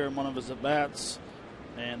it earlier in one of his at-bats.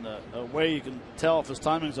 And a way you can tell if his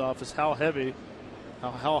timing's off is how heavy,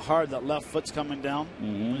 how hard that left foot's coming down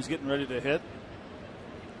when he's getting ready to hit.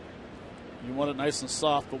 You want it nice and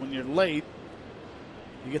soft, but when you're late,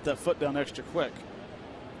 you get that foot down extra quick.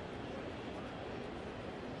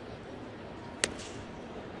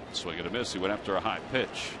 Swing and a miss. He went after a high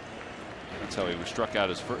pitch. That's how he was struck out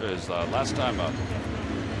his last time up.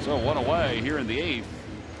 So 1 away here in the 8th.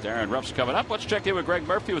 Darren Ruff's coming up. Let's check in with Greg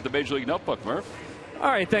Murphy with the Major League Notebook. Murph. All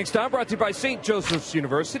right, thanks, Tom. Brought to you by St. Joseph's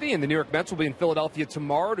University, and the New York Mets will be in Philadelphia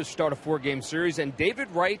tomorrow to start a 4-game series, and David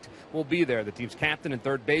Wright will be there. The team's captain and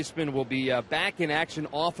third baseman will be back in action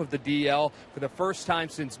off of the DL for the first time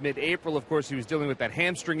since mid-April. Of course, he was dealing with that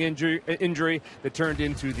hamstring injury that turned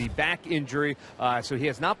into the back injury, so he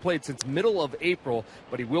has not played since middle of April,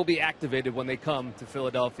 but he will be activated when they come to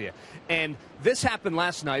Philadelphia. And this happened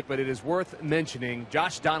last night, but it is worth mentioning.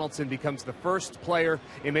 Josh Donaldson becomes the first player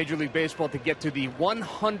in Major League Baseball to get to the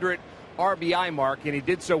 100 RBI mark, and he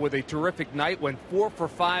did so with a terrific night. Went 4 for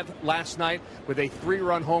 5 last night with a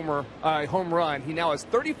 3-run home run. He now has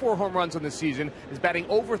 34 home runs on the season, is batting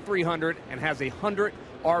over 300, and has 100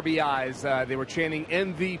 RBIs. They were chanting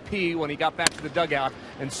MVP when he got back to the dugout,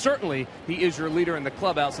 and certainly he is your leader in the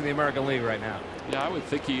clubhouse in the American League right now. Yeah, I would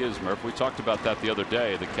think he is, Murph. We talked about that the other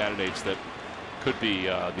day, the candidates that could be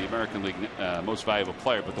the American League most valuable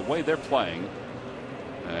player, but the way they're playing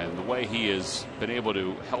and the way he has been able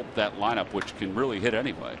to help that lineup, which can really hit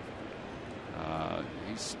anyway,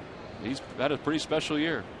 he's had a pretty special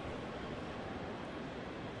year.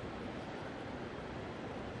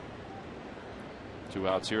 Two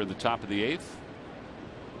outs here in the top of the 8th,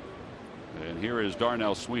 and here is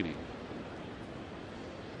Darnell Sweeney.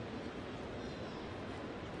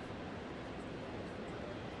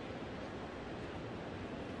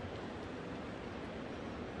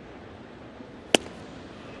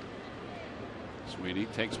 Sweeney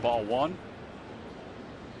takes ball 1.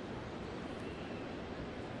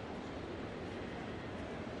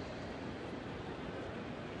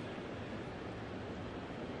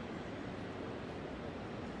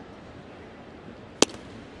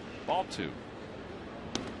 Ball 2.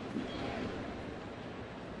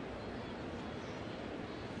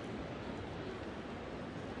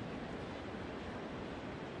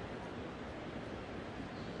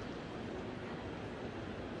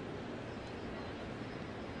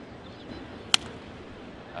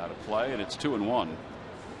 Out of play, and it's 2-1.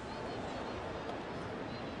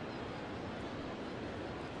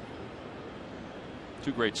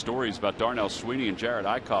 Two great stories about Darnell Sweeney and Jared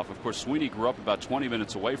Eickhoff. Of course, Sweeney grew up about 20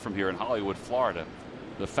 minutes away from here in Hollywood, Florida.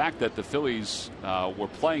 The fact that the Phillies were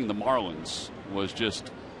playing the Marlins was just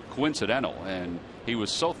coincidental, and he was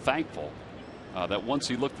so thankful that once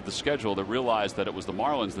he looked at the schedule, that realized that it was the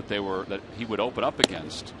Marlins that he would open up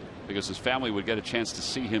against, because his family would get a chance to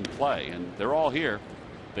see him play. And they're all here.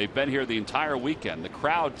 They've been here the entire weekend. The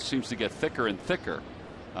crowd seems to get thicker and thicker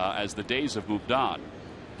as the days have moved on.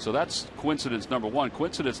 So that's coincidence number 1.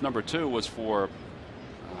 Coincidence number 2 was for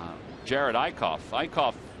Jared Eickhoff.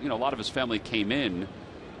 Eickhoff, a lot of his family came in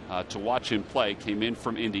to watch him play, came in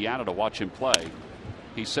from Indiana to watch him play.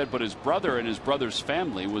 He said, but his brother and his brother's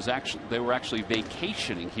family they were actually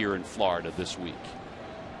vacationing here in Florida this week.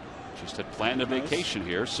 Just had planned a vacation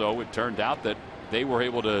here, so it turned out that they were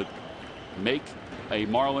able to make a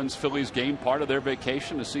Marlins-Phillies game part of their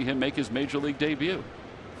vacation to see him make his Major League debut.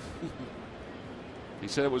 He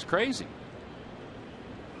said it was crazy.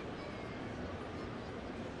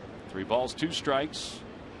 3 balls, 2 strikes.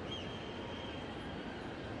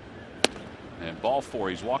 And ball 4.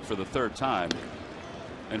 He's walked for the 3rd time.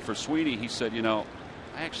 And for Sweeney, he said, I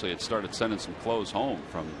actually had started sending some clothes home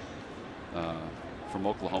from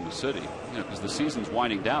Oklahoma City, because the season's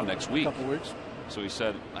winding down next week. Couple weeks. So he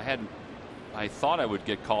said, I thought I would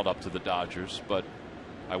get called up to the Dodgers, but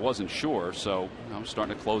I wasn't sure, so I'm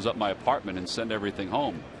starting to close up my apartment and send everything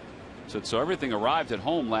home. So everything arrived at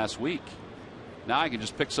home last week. Now I can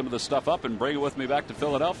just pick some of the stuff up and bring it with me back to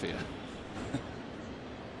Philadelphia.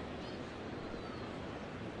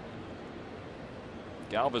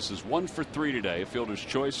 Galvis is 1 for 3 today. A fielder's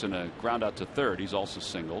choice and a ground out to third. He's also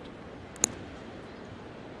singled.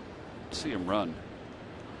 Let's see him run.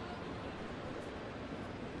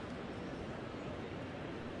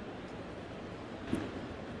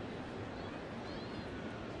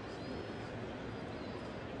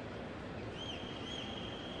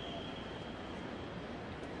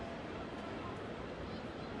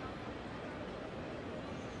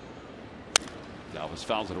 Galvis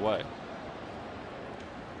fouls it away.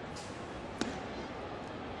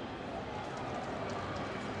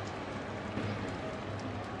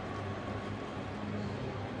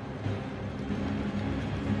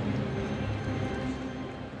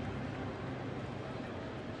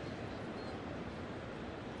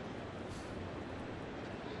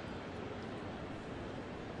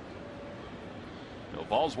 No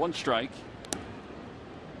balls, 1 strike.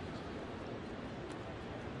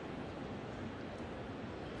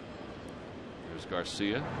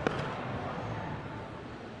 Garcia.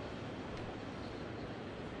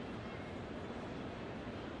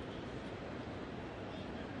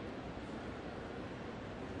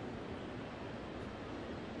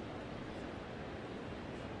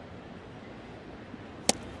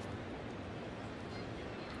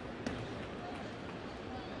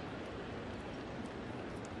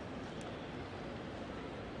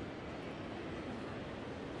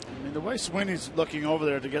 mean, the way Sweeney's looking over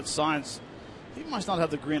there to get signs, he must not have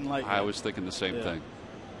the green light yet. I was thinking the same thing,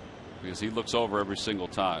 because he looks over every single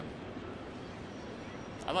time.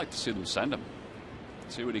 I'd like to see them send him,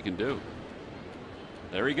 see what he can do.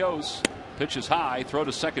 There he goes. Pitch is high. Throw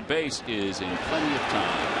to second base is in plenty of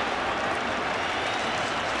time.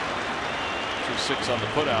 2-6 on the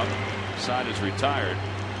putout. Side is retired.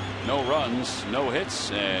 No runs, no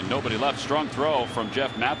hits, and nobody left. Strong throw from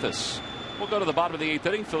Jeff Mathis. We'll go to the bottom of the 8th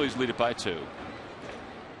inning. Phillies lead it by 2.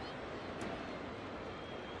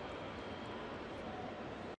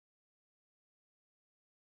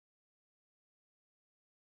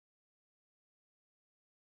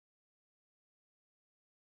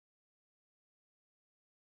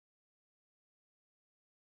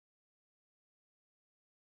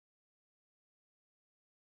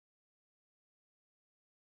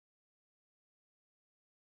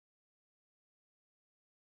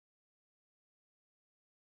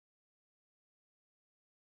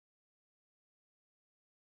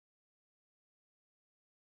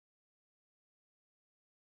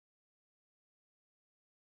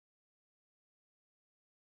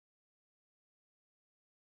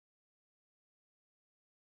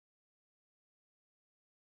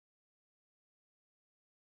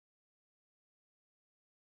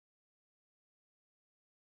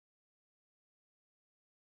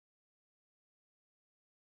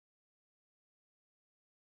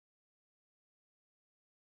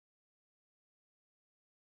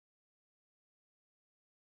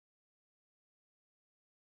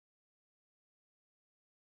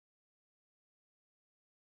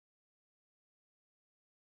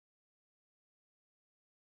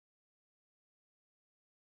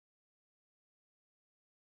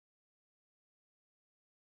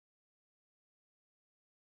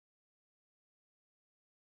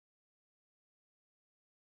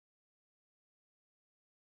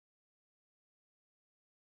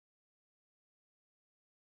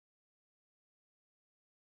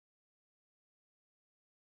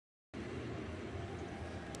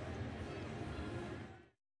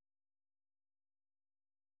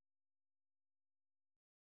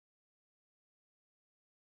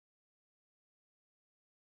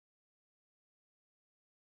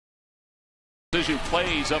 Decision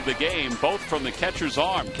plays of the game, both from the catcher's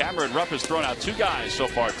arm. Cameron Rupp has thrown out 2 guys so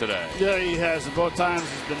far today. Yeah, he has. And both times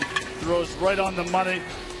he's been throws right on the money.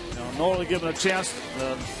 No one given a chance.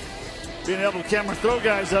 Being able to Cameron throw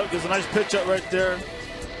guys out gives a nice pitch out right there.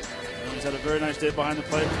 And he's had a very nice day behind the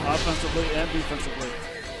plate, offensively and defensively.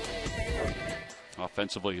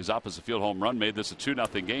 Offensively, his opposite field home run made this a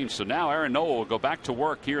 2-0 game. So now Aaron Nola will go back to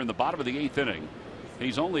work here in the bottom of the 8th inning.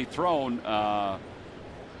 He's only thrown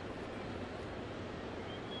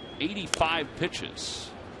 85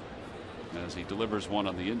 pitches as he delivers one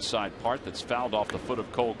on the inside part that's fouled off the foot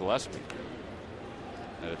of Cole Gillespie.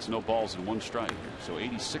 And it's no balls and 1 strike. So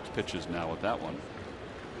 86 pitches now with that one.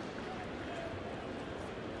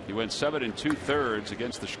 He went 7 2/3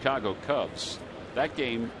 against the Chicago Cubs. That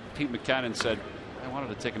game, Pete Mackanin said, I wanted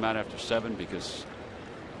to take him out after 7 because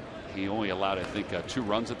he only allowed, I think, 2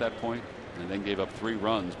 runs at that point, and then gave up 3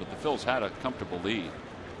 runs. But the Phils had a comfortable lead.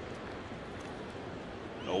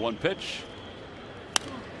 0-1 pitch.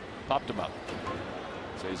 Popped him up.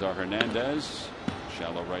 Cesar Hernandez,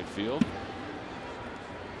 shallow right field.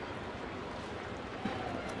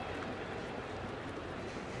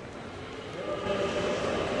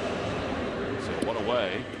 So 1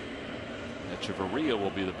 away. Echeverria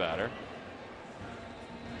will be the batter.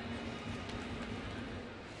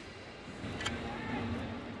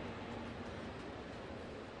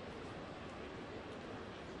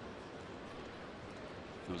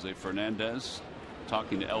 Jose Fernandez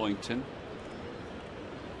talking to Ellington.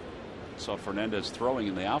 Saw Fernandez throwing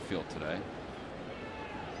in the outfield today.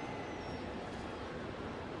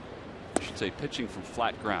 I should say pitching from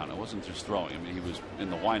flat ground. It wasn't just throwing. I mean, he was in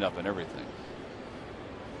the windup and everything.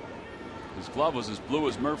 His glove was as blue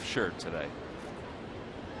as Murph's shirt today.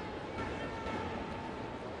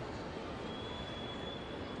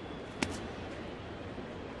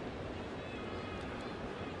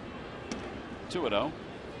 Two and 0.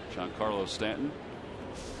 Giancarlo Stanton.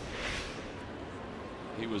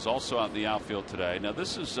 He was also out in the outfield today. Now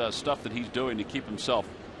this is stuff that he's doing to keep himself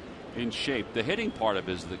in shape. The hitting part of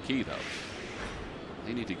it is the key, though.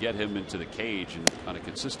 They need to get him into the cage and on a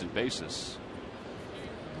consistent basis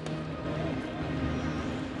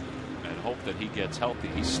and hope that he gets healthy.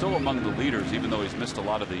 He's still among the leaders, even though he's missed a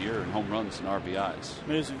lot of the year in home runs and RBIs.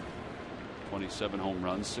 Amazing. 27 home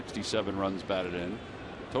runs, 67 runs batted in.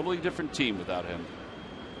 Totally different team without him.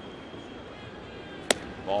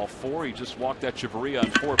 Ball 4. He just walked Echeverria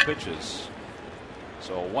on 4 pitches.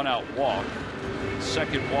 So a 1-out walk.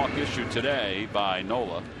 Second walk issued today by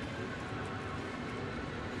Nola.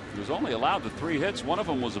 He was only allowed the 3 hits. One of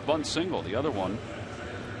them was a bunt single. The other one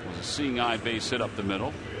was a seeing eye base hit up the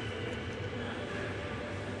middle.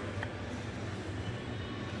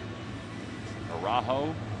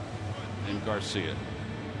 Araujo and Garcia.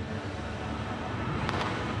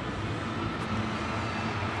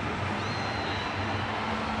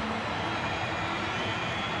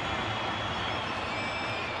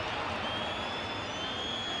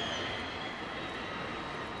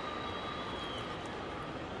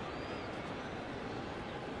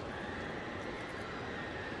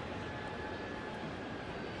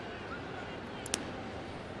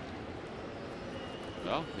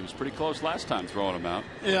 Well, he was pretty close last time throwing him out.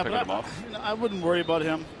 Yeah, picking but him off. I wouldn't worry about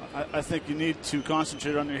him. I think you need to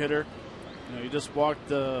concentrate on your hitter. You just walked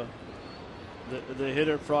the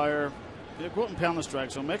hitter prior. Go out and pound the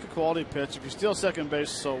strike. So make a quality pitch. If you steal second base,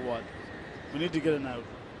 so what? We need to get an out.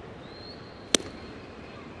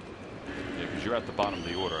 Yeah, because you're at the bottom of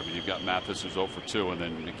the order. I mean, you've got Mathis who's 0 for 2, and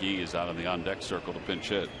then McGee is out on the on-deck circle to pinch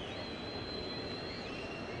hit.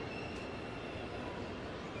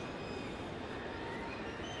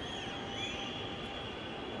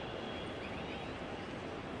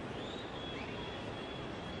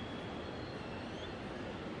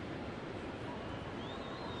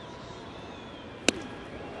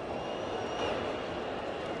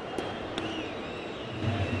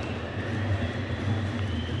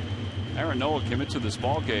 Noah came into this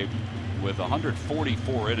ball game with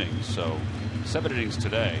 144 innings, so 7 innings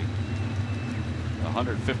today,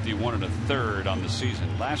 151 and a third on the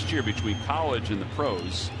season. Last year, between college and the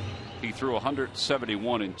pros, he threw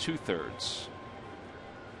 171 and 2/3.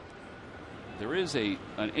 There is an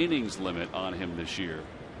innings limit on him this year.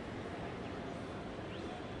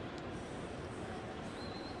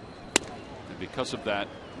 And because of that,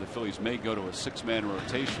 the Phillies may go to a 6-man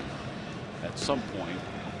rotation at some point.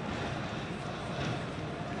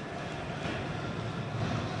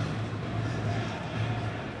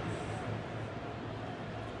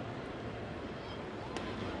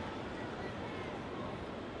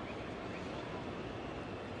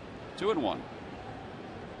 Two and one.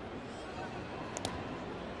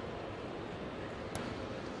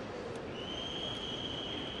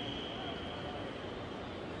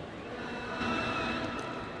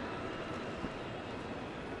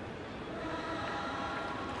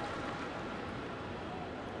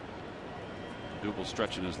 Dougal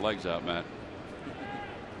stretching his legs out, Matt.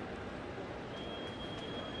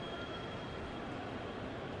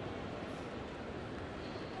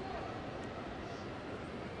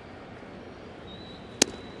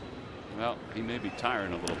 Well, he may be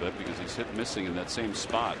tiring a little bit because he's hit missing in that same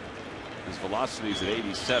spot. His velocity is at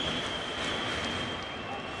 87.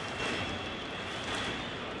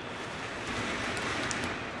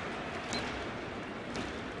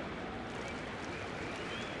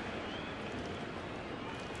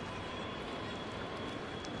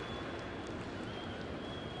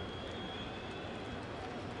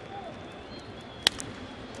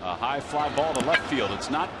 A high fly ball to left field.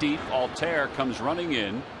 It's not deep. Altair comes running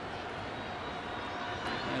in.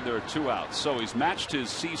 There are 2 outs, so he's matched his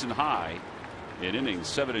season high in innings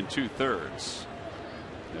 7 2/3.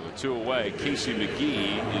 There were 2 away. Casey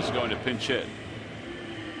McGee is going to pinch hit.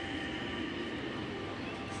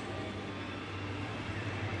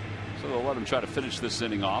 So they'll let him try to finish this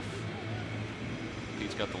inning off.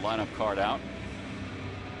 He's got the lineup card out.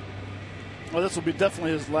 Well, this will be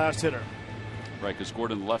definitely his last hitter. Right, because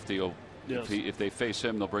Gordon lefty will, yes. if they face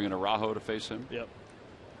him, they'll bring in Araujo to face him. Yep.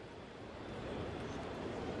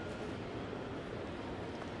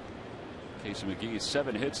 Casey McGee,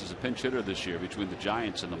 7 hits as a pinch hitter this year between the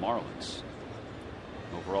Giants and the Marlins.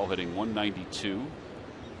 Overall hitting 192.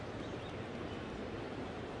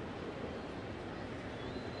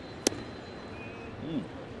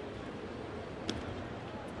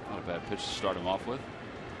 Not a bad pitch to start him off with.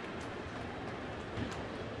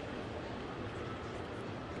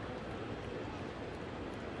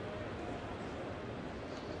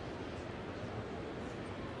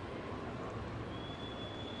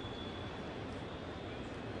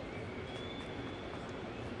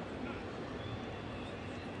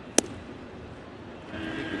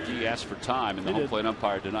 Asked for time, and the home plate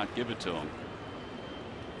umpire did not give it to him.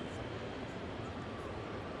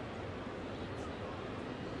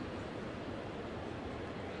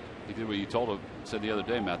 He did what you told him, said the other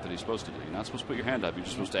day, Matt, that he's supposed to do. You're not supposed to put your hand up. You're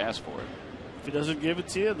just supposed to ask for it. If he doesn't give it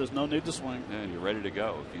to you, there's no need to swing. Yeah, and you're ready to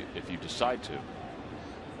go if you decide to.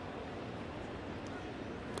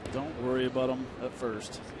 Don't worry about him at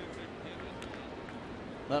first.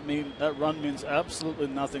 That run means absolutely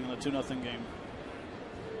nothing in a 2-0 game.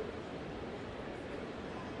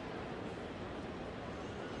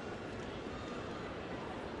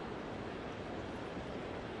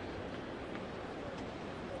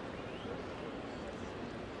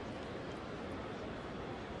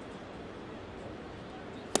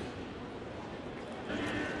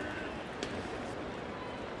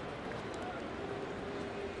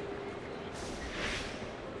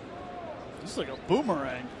 It's like a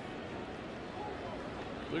boomerang.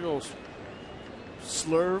 Big old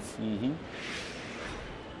slurve. Mm-hmm.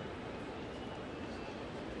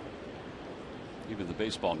 Even the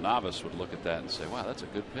baseball novice would look at that and say, wow, that's a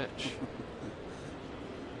good pitch.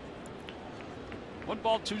 1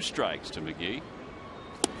 ball, 2 strikes to McGee.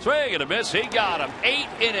 Swing and a miss. He got him. 8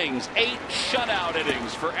 innings, 8 shutout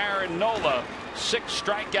innings for Aaron Nola. 6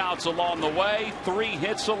 strikeouts along the way, 3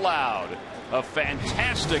 hits allowed. A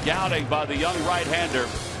fantastic outing by the young right-hander.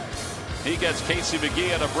 He gets Casey McGee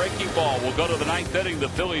at a breaking ball. We'll go to the 9th inning. The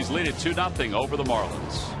Phillies lead it 2-0 over the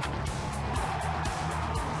Marlins.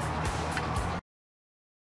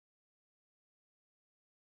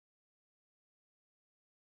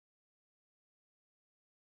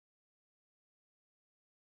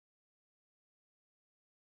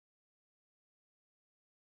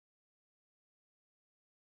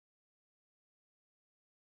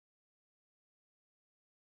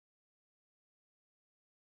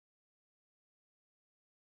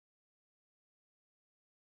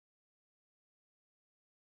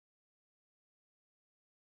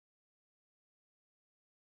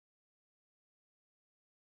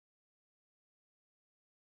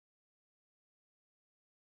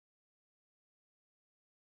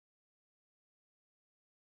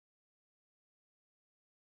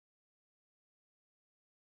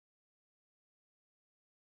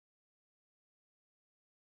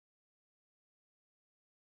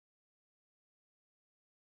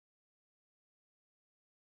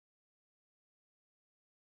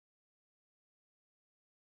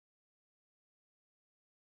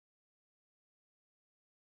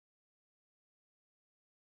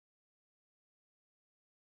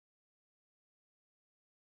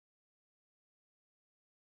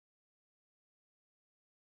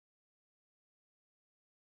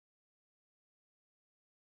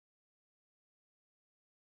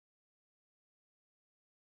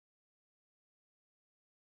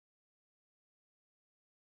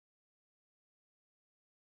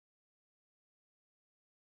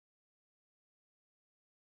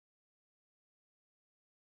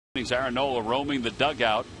 Aaron Nola roaming the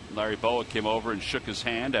dugout. Larry Boa came over and shook his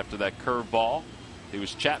hand after that curve ball. He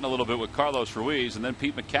was chatting a little bit with Carlos Ruiz, and then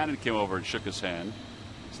Pete Mackanin came over and shook his hand.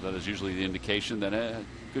 So that is usually the indication that,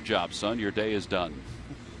 good job, son, your day is done.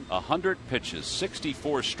 100 pitches,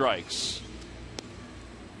 64 strikes.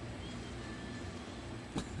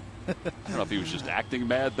 I don't know if he was just acting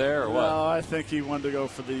mad there or what. No, I think he wanted to go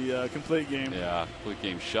for the complete game. Yeah, complete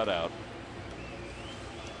game shutout.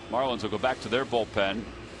 Marlins will go back to their bullpen.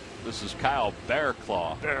 This is Kyle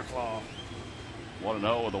Bearclaw. 1-0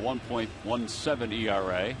 with a 1.17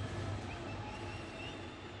 ERA.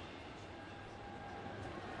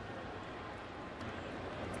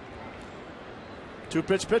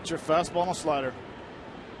 Two-pitch pitcher, fastball and a slider.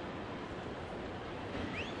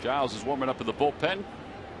 Giles is warming up in the bullpen.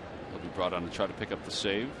 He'll be brought on to try to pick up the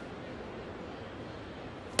save.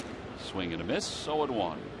 Swing and a miss.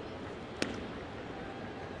 0-1.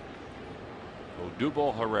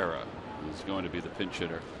 Odubel Herrera is going to be the pinch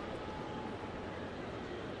hitter.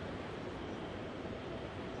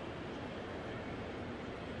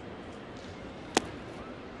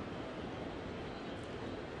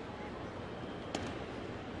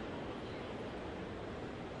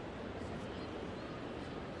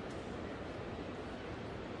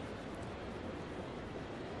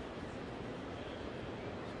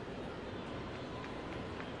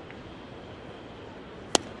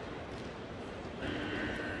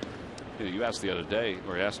 You asked the other day,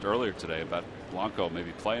 or asked earlier today, about Blanco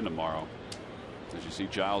maybe playing tomorrow. As you see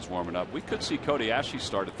Giles warming up, we could see Cody Ashley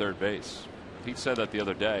start at third base. Pete said that the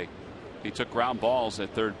other day. He took ground balls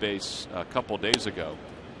at third base a couple days ago.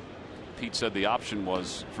 Pete said the option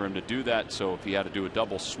was for him to do that, so if he had to do a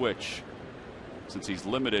double switch, since he's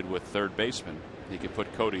limited with third baseman, he could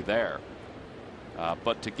put Cody there.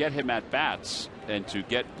 But to get him at bats and to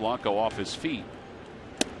get Blanco off his feet,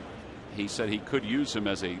 he said he could use him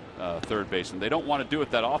as a third baseman. They don't want to do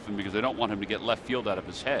it that often because they don't want him to get left field out of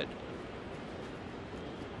his head.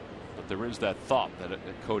 But there is that thought that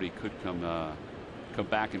Cody could come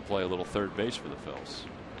back and play a little third base for the Phils.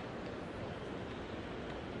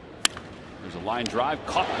 There's a line drive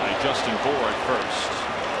caught by Justin Bour at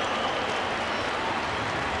first.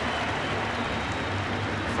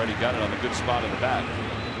 Freddie got it on the good spot in the bat.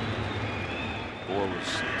 Bohr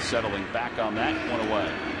was settling back on that one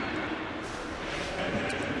away.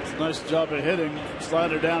 It's a nice job of hitting.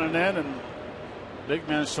 Slider down and in, and big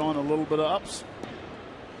man showing a little bit of ups.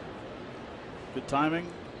 Good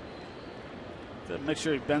timing. Make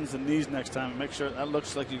sure he bends the knees next time and make sure that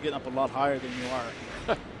looks like you're getting up a lot higher than you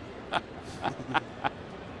are.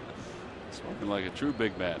 Smoking like a true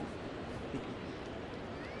big man.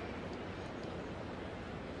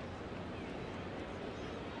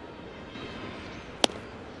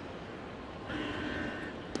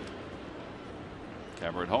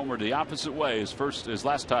 Cameron homered the opposite way his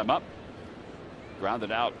last time up.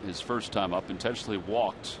 Grounded out his first time up, intentionally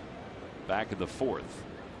walked back in the fourth.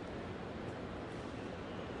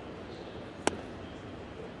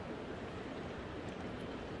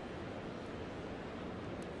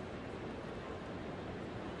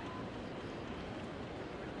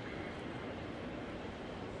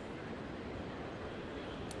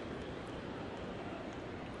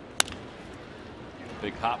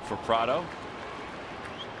 Big hop for Prado.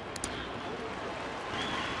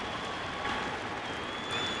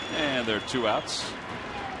 And there are 2 outs.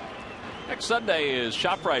 Next Sunday is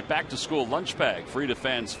ShopRite Back to School Lunch Bag, free to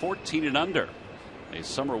fans 14 and under. A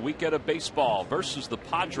summer weekend of baseball versus the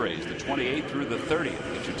Padres, the 28th through the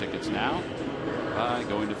 30th. Get your tickets now by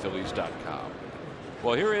going to Phillies.com.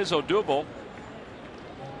 Well, here is Odubel.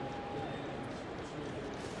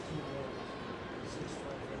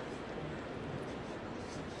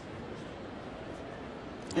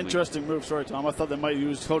 Interesting move. Sorry, Tom. I thought they might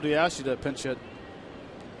use Cody Ashley to pinch hit.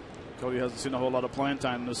 Cody hasn't seen a whole lot of playing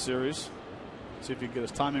time in this series. See if he can get his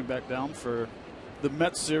timing back down for the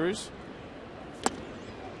Mets series.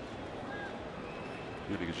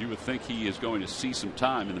 Yeah, because you would think he is going to see some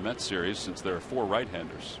time in the Mets series since there are 4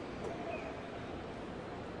 right-handers.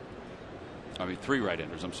 I mean 3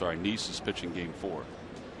 right-handers. I'm sorry. Nice is pitching game 4.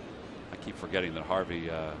 I keep forgetting that Harvey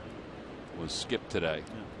was skipped today.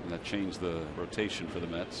 Yeah. And that changed the rotation for the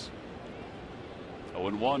Mets.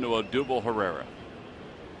 0-1 to Odubel Herrera.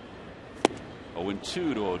 0-2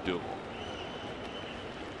 to Odubel.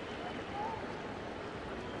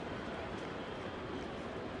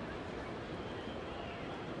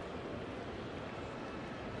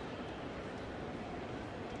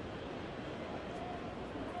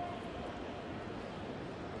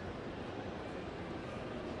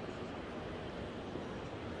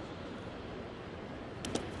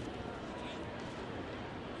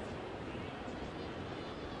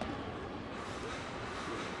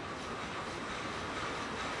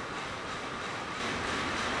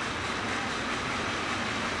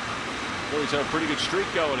 Phillies have a pretty good streak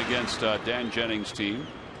going against Dan Jennings' team.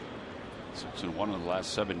 6-1 in the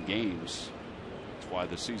last 7 games. That's why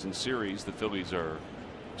the season series, the Phillies are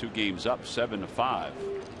 2 games up, 7-5.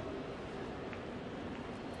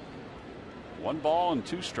 1 ball and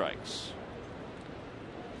 2 strikes.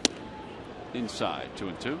 Inside,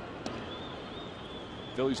 2-2.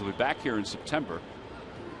 Phillies will be back here in September.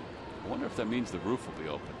 I wonder if that means the roof will be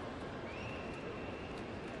open.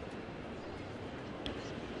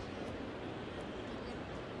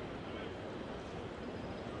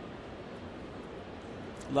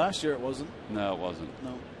 Last year it wasn't. No, it wasn't.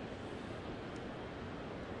 No.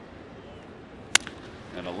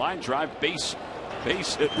 And a line drive base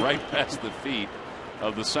hit right past the feet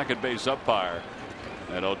of the second base umpire.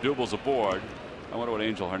 And Odubel's aboard. I wonder what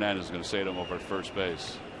Angel Hernandez is going to say to him over at first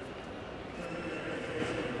base.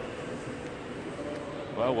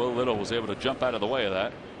 Well, Will Little was able to jump out of the way of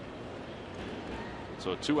that.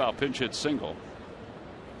 So a 2-out pinch hit single.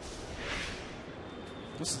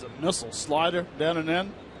 This is a missile. Slider down and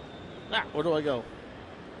in. Where do I go?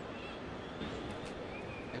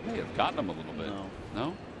 It may have gotten him a little bit.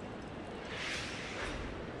 No?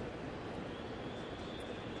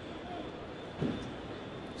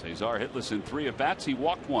 Cesar hitless in 3 at-bats. He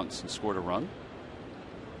walked once and scored a run.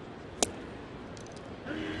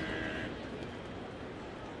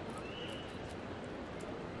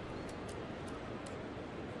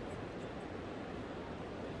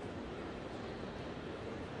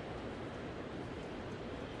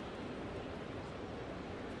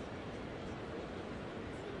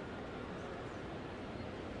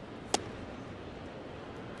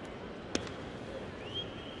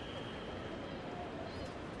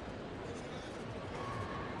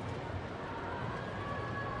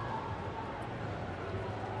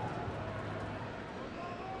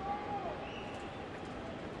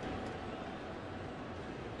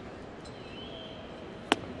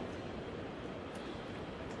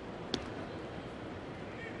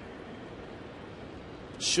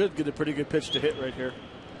 Should get a pretty good pitch to hit right here.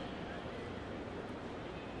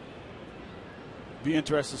 Be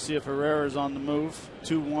interested to see if Herrera is on the move.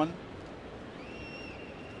 2-1.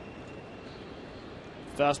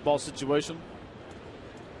 Fastball situation.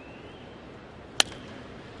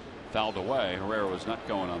 Fouled away. Herrera was not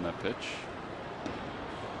going on that pitch.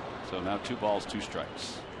 So now 2 balls, 2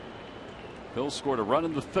 strikes. Phils scored a run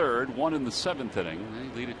in the 3rd, 1 in the 7th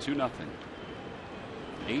inning. They lead it 2-0.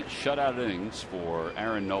 8 shutout innings for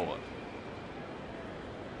Aaron Nola.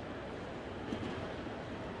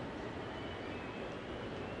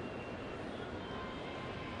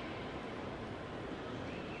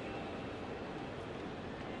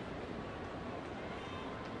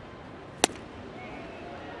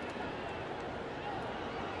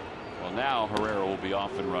 Well, now Herrera will be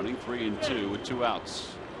off and running, 3-2 with 2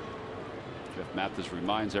 outs. Jeff Mathis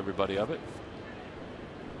reminds everybody of it.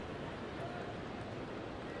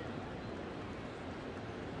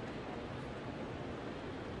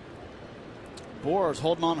 Boer's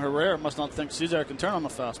holding on Herrera. Must not think Cesar can turn on the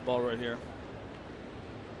fastball right here.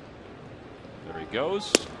 There he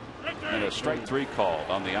goes. And a strike 3 called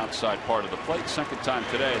on the outside part of the plate. Second time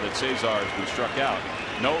today that Cesar has been struck out.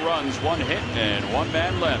 No runs, 1 hit, and 1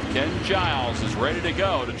 man left. Ken Giles is ready to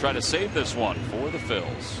go to try to save this one for the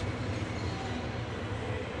Phils.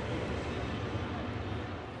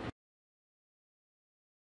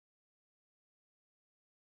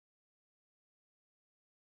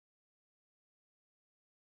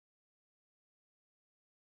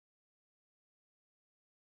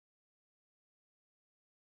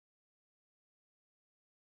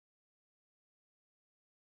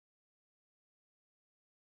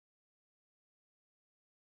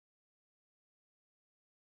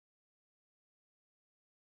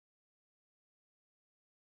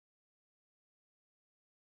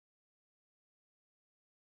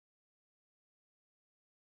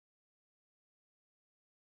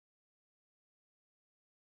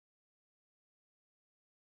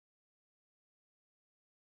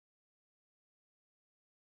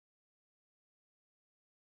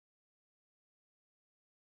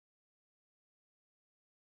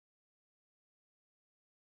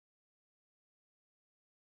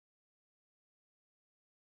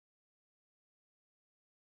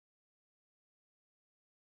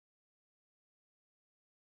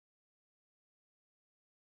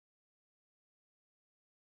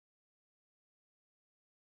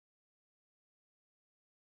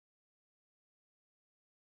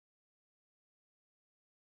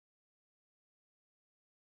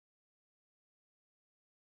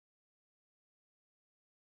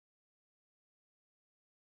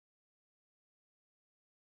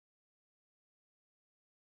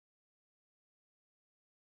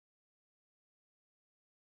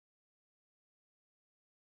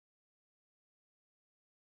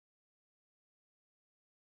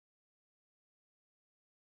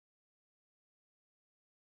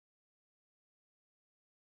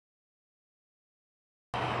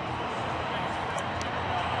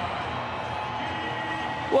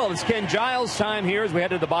 Well, it's Ken Giles' time here as we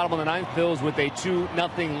head to the bottom of the 9th. Phils with a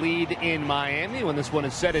 2-0 lead in Miami. When this one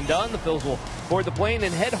is said and done, the Phils will board the plane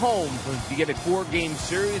and head home to get a 4-game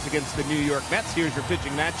series against the New York Mets. Here's your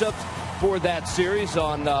pitching matchups for that series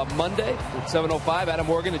on Monday at 7:05. Adam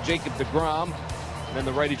Morgan and Jacob deGrom. And then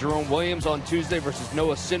the righty Jerome Williams on Tuesday versus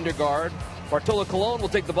Noah Syndergaard. Bartolo Colon will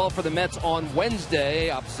take the ball for the Mets on Wednesday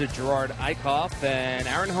opposite Gerard Eickhoff. And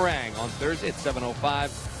Aaron Harang on Thursday at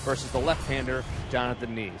 7:05 versus the left-hander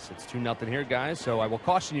Jonathan Neese. It's 2-0 here, guys, so I will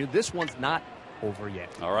caution you, this one's not over yet.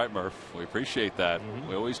 All right, Murph, we appreciate that.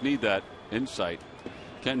 We always need that insight.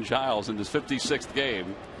 Ken Giles in his 56th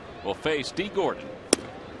game will face D. Gordon.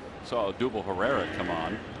 Saw Odubel Herrera come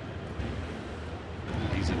on.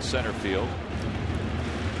 He's in center field.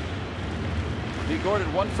 D.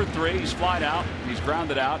 Gordon 1 for 3. He's flied out, he's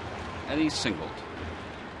grounded out, and he's singled.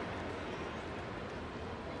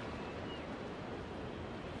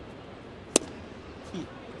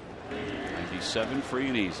 97 free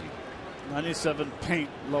and easy. 97 paint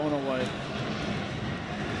low and away.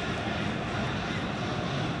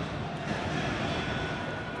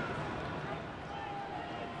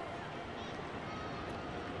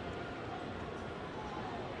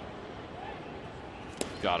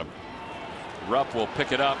 Got him. Rupp will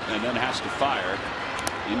pick it up and then has to fire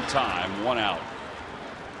in time. 1 out.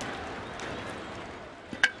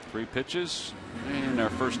 3 pitches, and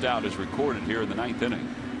our first out is recorded here in the 9th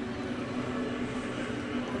inning.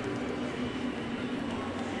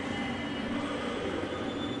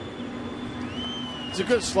 It's a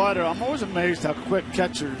good slider. I'm always amazed how quick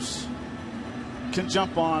catchers can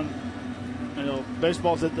jump on. You know,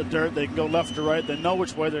 baseball's hit the dirt. They can go left or right. They know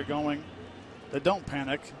which way they're going. They don't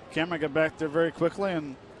panic. Cameron got back there very quickly,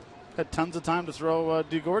 and had tons of time to throw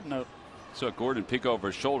D. Gordon out. So Gordon peek over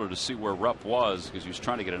his shoulder to see where Rupp was because he was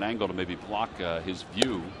trying to get an angle to maybe block his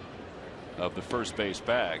view of the first base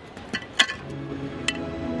bag.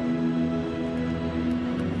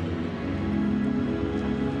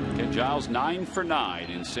 Ken Giles 9 for 9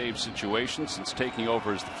 in save situations since taking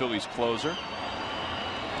over as the Phillies closer.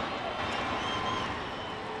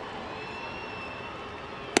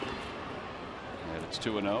 And it's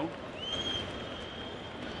 2-0.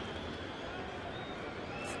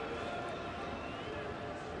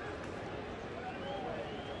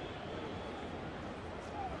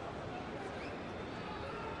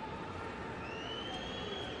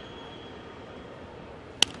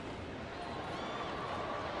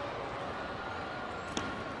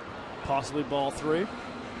 Possibly ball 3.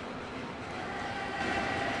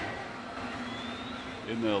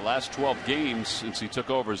 In the last 12 games since he took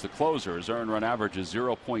over as the closer, his earned run average is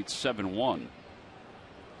 0.71.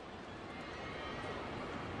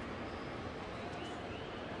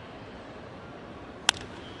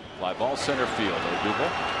 Fly ball center field.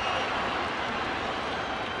 Odubel.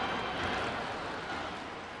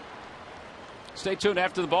 Stay tuned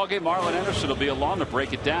after the ballgame. Marlon Anderson will be along to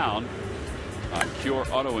break it down. Cure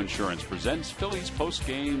Auto Insurance presents Phillies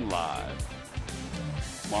Postgame Live.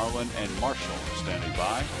 Marlon and Marshall standing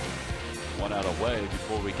by. 1 out away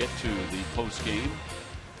before we get to the postgame.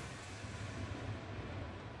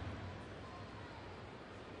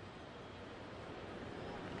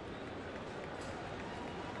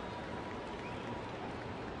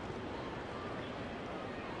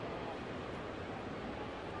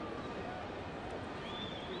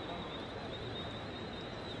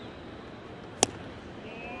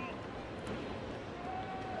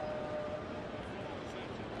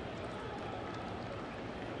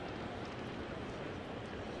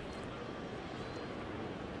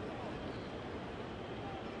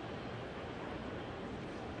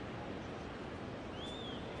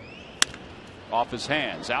 Off his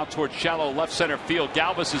hands, out towards shallow left center field.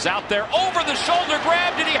 Galvis is out there, over the shoulder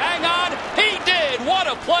grab. Did he hang on? He did. What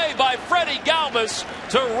a play by Freddie Galvis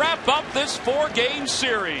to wrap up this 4-game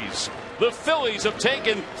series. The Phillies have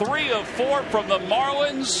taken 3 of 4 from the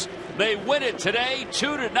Marlins. They win it today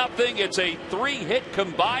 2-0. It's a 3-hit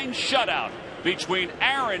combined shutout between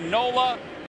Aaron Nola